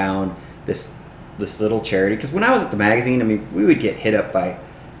rallying around this little charity. Because when I was at the magazine, I mean, we would get hit up by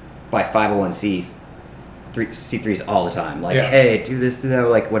 501c3s all the time, like, hey, do this, do that,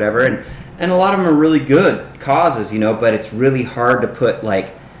 like whatever, and a lot of them are really good causes, you know, but it's really hard to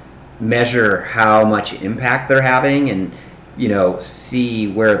measure how much impact they're having and, you know, see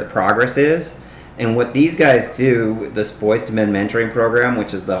where the progress is. And what these guys do, this Boys to Men mentoring program,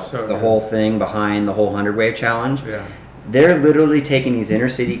 which is the whole thing behind the whole 100 Wave Challenge, they're literally taking these inner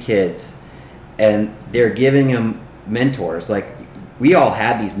city kids and they're giving them mentors. Like, we all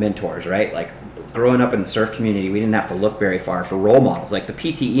had these mentors, right? Like, growing up in the surf community, we didn't have to look very far for role models. Like the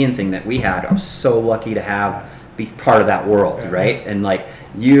PT Ian thing that we had, I was so lucky to be part of that world, right? And like,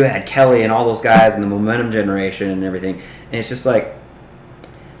 you had Kelly and all those guys and the Momentum generation and everything. And it's just like,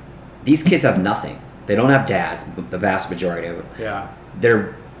 these kids have nothing. They don't have dads, the vast majority of them. Yeah.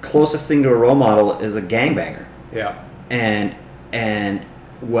 Their closest thing to a role model is a gangbanger. Yeah. And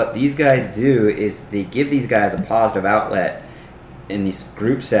what these guys do is they give these guys a positive outlet in these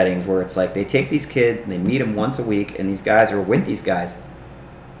group settings where it's like they take these kids and they meet them once a week, and these guys are with these guys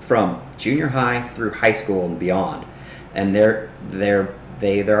from junior high through high school and beyond. And they are their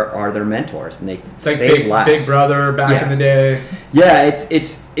mentors, and they save lives. Big Brother back in the day. Yeah,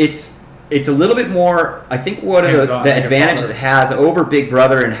 it's a little bit more. I think one of the advantages it has over Big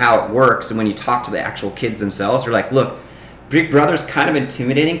Brother and how it works, and when you talk to the actual kids themselves, they're like, look, Big Brother's kind of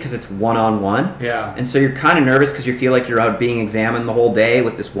intimidating because it's one-on-one. Yeah. And so you're kind of nervous because you feel like you're out being examined the whole day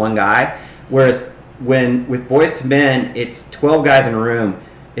with this one guy. Whereas with Boys to Men, it's 12 guys in a room.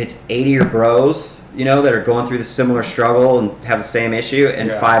 It's 80 your bros, you know, that are going through the similar struggle and have the same issue, and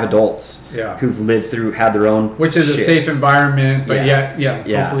 5 adults who've had their own Which is shit. A safe environment, but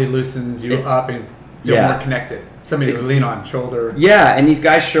hopefully loosens you up and feel more connected. Somebody to lean on, shoulder. Yeah, and these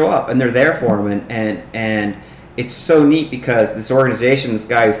guys show up, and they're there for them, and it's so neat because this organization, this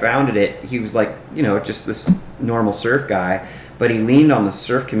guy who founded it, he was like, you know, just this normal surf guy, but he leaned on the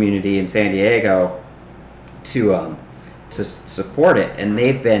surf community in San Diego to support it, and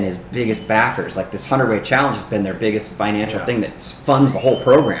they've been his biggest backers. Like, this 100 Wave Challenge has been their biggest financial thing that funds the whole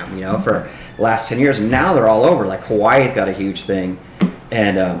program, you know, for the last 10 years, and now they're all over. Like, Hawaii's got a huge thing,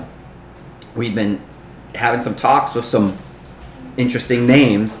 and we've been having some talks with some interesting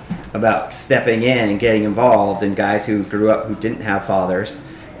names about stepping in and getting involved, and guys who grew up who didn't have fathers,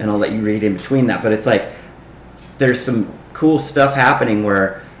 and I'll let you read in between that. But it's like there's some cool stuff happening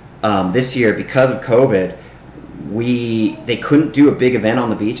where this year, because of COVID, they couldn't do a big event on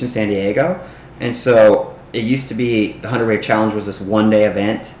the beach in San Diego, and so it used to be the 100 Wave Challenge was this one-day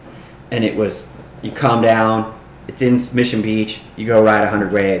event, and it was, you come down, it's in Mission Beach, you go ride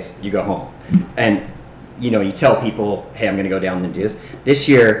 100 waves, you go home, and you know, you tell people, hey, I'm going to go down and do this. This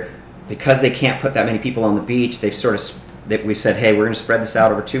year, because they can't put that many people on the beach, we said, hey, we're going to spread this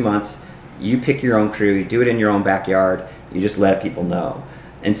out over 2 months. You pick your own crew, you do it in your own backyard, you just let people know.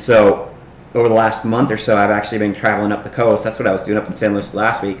 And so over the last month or so, I've actually been traveling up the coast. That's what I was doing up in San Luis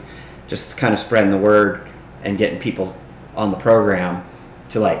last week, just kind of spreading the word and getting people on the program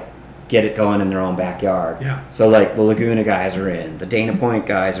to like get it going in their own backyard. Yeah. So like the Laguna guys are in, the Dana Point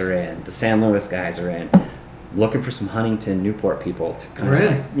guys are in, the San Luis guys are in. Looking for some Huntington, Newport people to kind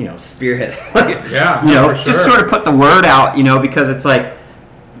of, you know, spearhead. Just sort of put the word out, you know, because it's like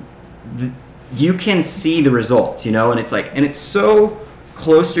you can see the results, you know, and it's like, and it's so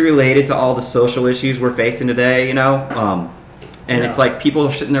closely related to all the social issues we're facing today, you know, and it's like people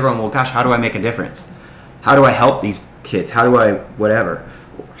are sitting there going, well, gosh, how do I make a difference? How do I help these kids? How do I whatever?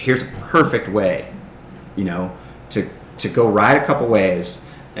 Here's a perfect way, you know, to go ride a couple waves,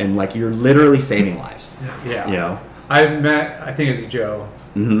 and like you're literally saving lives. Yeah. You know, I met, I think it was Joe,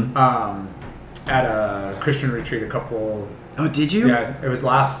 mm-hmm. At a Christian retreat a couple. Oh, did you? Yeah, it was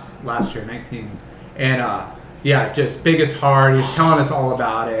last year, 19, and just biggest heart. He was telling us all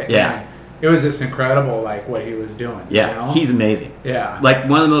about it. Yeah. And it was just incredible, like what he was doing. Yeah, you know? He's amazing. Yeah. Like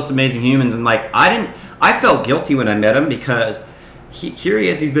one of the most amazing humans, and like I I felt guilty when I met him because here he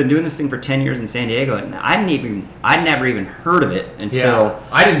is. He's been doing this thing for 10 years in San Diego, and I'd never even heard of it until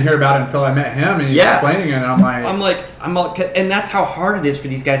I didn't hear about it until I met him, and he was explaining it. And I'm like, and that's how hard it is for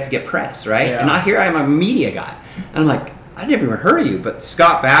these guys to get press, right? Yeah. And I'm a media guy, and I'm like, I never even heard of you. But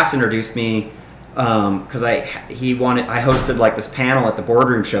Scott Bass introduced me because I hosted like this panel at the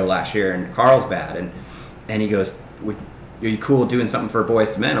Boardroom Show last year in Carlsbad, and he goes, are you cool doing something for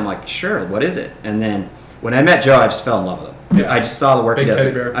Boys to Men? I'm like, sure. What is it? And then when I met Joe, I just fell in love with him. Yeah. I just saw the work he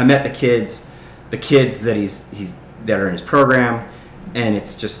does. I met the kids that that are in his program, and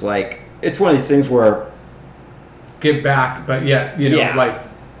it's just like it's one of these things where give back, but yet like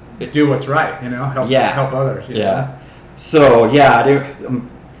do what's right, help others. You know? So I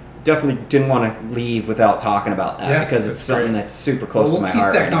definitely didn't want to leave without talking about that because it's something that's super close to my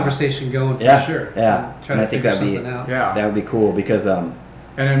heart. We'll keep that conversation going for sure. Yeah, try to figure something out. That would be cool because and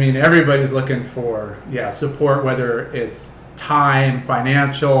I mean everybody's looking for support, whether it's time,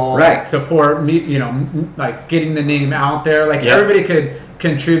 financial support, like getting the name out there. Like everybody could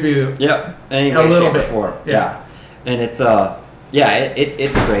contribute. A little bit for and it's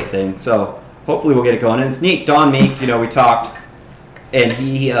it's a great thing. So hopefully we'll get it going. And it's neat. Don Meek, we talked, and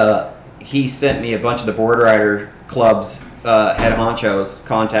he sent me a bunch of the Board Rider clubs head honchos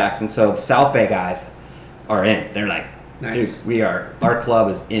contacts, and so the South Bay guys are in. They're like, nice. Dude, our club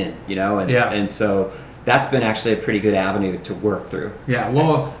is in, and so that's been actually a pretty good avenue to work through. Yeah,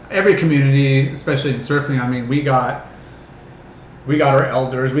 well, every community, especially in surfing, I mean, we got our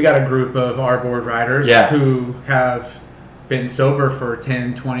elders, we got a group of our board riders who have been sober for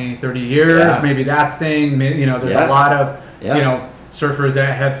 10, 20, 30 years. Yeah. Maybe that's saying, there's a lot of, surfers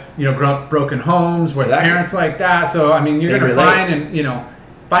that have, grown up broken homes with parents like that. So, I mean, you're going to find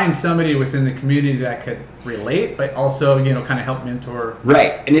find somebody within the community that could relate, but also, kind of help mentor.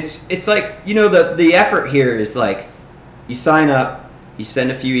 Right. And it's like, the effort here is like, you sign up, you send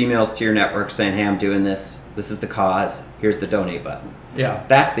a few emails to your network saying, hey, I'm doing this. This is the cause. Here's the donate button. Yeah.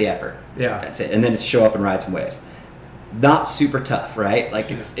 That's the effort. Yeah. That's it. And then it's show up and ride some waves. Not super tough, right?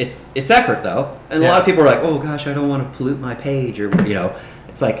 Like it's effort though. And a lot of people are like, oh gosh, I don't want to pollute my page, or,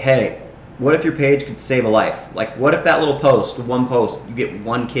 it's like, hey, what if your page could save a life? Like, what if that little one post, you get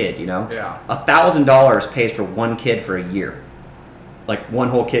one kid, Yeah. $1,000 pays for one kid for a year. Like, one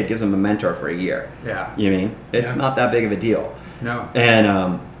whole kid gives them a mentor for a year. Yeah. You know what I mean? It's not that big of a deal. No.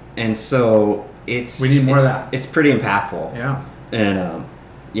 And so we need more of that. It's pretty impactful. Yeah. And,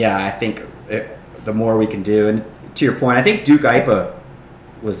 I think the more we can do, and to your point, I think Duke Ipa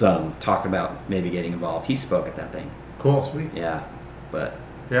was talking about maybe getting involved. He spoke at that thing. Cool. Sweet. Yeah. But...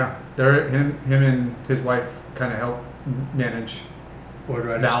 Yeah, him and his wife kind of help manage Board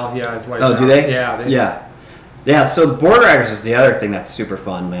Riders. Val, his wife. Oh, Val. do they? Yeah. Yeah. So Board Riders is the other thing that's super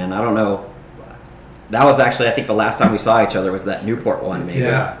fun, man. I don't know. That was actually, I think, the last time we saw each other was that Newport one. Maybe.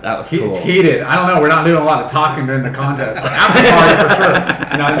 Yeah, that was cool. It's heated. I don't know. We're not doing a lot of talking during the contest. After party for sure.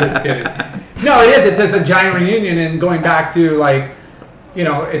 No, I'm just kidding. No, it is. It's just a giant reunion, and going back to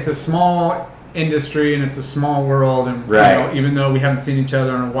it's a small industry and it's a small world, and even though we haven't seen each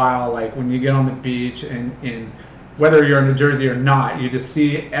other in a while, like when you get on the beach and whether you're in New Jersey or not, you just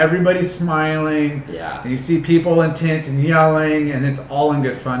see everybody smiling, and you see people intense and yelling, and it's all in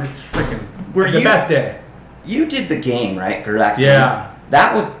good fun. It's freaking the best day. You did the game, right, Gerdax? Yeah,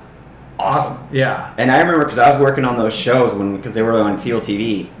 that was awesome. Yeah, and I remember because I was working on those shows because they were on Field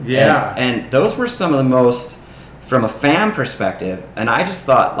TV. Yeah, and those were some of the most, from a fan perspective, and I just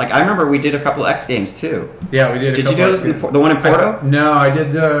thought, like, I remember we did a couple of X Games too. Yeah, we did. Did you do this the one in Porto? No, I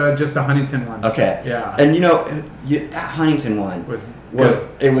did just the Huntington one. Okay. Yeah. And that Huntington one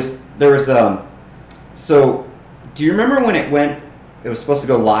so do you remember when it was supposed to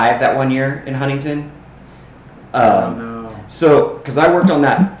go live that one year in Huntington? No. So, because I worked on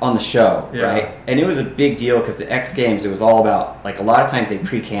that on the show, right? And it was a big deal because the X Games, it was all about, like, a lot of times they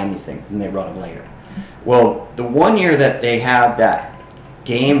pre-can these things and they run them later. Well, the one year that they had that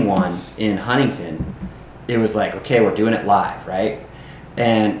game one in Huntington, it was like, okay, we're doing it live, right?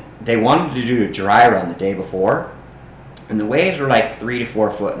 And they wanted to do a dry run the day before, and the waves were like 3 to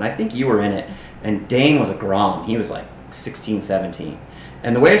 4 foot, and I think you were in it, and Dane was a Grom. He was like 16, 17.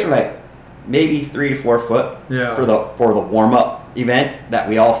 And the waves were like maybe 3 to 4 foot for the warm-up event that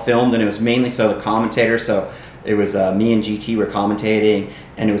we all filmed, and it was mainly so the commentators, so it was me and GT were commentating,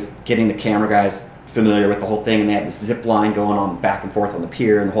 and it was getting the camera guys familiar with the whole thing, and they had this zip line going on back and forth on the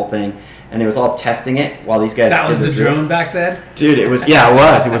pier and the whole thing, and it was all testing it while these guys that was the drone back then, dude. It was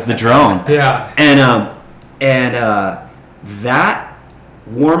it was the drone. Yeah. And that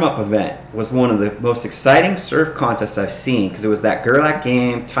warm-up event was one of the most exciting surf contests I've seen, because it was that Gerlach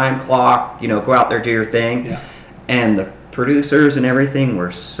game, time clock, go out there, do your thing. Yeah. And the producers and everything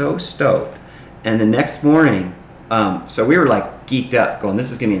were so stoked. And the next morning, so we were like geeked up, going,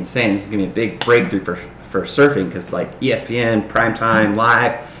 this is going to be insane. This is going to be a big breakthrough for surfing, because like ESPN, primetime,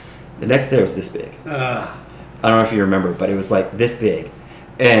 live. The next day was this big. I don't know if you remember, but it was like this big.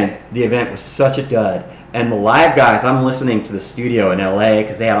 And the event was such a dud. And the live guys, I'm listening to the studio in LA,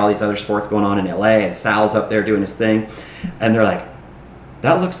 because they had all these other sports going on in LA, and Sal's up there doing his thing. And they're like,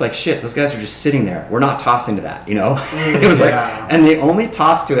 that looks like shit. Those guys are just sitting there. We're not tossing to that, It was like, and they only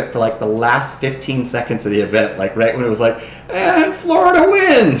tossed to it for like the last 15 seconds of the event, like right when it was like, and Florida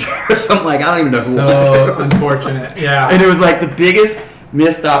wins, or something like, I don't even know who won. So unfortunate, yeah. And it was like the biggest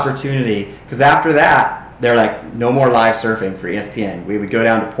missed opportunity, because after that, they're like, no more live surfing for ESPN. We would go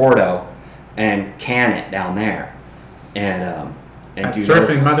down to Porto and can it down there, and do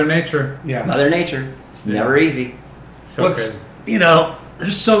surfing, Mother Nature. Yeah, Mother Nature. It's never easy. So crazy.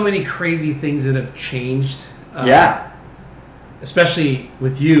 There's so many crazy things that have changed. Especially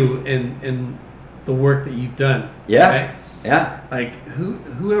with you and the work that you've done. Yeah, right? yeah. Like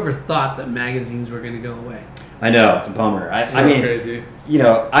whoever thought that magazines were going to go away? I know, it's a bummer. I mean, crazy.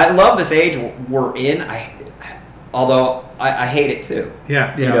 I love this age we're in. Although I hate it too.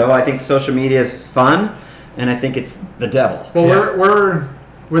 Yeah. I think social media is fun, and I think it's the devil. Well,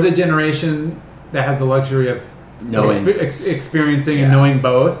 we're the generation that has the luxury of experiencing and knowing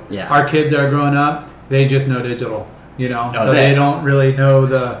both. Yeah. Our kids that are growing up, they just know digital. So they they don't really know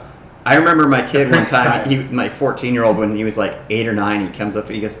the. I remember my kid one time, side. my 14-year-old, when he was like 8 or 9, he comes up to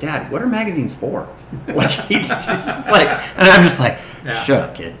me, he goes, Dad, what are magazines for? Like, he's just like, and I'm just like, shut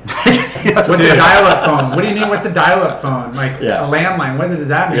up, kid. What's a dial-up phone? What do you mean, what's a dial-up phone? Like, a landline, what does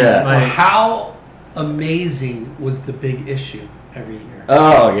that mean? Yeah. Like, How amazing was the big issue every year?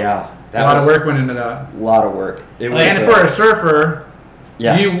 Oh, yeah. A lot of work went into that. A lot of work. And for a surfer,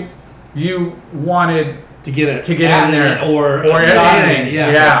 yeah. you wanted to get in there or anything.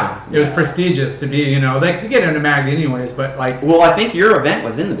 Yeah. It was prestigious to be, they could get into mag anyways, but like. Well, I think your event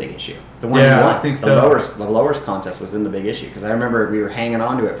was in the big issue. The one you won. I think so. The lowers contest was in the big issue, because I remember we were hanging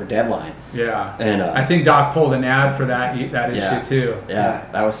on to it for deadline. Yeah. And I think Doc pulled an ad for that issue too. Yeah,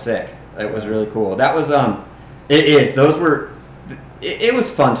 that was sick. It was really cool. That was it was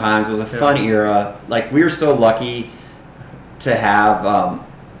fun times. It was a fun era. Like, we were so lucky to have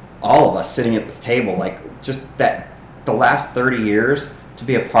all of us sitting at this table, like, just that the last 30 years to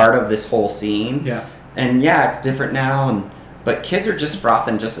be a part of this whole scene. Yeah. And it's different now, but kids are just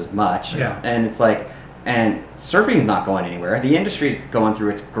frothing just as much. Yeah. And it's like, and surfing is not going anywhere. The industry's going through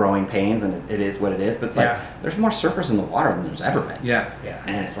its growing pains, and it is what it is. But it's like, there's more surfers in the water than there's ever been. Yeah.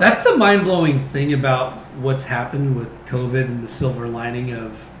 And it's that's the mind-blowing thing about what's happened with COVID and the silver lining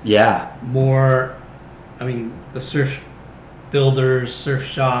of more. I mean, the surf builders, surf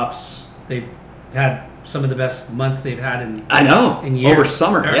shops, they've had some of the best months they've had in years. Over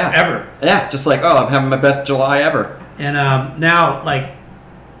summer, ever. Yeah, just like, I'm having my best July ever. And now, like,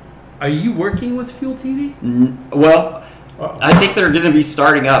 are you working with Fuel TV? Well, I think they're going to be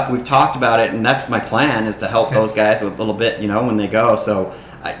starting up. We've talked about it, and that's my plan, is to help those guys a little bit, when they go. So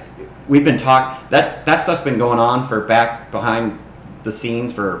we've been talking. That stuff's been going on for back behind the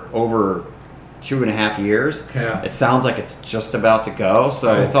scenes for over 2.5 years. Yeah. It sounds like it's just about to go,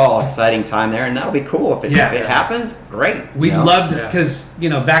 so it's all exciting time there, and that'll be cool if it happens. Great. We'd love to, because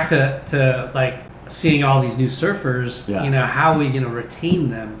back to like seeing all these new surfers. How are we going to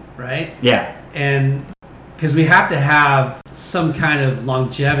retain them, right? Yeah. And because we have to have some kind of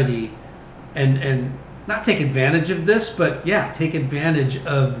longevity, and not take advantage of this, but take advantage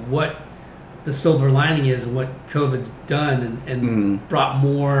of what the silver lining is and what COVID's done, and brought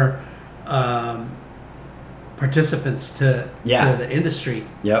more participants to the industry.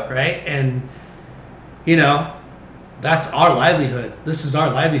 Yep. Right? And that's our livelihood. This is our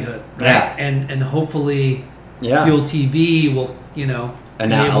livelihood. Right? Yeah. And hopefully Fuel TV will, and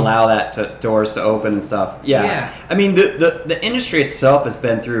now allow that doors to open and stuff. Yeah. I mean, the industry itself has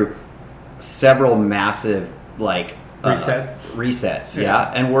been through several massive resets.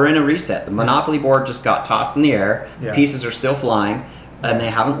 Yeah. And we're in a reset. The Monopoly board just got tossed in the air. Yeah. Pieces are still flying, and they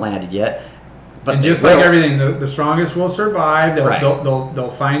haven't landed yet. But and just like everything, the strongest will survive.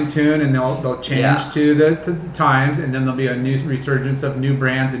 They'll fine tune, and they'll change to the times, and then there'll be a new resurgence of new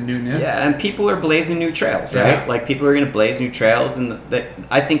brands and newness. Yeah, and people are blazing new trails, right? Yeah. Like, people are going to blaze new trails, and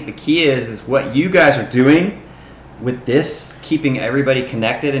I think the key is what you guys are doing with this, keeping everybody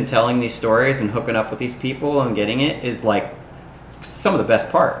connected and telling these stories and hooking up with these people and getting it, is like some of the best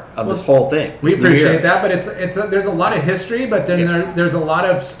part of this whole thing. We appreciate that, but there's a lot of history, but then there's a lot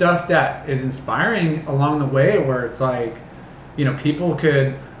of stuff that is inspiring along the way where it's like, people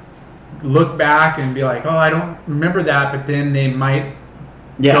could look back and be like, oh, I don't remember that, but then they might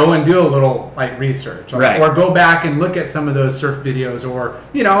go and do a little like research, or go back and look at some of those surf videos, or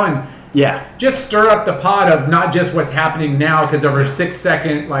just stir up the pot of not just what's happening now because of our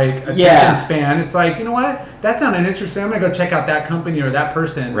 6-second like attention span. It's like, you know what, that sounded interesting. I'm gonna go check out that company or that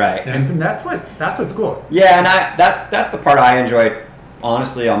person, and that's what's cool. Yeah, and that's the part I enjoy,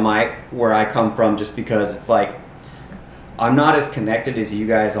 honestly, on where I come from, just because it's like I'm not as connected as you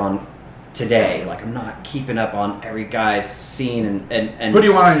guys on today. Like, I'm not keeping up on every guy's scene and who do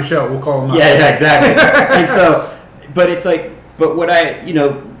you want on your show? We'll call them up. Yeah, exactly. And so, but it's like, but what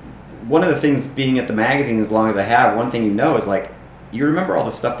one of the things being at the magazine as long as I have, one thing is like, you remember all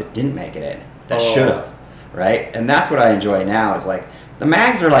the stuff that didn't make it in, that should have, right? And that's what I enjoy now, is like, the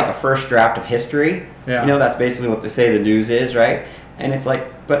mags are like a first draft of history. Yeah. That's basically what they say the news is, right? And it's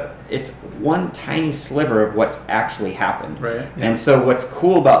like, but it's one tiny sliver of what's actually happened. Right. Yeah. And so what's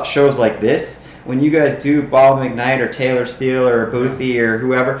cool about shows like this, when you guys do Bob McKnight or Taylor Steele or Boothie or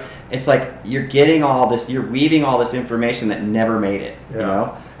whoever, it's like you're getting all this, you're weaving all this information that never made it,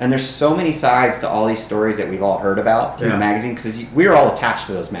 And there's so many sides to all these stories that we've all heard about through the magazine, because we were all attached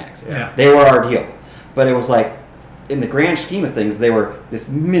to those mags. Yeah. They were our deal. But it was like, in the grand scheme of things, they were this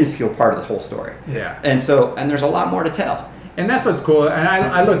minuscule part of the whole story. Yeah. And there's a lot more to tell. And that's what's cool. And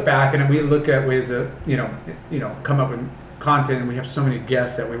I look back and we look at ways to, come up with content, and we have so many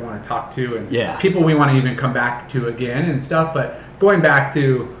guests that we want to talk to, and people we want to even come back to again and stuff. But going back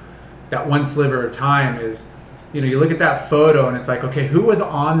to that one sliver of time is, you look at that photo and it's like, okay, who was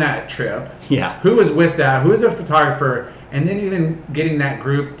on that trip? Yeah. Who was with that? Who was a photographer? And then even getting that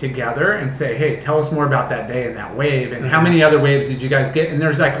group together and say, hey, tell us more about that day and that wave, and how many other waves did you guys get? And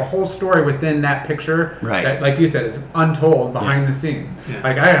there's like a whole story within that picture that, like you said, is untold behind the scenes. Yeah.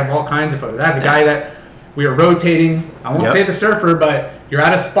 Like, I have all kinds of photos. I have a guy that we were rotating. I won't say the surfer, but you're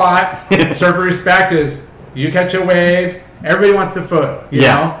at a spot. Surfer respect is you catch a wave. Everybody wants a photo, you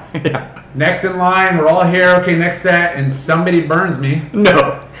know? Yeah. Next in line, we're all here. Okay, next set, and somebody burns me.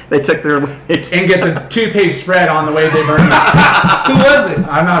 No. They took their weights. And gets a 2-page spread on the way they burned me. Who was it?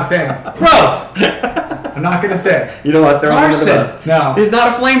 I'm not saying. Bro! I'm not going to say. You know what? They're on the bus. No. He's not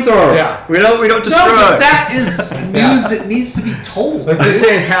a flamethrower. Yeah. We don't destroy. No, but that is news that needs to be told. Let's just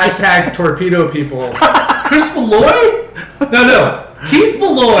say it's hashtags torpedo people. Chris Malloy? No. Keith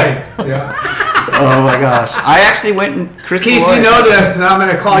Malloy. Yeah. Oh my gosh. I actually went and Chris Keith, Malloy. you know this, and I'm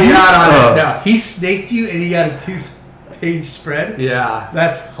going to call you out on it. No. He snaked you and he got a 2-page spread? Yeah.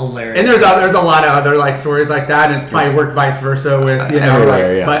 That's hilarious. And there's a lot of other like stories like that, and it's probably worked vice versa with,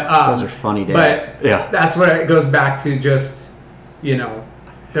 everywhere, yeah. But those are funny days. But that's what it goes back to, just,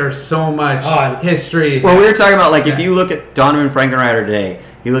 there's so much history. Well, we were talking about, like, if you look at Donovan Frankenreiter today,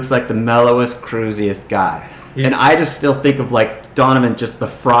 he looks like the mellowest, cruisiest guy. Yeah. And I just still think of, like, Donovan, just the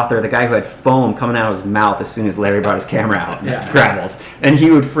frother, the guy who had foam coming out of his mouth as soon as Larry brought his camera out and gravels. And he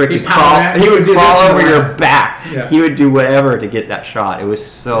would freaking crawl over your back. Yeah. He would do whatever to get that shot. It was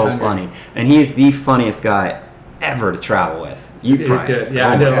so funny. And he's the funniest guy ever to travel with. He's good.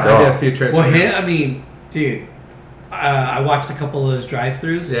 Yeah, I did a few trips. Well, dude, I watched a couple of those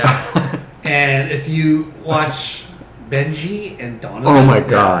drive-thrus. Yeah. And if you watch Benji and Donovan. Oh my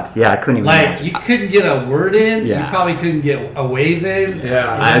God! Yeah, I couldn't even. Like, you couldn't get a word in. Yeah. You probably couldn't get a wave in.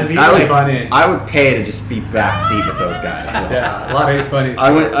 Yeah, I would pay to just be backseat with those guys. Yeah, a lot of funny.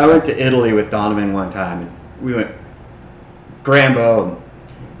 I went to Italy with Donovan one time, and we went Grambo.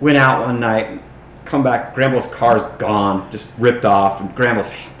 Went out one night, come back. Grambo's car's gone, just ripped off, and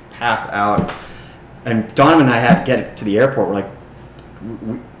Grambo's passed out. And Donovan and I had to get it to the airport. We're like,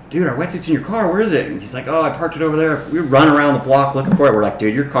 dude, our wetsuit's in your car. Where is it? And he's like, oh, I parked it over there. We run around the block looking for it. We're like,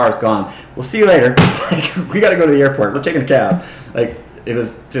 dude, your car's gone. We'll see you later. Like, we got to go to the airport. We're taking a cab. Like, it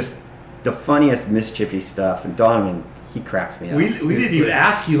was just the funniest mischiefy stuff. And Donovan, he cracks me up. We didn't even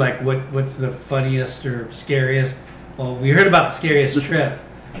ask you, like, what's the funniest or scariest. Well, we heard about the scariest trip.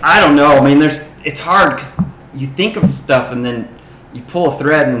 I don't know. I mean, it's hard because you think of stuff and then you pull a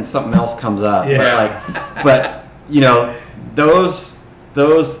thread and then something else comes up. Yeah. But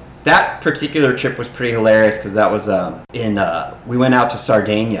that particular trip was pretty hilarious because that was we went out to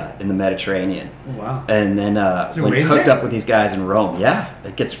Sardinia in the Mediterranean. Oh, wow. And then we hooked up with these guys in Rome. Yeah,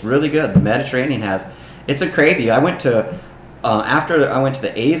 it gets really good. The Mediterranean it's a crazy. I went to after I went to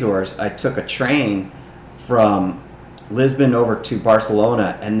the Azores, I took a train from Lisbon over to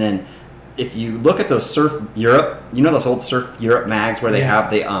Barcelona, and then if you look at those Surf Europe, those old Surf Europe mags where they have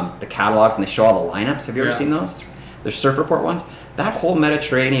the catalogs and they show all the lineups. Have you ever seen those? They're Surf Report ones. that whole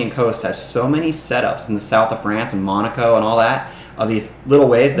Mediterranean coast has so many setups in the south of France and Monaco and all that of these little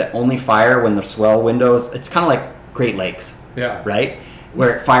ways that only fire when the swell windows. It's kind of like Great Lakes. Yeah. Right?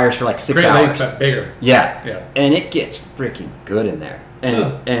 Where it fires for like 6 Great hours. Lakes, but bigger. Yeah. Yeah. And it gets freaking good in there.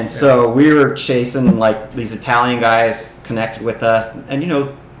 And so we were chasing like these Italian guys connected with us, and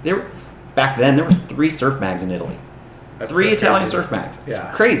back then there was 3 surf mags in Italy. That's 3 so Italian crazy. surf mags. It's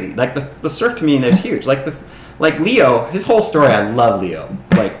Yeah. crazy. Like the surf community is huge. Like Leo, his whole story. I love Leo.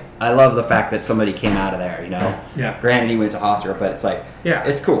 Like I love the fact that somebody came out of there. Yeah. Granted, he went to Austria, but it's like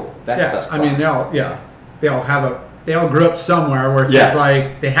it's cool. That stuff's fun. I mean, they all grew up somewhere where it's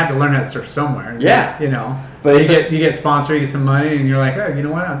like they had to learn how to surf somewhere. Yeah. But you get sponsored, you get some money, and you're like, oh, you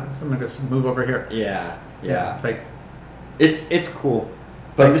know what? I'm gonna just move over here. Yeah. It's like it's cool.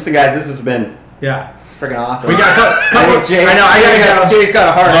 But listen, guys, this has been freaking awesome. We got a couple. Jay, I know. I gotta go. Jay's got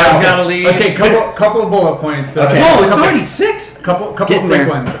a hard out. I've got to leave. Okay, couple of bullet points. Okay. Whoa, it's already 6. Couple Getting quick there.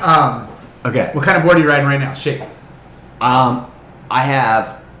 ones. Okay. What kind of board are you riding right now? Shape. I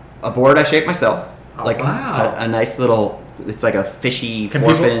have a board I shaped myself. Like Wow. a nice little. It's like a fishy Can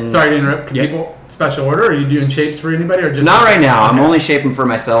four people? fin. Sorry to interrupt. Can people special order? Are you doing shapes for anybody or just? Not right now. I'm Okay. only shaping for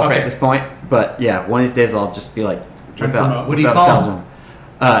myself Okay. at this point. But yeah, one of these days I'll just be like, Trying to promote. What do you whip out call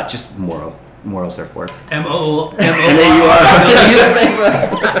 1,000. Just Mauro surfboards. M-O-O. And then you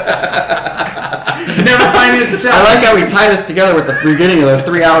You never find it. I like how we tie this together with the beginning of the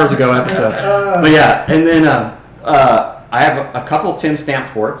 3 hours ago episode. But yeah, and then I have a couple Tim Stamp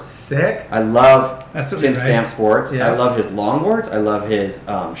sports. Sick. I love That's what Tim we write. Stamp sports. Yeah. I love his longboards. I love his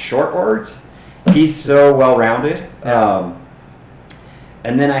shortboards. He's so well rounded. And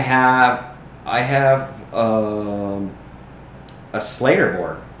then I have a Slater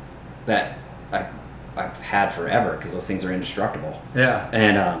board that I've had forever because those things are indestructible. Yeah.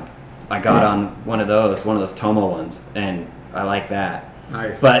 And I got on one of those Tomo ones, and I like that.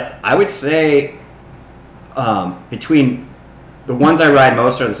 Nice. But I would say between the ones I ride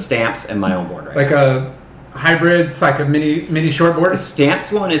most are the Stamps and my own board right Like a hybrid, it's like a mini shortboard. The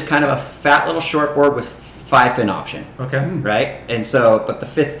Stamps one is kind of a fat little shortboard with 5-fin option. Okay. Right? And so, but the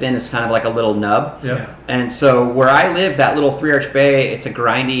 5th fin is kind of like a little nub. Yeah. And so where I live, that little 3-arch bay, it's a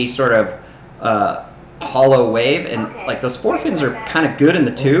grindy sort of hollow wave, and like those 4 fins are kind of good in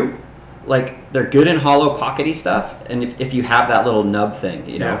the tube. Like they're good in hollow pockety stuff, and if you have that little nub thing,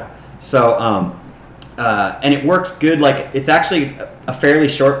 Yeah. So and it works good. Like it's actually a fairly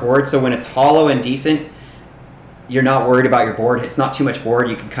short board, so when it's hollow and decent, you're not worried about your board. It's not too much board.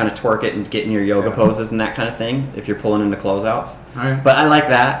 You can kind of twerk it and get in your yoga poses and that kind of thing if you're pulling into closeouts. All right. But I like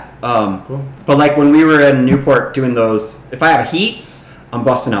that. Cool. But like when we were in Newport doing those, if I have a heat, I'm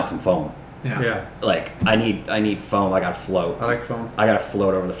busting out some foam. Yeah. Like I need foam. I got to float. I like foam. I got to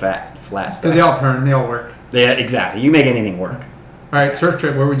float over the flat Because stuff. they all turn, they all work. Yeah, exactly. You make anything work. All right, surf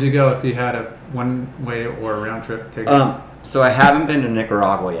trip. Where would you go if you had a one-way or a round trip ticket? So I haven't been to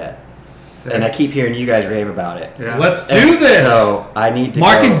Nicaragua yet, Sick. and I keep hearing you guys rave about it. Yeah. Let's do And this. So I need to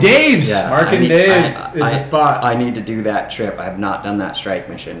Mark go. and Dave's. Yeah, Mark I and need- Dave's I- is I- the spot. I need to do that trip. I have not done that strike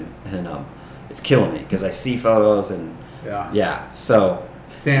mission, and it's killing me because I see photos and Yeah. So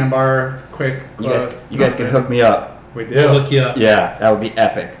Sandbar, it's quick, you close. guys can hook me up. We do. We'll hook you up. Yeah, that would be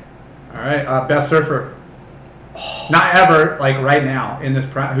epic. All right, best surfer. Not ever, like right now in this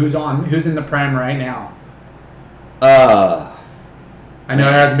prime. Who's in the prime right now? I know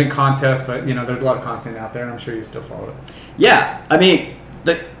there hasn't been contests, but there's a lot of content out there, and I'm sure you still follow it. Yeah, I mean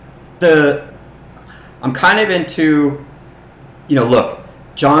I'm kind of into, look,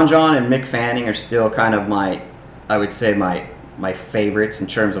 John and Mick Fanning are still kind of my favorites in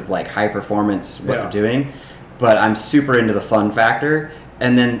terms of like high performance what they're doing, but I'm super into the fun factor,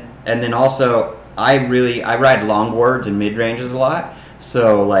 and then also I ride longboards and mid ranges a lot,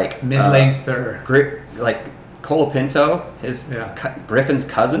 so like Mid-length or like Colapinto, Griffin's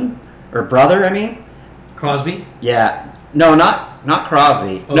cousin or brother, I mean. Crosby? Yeah. No, not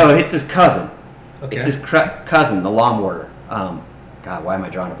Crosby. Oh. No, it's his cousin. Okay. It's his cousin, the longboarder. God, why am I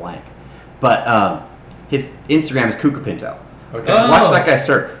drawing a blank? But his Instagram is Cucapinto. Okay. Oh. Watch that guy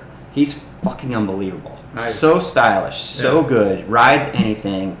surf. He's fucking unbelievable. Nice. So stylish, so good. Rides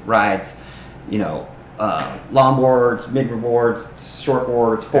anything. Rides, longboards, mid-boards,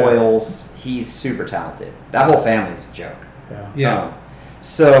 shortboards, foils. He's super talented. That whole family's a joke. Yeah.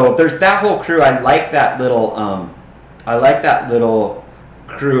 So there's that whole crew. I like that little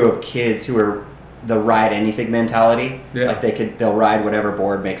crew of kids who are the ride anything mentality. Yeah. Like they'll ride whatever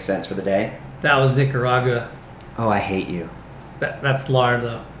board makes sense for the day. That was Nicaragua. Oh, I hate you. That's Lar,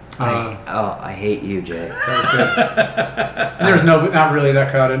 though. I hate you, Jay. There's not really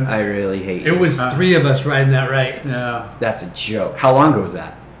that crowded. I really hate you. It was 3 of us riding that right. Yeah. That's a joke. How long ago was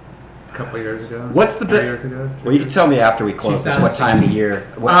that? A couple of years ago. What's the 3 best? years ago. Well, you can tell me after we close this. What time of year?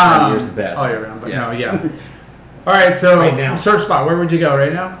 What time of year is the best? All year round, but yeah. All right, so right now. surf spot. Where would you go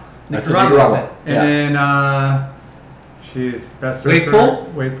right now? That's Nicaragua. And then, best Wave surfer. pool?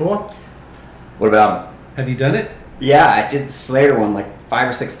 Wave pool. What about him? Have you done it? Yeah, I did the Slater one like 5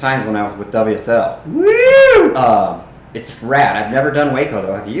 or 6 times when I was with WSL. Woo! It's rad. I've never done Waco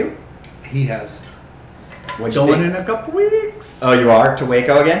though. Have you? He has. What'd you Going think? in a couple weeks. Oh, you are to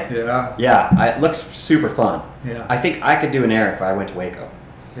Waco again? Yeah. Yeah, it looks super fun. Yeah. I think I could do an air if I went to Waco.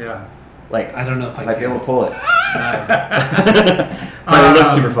 Yeah. Like I don't know if I might be can. able to pull it. But it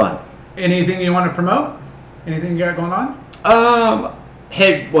looks super fun. Anything you want to promote? Anything you got going on?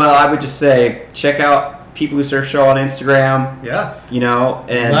 Hey, well, I would just say check out People Who Surf Show on Instagram. Yes. You know,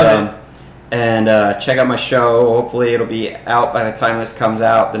 and Love check out my show. Hopefully, it'll be out by the time this comes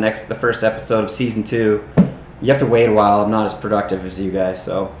out. The first episode of season 2. You have to wait a while. I'm not as productive as you guys,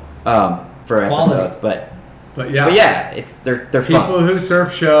 so for episodes, but yeah, they're fun. People Who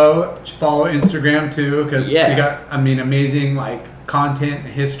Surf Show. Follow Instagram too, because you got amazing content,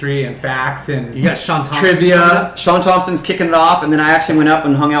 history, and facts, and You got Sean Thompson. trivia. Sean Thompson's kicking it off, and then I actually went up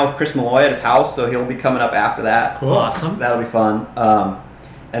and hung out with Chris Malloy at his house, so he'll be coming up after that. Cool. Awesome. That'll be fun.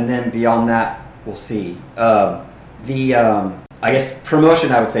 And then beyond that, we'll see. I guess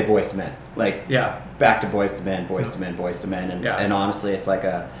promotion, I would say Boys to Men. Back to Boys to Men, Boys to Men, Boys to Men. And honestly, it's like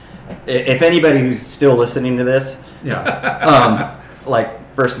if anybody who's still listening to this,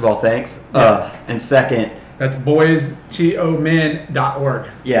 first of all, thanks. And second, that's boystomen.org.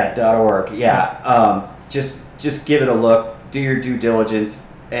 Yeah, .org. Yeah. Just give it a look. Do your due diligence.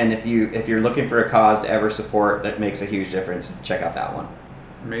 And if you're looking for a cause to ever support that makes a huge difference, check out that one.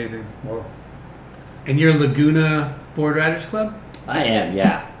 Amazing. Well, And you're Laguna Board Riders Club? I am,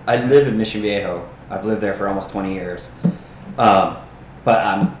 yeah. I live in Mission Viejo. I've lived there for almost 20 years. But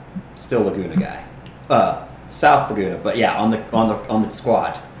I'm still Laguna guy. South Laguna, but yeah, on the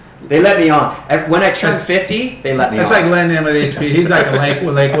squad. They let me on. When I turned 50, they let me on. It's like Len in with HP. He's like a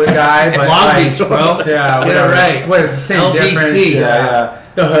Lakewood guy, but Long Beach, bro. Yeah, Get it right. What same LBC. difference? Yeah.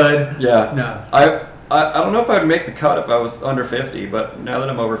 The hood. Yeah. No. I don't know if I'd make the cut if I was under 50, but now that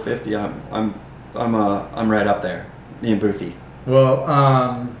I'm over 50, I'm right up there. Me and Boothie. Well,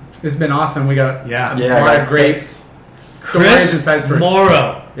 it's been awesome. We got a lot of great stories and side stories.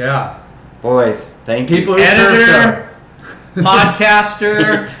 Mauro. Yeah. Boys, thank you. People who surf Editor,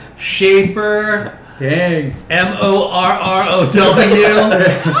 podcaster, shaper, Dang. MORROW,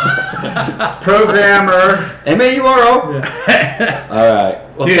 Programmer. MAURO. Yeah. All right.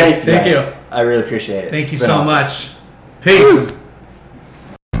 Well, Dude, thanks, thank guys. you. I really appreciate it. Thank you It's been so awesome. much. Peace.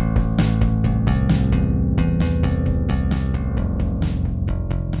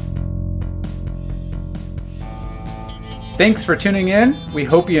 Thanks for tuning in. We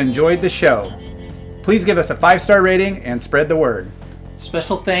hope you enjoyed the show. Please give us a 5-star rating and spread the word.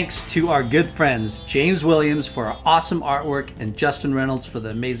 Special thanks to our good friends James Williams for our awesome artwork and Justin Reynolds for the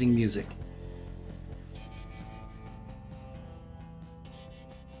amazing music.